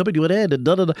world's coming to an end. And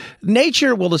da-da-da.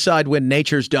 Nature will decide when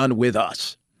nature's done with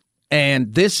us.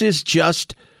 And this is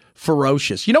just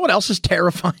ferocious. You know what else is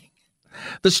terrifying?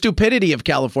 The stupidity of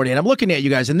California. And I'm looking at you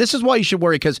guys, and this is why you should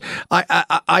worry, because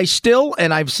I still,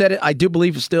 and I've said it, I do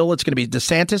believe still it's going to be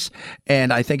DeSantis,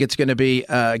 and I think it's going to be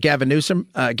Gavin Newsom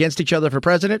against each other for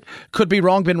president. Could be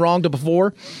wrong, been wrong to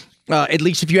before. At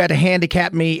least if you had to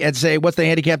handicap me and say, what's the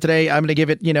handicap today? I'm going to give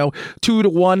it,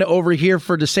 2-1 over here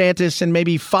for DeSantis and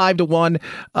maybe 5-1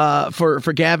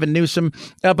 for Gavin Newsom.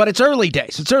 But it's early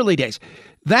days. It's early days.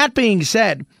 That being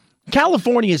said,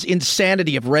 California's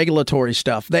insanity of regulatory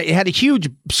stuff, they had a huge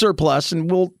surplus, and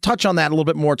we'll touch on that a little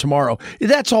bit more tomorrow.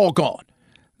 That's all gone.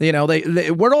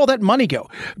 Where'd all that money go?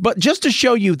 But just to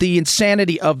show you the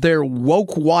insanity of their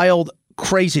woke, wild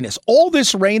craziness, all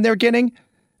this rain they're getting,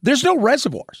 there's no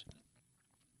reservoirs.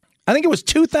 I think it was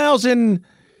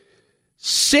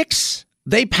 2006,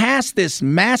 they passed this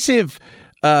massive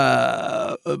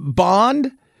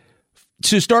bond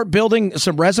to start building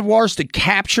some reservoirs to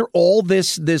capture all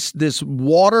this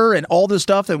water and all this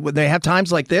stuff that when they have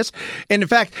times like this. And in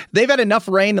fact, they've had enough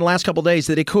rain in the last couple of days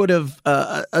that it could have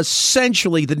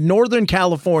essentially the Northern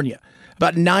California,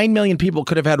 about 9 million people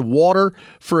could have had water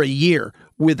for a year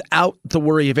without the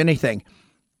worry of anything.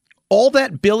 All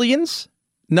that billions,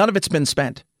 none of it's been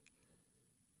spent.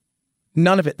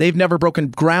 None of it. They've never broken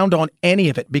ground on any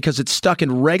of it because it's stuck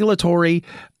in regulatory,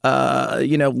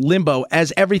 limbo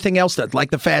as everything else does,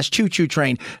 like the fast choo-choo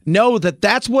train. Know that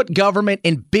that's what government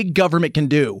and big government can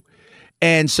do.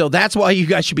 And so that's why you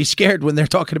guys should be scared when they're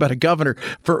talking about a governor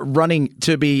for running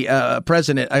to be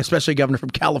president, especially a governor from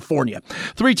California.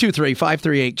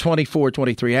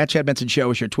 323-538-2423. At Chad Benson Show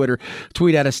is your Twitter.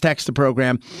 Tweet at us, text the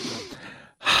program.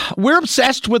 We're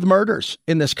obsessed with murders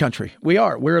in this country. We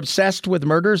are. We're obsessed with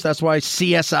murders. That's why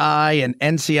CSI and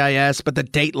NCIS, but the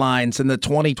Datelines and the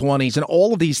 2020s and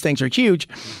all of these things are huge.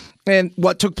 And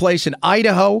what took place in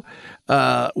Idaho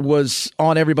was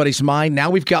on everybody's mind. Now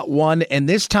we've got one, and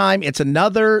this time it's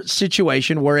another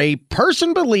situation where a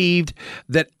person believed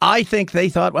that I think they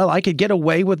thought, well, I could get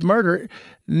away with murder.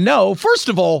 No, first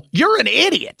of all, you're an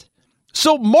idiot.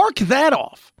 So mark that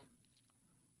off.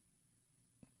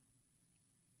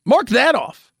 Mark that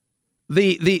off.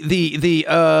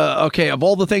 Okay, of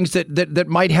all the things that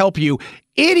might help you,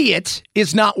 idiot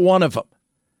is not one of them.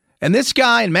 And this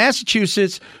guy in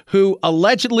Massachusetts who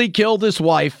allegedly killed his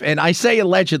wife, and I say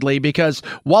allegedly because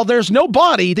while there's no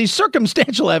body, the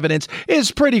circumstantial evidence is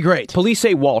pretty great. Police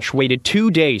say Walsh waited 2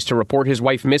 days to report his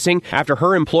wife missing after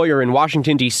her employer in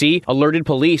Washington, D.C. alerted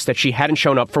police that she hadn't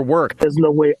shown up for work. There's no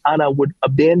way Anna would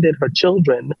abandon her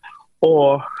children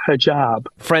or her job.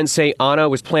 Friends say Anna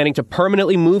was planning to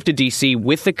permanently move to D.C.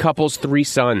 with the couple's 3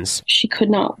 sons. She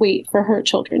could not wait for her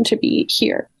children to be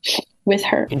here with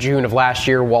her. In June of last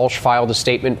year, Walsh filed a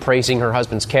statement praising her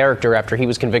husband's character after he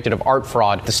was convicted of art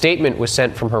fraud. The statement was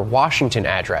sent from her Washington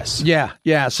address.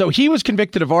 Yeah. So he was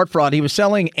convicted of art fraud. He was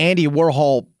selling Andy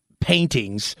Warhol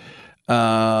paintings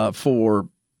for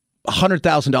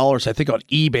 $100,000, I think, on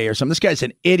eBay or something. This guy's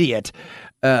an idiot,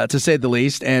 to say the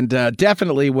least, and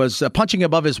definitely was punching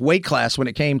above his weight class when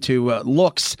it came to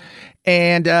looks.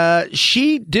 And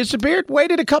she disappeared,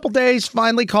 waited a couple days,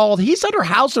 finally called. He's under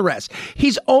house arrest.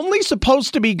 He's only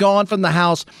supposed to be gone from the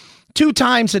house 2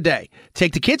 times a day.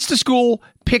 Take the kids to school,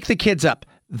 pick the kids up.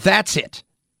 That's it.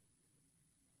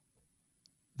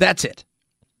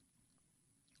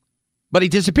 But he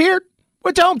disappeared,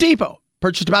 went to Home Depot,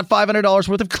 purchased about $500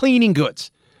 worth of cleaning goods.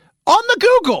 On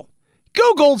the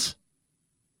Google's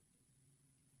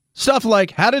stuff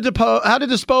like how to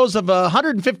dispose of a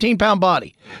 115-pound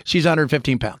body. She's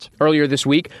 115 pounds. Earlier this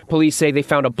week, police say they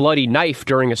found a bloody knife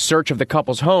during a search of the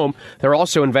couple's home. They're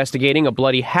also investigating a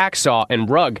bloody hacksaw and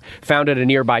rug found at a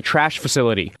nearby trash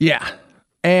facility. Yeah.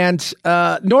 And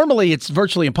normally it's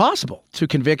virtually impossible to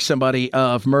convict somebody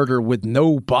of murder with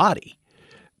no body.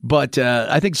 But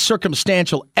I think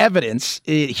circumstantial evidence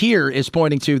here is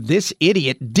pointing to this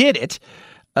idiot did it.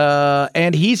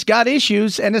 And he's got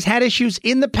issues and has had issues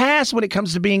in the past when it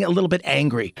comes to being a little bit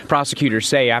angry. Prosecutors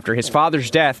say after his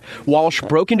father's death, Walsh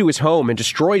broke into his home and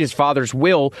destroyed his father's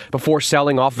will before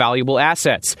selling off valuable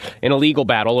assets. In a legal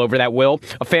battle over that will,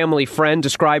 a family friend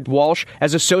described Walsh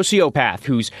as a sociopath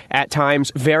who's at times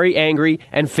very angry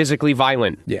and physically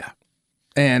violent. Yeah.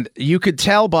 And you could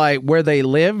tell by where they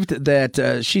lived that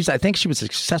I think she was a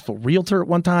successful realtor at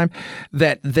one time,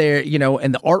 that they're,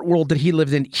 in the art world that he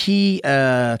lived in, he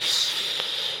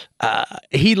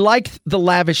liked the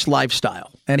lavish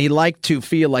lifestyle and he liked to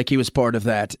feel like he was part of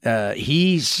that.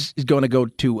 He's going to go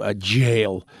to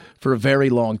jail for a very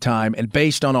long time. And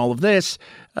based on all of this,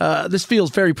 this feels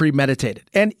very premeditated.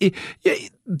 And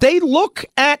they look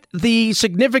at the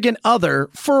significant other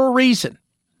for a reason.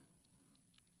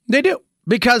 They do.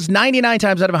 Because 99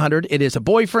 times out of 100, it is a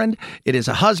boyfriend, it is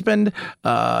a husband,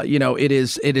 it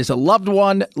is a loved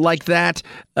one like that,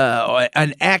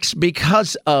 an ex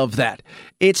because of that.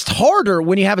 It's harder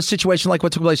when you have a situation like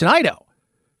what took place in Idaho.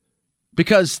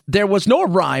 Because there was no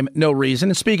rhyme, no reason.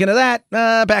 And speaking of that,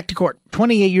 back to court.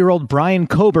 28-year-old Brian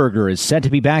Kohberger is set to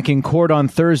be back in court on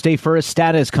Thursday for a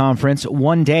status conference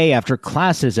 1 day after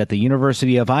classes at the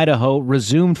University of Idaho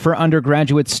resumed for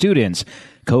undergraduate students.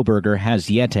 Kohberger has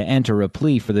yet to enter a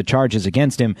plea for the charges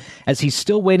against him, as he's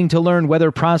still waiting to learn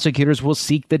whether prosecutors will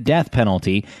seek the death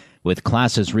penalty. With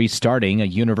classes restarting, a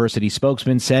university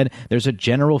spokesman said there's a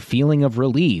general feeling of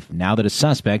relief now that a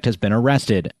suspect has been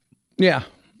arrested. Yeah,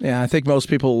 I think most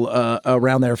people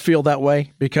around there feel that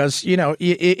way because,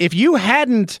 if you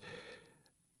hadn't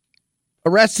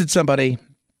arrested somebody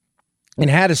and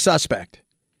had a suspect,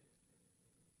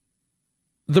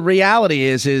 the reality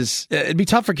is it'd be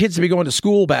tough for kids to be going to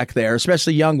school back there,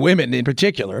 especially young women in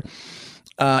particular,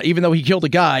 even though he killed a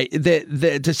guy,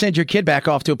 to send your kid back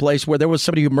off to a place where there was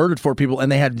somebody who murdered 4 people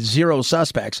and they had 0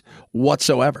 suspects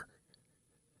whatsoever.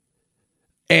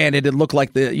 And it had looked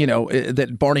like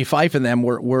that Barney Fife and them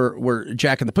were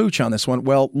Jack and the Pooch on this one.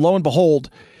 Well, lo and behold,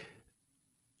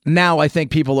 now I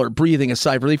think people are breathing a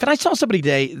sigh of relief. And I saw somebody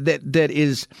today that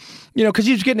is, because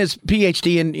he was getting his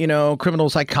PhD in, criminal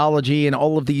psychology and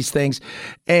all of these things.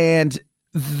 And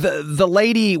the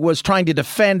lady was trying to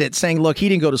defend it, saying, look, he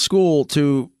didn't go to school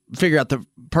to figure out the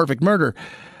perfect murder.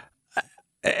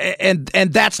 And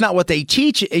that's not what they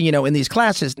teach, in these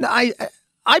classes. Now,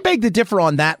 I beg to differ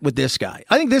on that with this guy.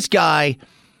 I think this guy,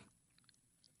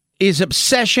 his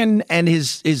obsession and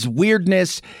his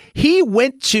weirdness, he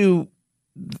went to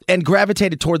and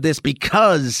gravitated toward this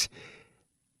because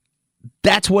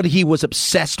that's what he was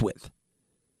obsessed with.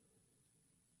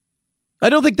 I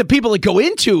don't think the people that go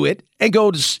into it and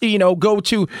go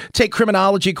to take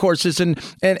criminology courses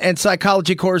and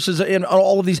psychology courses and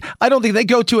all of these, I don't think they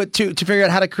go to it to figure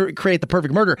out how to create the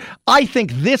perfect murder. I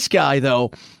think this guy,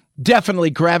 though,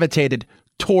 definitely gravitated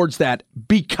towards that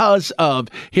because of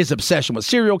his obsession with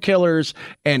serial killers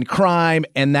and crime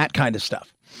and that kind of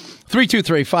stuff.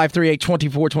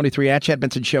 323-538-2423 at Chad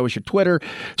Benson Show is your Twitter.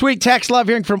 Tweet, text, love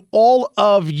hearing from all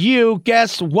of you.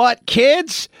 Guess what,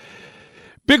 kids?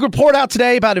 Big report out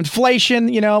today about inflation.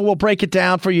 We'll break it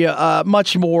down for you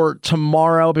much more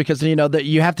tomorrow because, that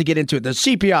you have to get into it. The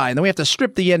CPI, and then we have to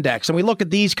strip the index, and we look at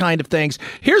these kind of things.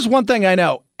 Here's one thing I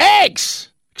know.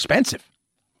 Eggs! Expensive.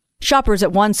 Shoppers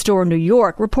at one store in New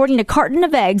York reporting a carton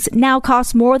of eggs now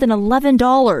costs more than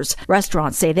 $11.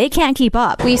 Restaurants say they can't keep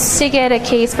up. We used to get a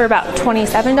case for about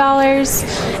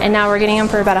 $27, and now we're getting them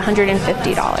for about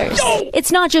 $150.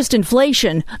 It's not just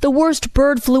inflation. The worst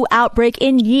bird flu outbreak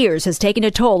in years has taken a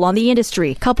toll on the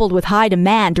industry, coupled with high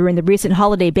demand during the recent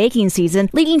holiday baking season,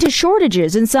 leading to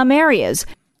shortages in some areas.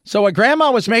 So when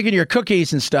Grandma was making your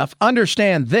cookies and stuff,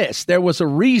 understand this. There was a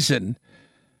reason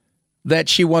that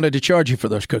she wanted to charge you for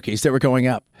those cookies that were going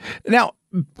up. Now,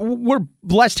 we're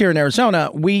blessed here in Arizona.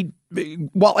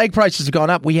 While egg prices have gone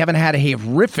up, we haven't had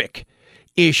horrific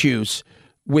issues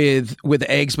with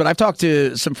eggs. But I've talked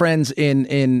to some friends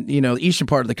in the eastern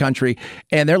part of the country,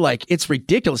 and they're like, it's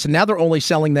ridiculous. And now they're only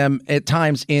selling them at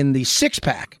times in the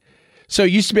 6-pack. So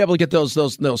you used to be able to get those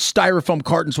styrofoam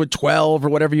cartons with 12 or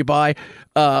whatever you buy.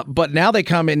 But now they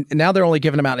come in, and now they're only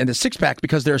giving them out in the 6-pack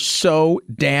because they're so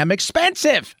damn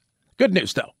expensive. Good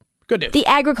news, though. Good news. The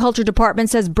Agriculture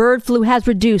Department says bird flu has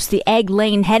reduced the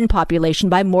egg-laying hen population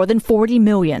by more than 40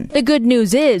 million. The good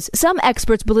news is some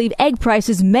experts believe egg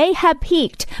prices may have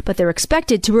peaked, but they're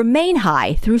expected to remain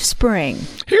high through spring.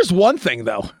 Here's one thing,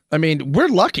 though. I mean, we're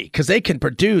lucky because they can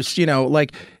produce,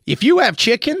 like if you have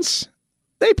chickens,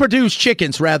 they produce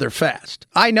chickens rather fast.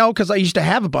 I know because I used to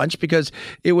have a bunch because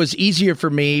it was easier for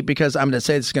me because I'm going to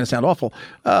say this is going to sound awful.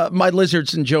 My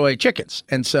lizards enjoy chickens.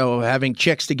 And so having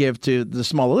chicks to give to the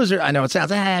smaller lizard, I know it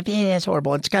sounds, it's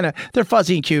horrible. It's kind of, they're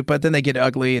fuzzy and cute, but then they get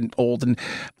ugly and old. And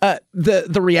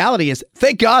the reality is,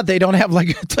 thank God they don't have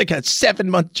it's like a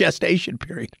 7-month gestation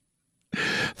period.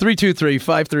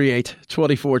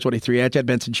 323-538-2423 at Chad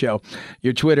Benson Show.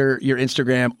 Your Twitter, your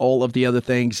Instagram, all of the other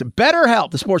things.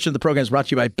 BetterHelp. This portion of the program is brought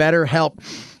to you by BetterHelp.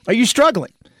 Are you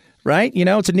struggling? Right?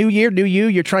 It's a new year, new you.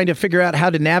 You're trying to figure out how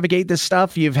to navigate this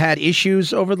stuff. You've had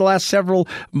issues over the last several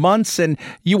months and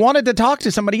you wanted to talk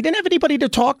to somebody. You didn't have anybody to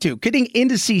talk to. Getting in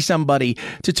to see somebody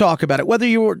to talk about it. Whether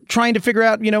you were trying to figure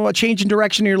out, a change in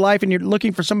direction in your life and you're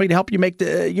looking for somebody to help you make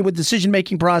with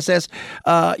decision-making process,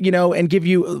 and give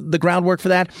you the groundwork for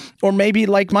that. Or maybe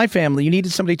like my family, you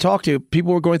needed somebody to talk to.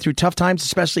 People were going through tough times,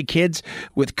 especially kids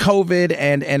with COVID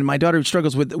and my daughter who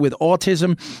struggles with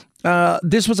autism.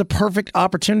 This was a perfect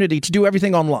opportunity to do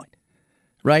everything online,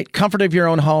 right? Comfort of your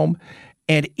own home.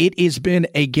 And it has been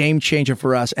a game changer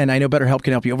for us. And I know BetterHelp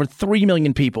can help you. Over 3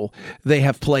 million people they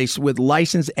have placed with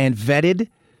licensed and vetted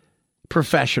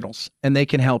professionals, and they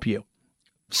can help you.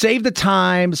 Save the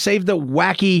time, save the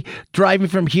wacky driving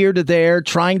from here to there,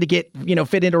 trying to get,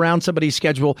 fit in around somebody's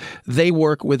schedule. They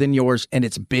work within yours, and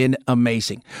it's been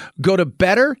amazing. Go to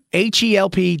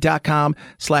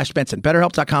betterhelp.com/Benson,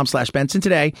 betterhelp.com/Benson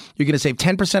today. You're going to save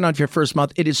 10% on your first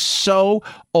month. It is so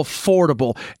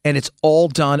affordable, and it's all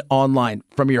done online.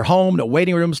 From your home, no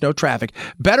waiting rooms, no traffic.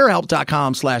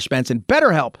 Betterhelp.com/Benson,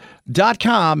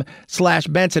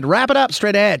 betterhelp.com/Benson. Wrap it up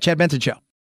straight ahead. Chad Benson Show.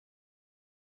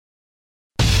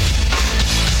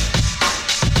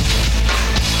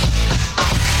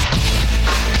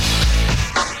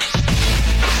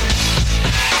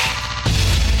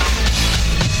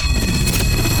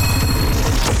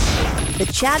 The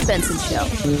Chad Benson Show,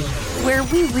 where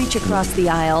we reach across the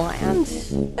aisle and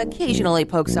occasionally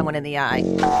poke someone in the eye.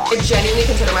 I genuinely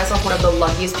consider myself one of the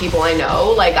luckiest people I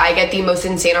know. I get the most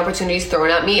insane opportunities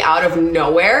thrown at me out of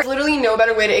nowhere. There's literally no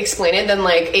better way to explain it than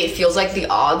it feels like the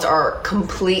odds are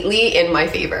completely in my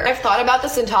favor. I've thought about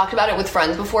this and talked about it with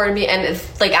friends before and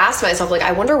asked myself,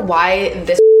 I wonder why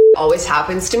this always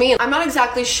happens to me. I'm not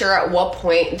exactly sure at what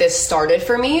point this started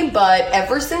for me, but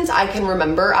ever since I can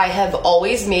remember, I have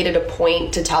always made it a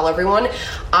point to tell everyone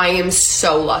I am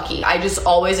so lucky. I just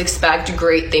always expect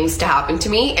great things to happen to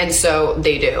me, and so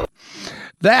they do.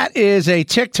 That is a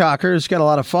TikToker who's got a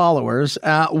lot of followers.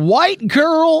 White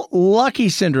girl lucky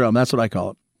syndrome. That's what I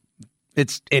call it.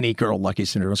 It's any girl lucky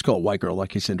syndrome. It's called white girl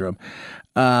lucky syndrome.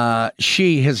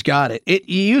 She has got it. It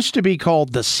used to be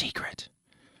called The Secret,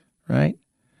 right?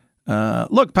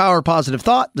 Look, power of positive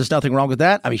thought. There's nothing wrong with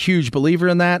that. I'm a huge believer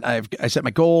in that. I set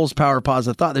my goals, power of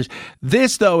positive thought.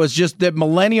 This, though, is just the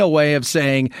millennial way of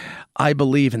saying, I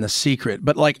believe in The Secret.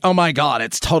 But like, oh my God,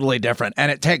 it's totally different. And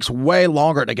it takes way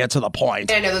longer to get to the point.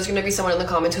 And I know there's going to be someone in the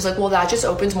comments who's like, well, that just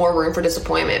opens more room for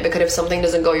disappointment. Because if something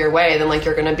doesn't go your way, then like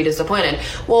you're going to be disappointed.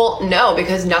 Well, no,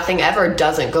 because nothing ever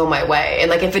doesn't go my way. And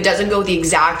like if it doesn't go the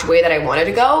exact way that I wanted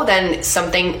to go, then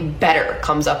something better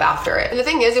comes up after it. And the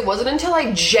thing is, it wasn't until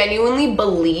I genuinely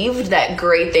believed that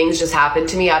great things just happened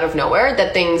to me out of nowhere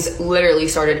that things literally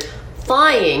started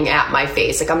flying at my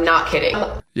face. Like, I'm not kidding.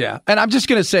 Yeah. And I'm just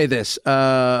going to say this.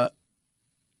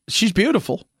 She's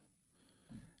beautiful.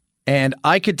 And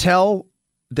I could tell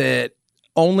that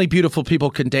only beautiful people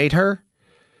can date her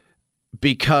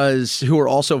who are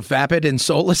also vapid and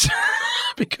soulless,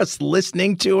 because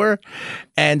listening to her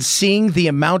and seeing the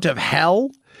amount of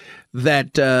hell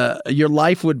that your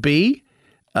life would be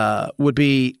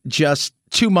just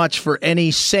too much for any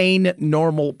sane,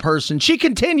 normal person. She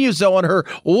continues, though, on her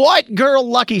white girl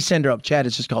lucky syndrome. Chad,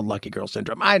 it's just called lucky girl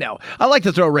syndrome. I know. I like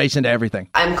to throw race into everything.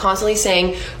 I'm constantly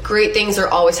saying great things are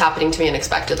always happening to me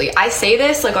unexpectedly. I say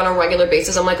this like on a regular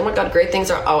basis. I'm like, oh my God, great things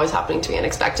are always happening to me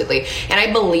unexpectedly. And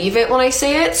I believe it when I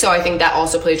say it. So I think that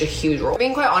also plays a huge role.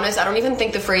 Being quite honest, I don't even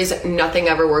think the phrase nothing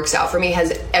ever works out for me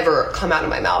has ever come out of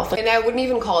my mouth. And I wouldn't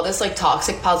even call this like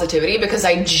toxic positivity, because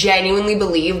I genuinely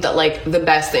believe that like the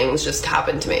best things just happen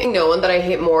to me. No one that I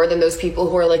hate more than those people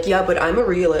who are like, yeah, but I'm a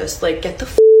realist. Like, get the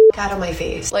out of my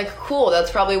face. Like, cool, that's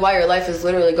probably why your life is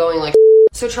literally going like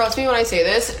So trust me when I say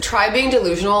this, try being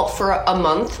delusional for a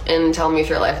month and tell me if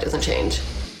your life doesn't change.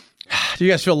 Do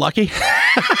you guys feel lucky?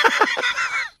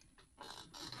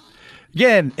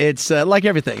 Again, it's like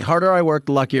everything. Harder I work,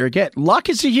 the luckier I get. Luck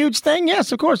is a huge thing.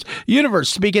 Yes, of course. Universe,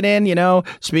 speak it in,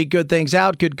 speak good things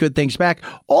out, good things back.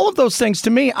 All of those things, to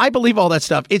me, I believe all that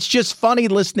stuff. It's just funny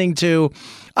listening to.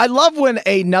 I love when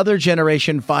another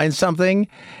generation finds something.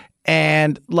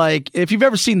 And like, if you've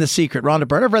ever seen The Secret, Rhonda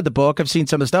Byrne, I've read the book, I've seen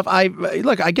some of the stuff. I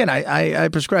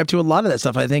prescribe to a lot of that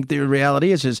stuff. I think the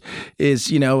reality is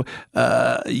you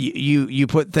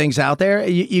put things out there,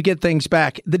 you get things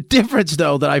back. The difference,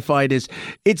 though, that I find is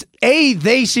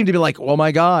they seem to be like, oh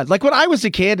my God, like when I was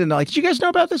a kid and like, did you guys know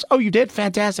about this? Oh, you did?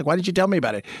 Fantastic. Why did you tell me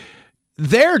about it?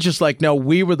 They're just like, no,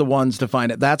 we were the ones to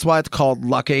find it. That's why it's called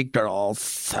Lucky Girl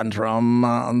Syndrome.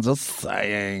 I'm just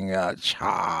saying,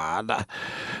 Chad.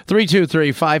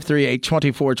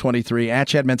 323-538-2423 at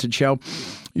Chad Benson Show.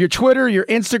 Your Twitter, your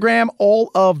Instagram, all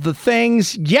of the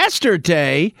things.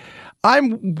 Yesterday, I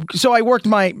worked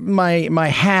my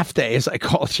half day, as I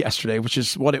call it yesterday, which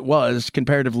is what it was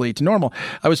comparatively to normal.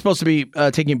 I was supposed to be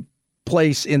taking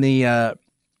place in the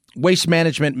waste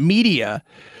management media.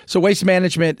 So Waste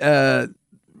Management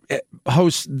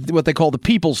hosts what they call the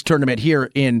People's Tournament here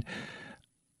in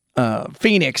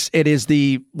Phoenix. It is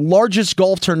the largest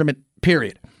golf tournament,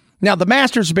 period. Now, the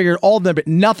Masters are bigger, all of them, but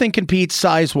nothing competes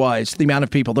size-wise, the amount of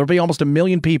people. There'll be almost 1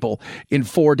 million people in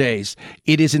 4 days.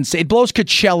 It is insane. It blows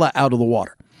Coachella out of the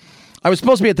water. I was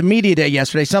supposed to be at the media day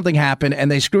yesterday. Something happened,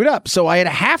 and they screwed up. So I had a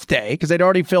half day because they'd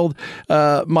already filled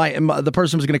the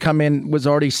person who was going to come in was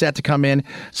already set to come in.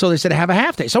 So they said, have a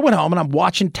half day. So I went home, and I'm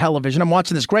watching television. I'm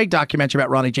watching this great documentary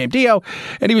about Ronnie James Dio,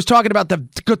 and he was talking about the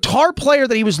guitar player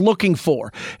that he was looking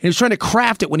for. And he was trying to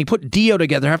craft it when he put Dio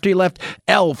together after he left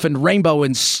Elf and Rainbow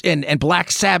and Black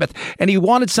Sabbath, and he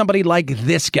wanted somebody like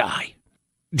this guy.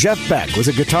 Jeff Beck was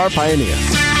a guitar pioneer.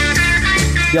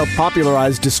 He helped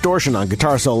popularize distortion on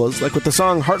guitar solos, like with the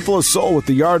song Heart Full of Soul with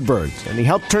the Yardbirds, and he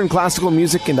helped turn classical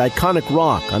music into iconic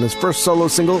rock on his first solo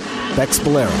single, Beck's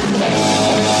Bolero.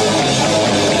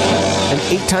 An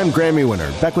 8-time Grammy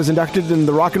winner, Beck was inducted in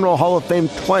the Rock and Roll Hall of Fame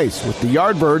twice with the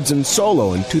Yardbirds and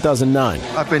solo in 2009.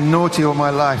 I've been naughty all my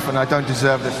life, and I don't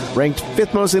deserve this. Ranked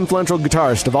 5th most influential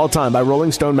guitarist of all time by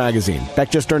Rolling Stone magazine, Beck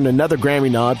just earned another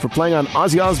Grammy nod for playing on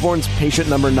Ozzy Osbourne's Patient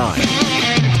No. 9.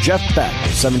 Jeff Beck,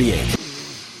 78.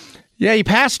 Yeah, he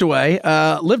passed away,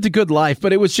 lived a good life,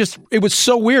 but it was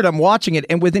so weird. I'm watching it,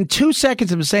 and within 2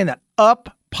 seconds of him saying that,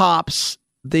 up pops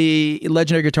the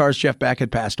legendary guitarist Jeff Beck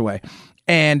had passed away.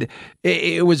 And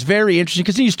it was very interesting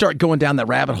because you start going down that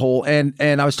rabbit hole. And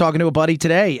I was talking to a buddy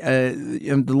today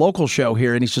in the local show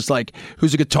here, and he's just like,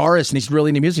 who's a guitarist, and he's really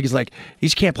into music. He's like, he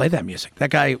just can't play that music.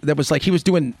 That guy, that was like, he was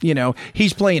doing,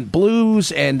 he's playing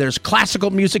blues, and there's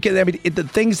classical music. I mean, the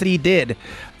things that he did,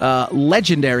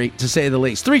 legendary to say the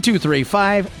least.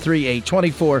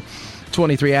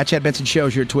 323-538-2423 at Chad Benson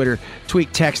Shows your Twitter.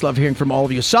 Tweet, text. Love hearing from all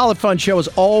of you. Solid, fun show as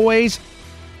always.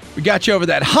 We got you over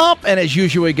that hump, and as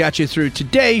usual, we got you through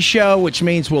today's show, which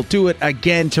means we'll do it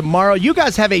again tomorrow. You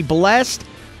guys have a blessed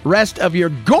rest of your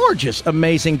gorgeous,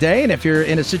 amazing day, and if you're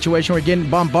in a situation where you're getting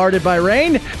bombarded by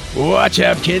rain, watch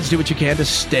out, kids. Do what you can to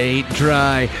stay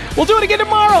dry. We'll do it again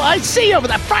tomorrow. I see you over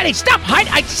that Friday. Stop, hide.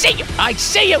 I see you. I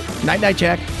see you. Night-night,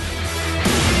 Jack.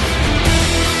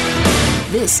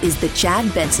 This is the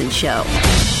Chad Benson Show.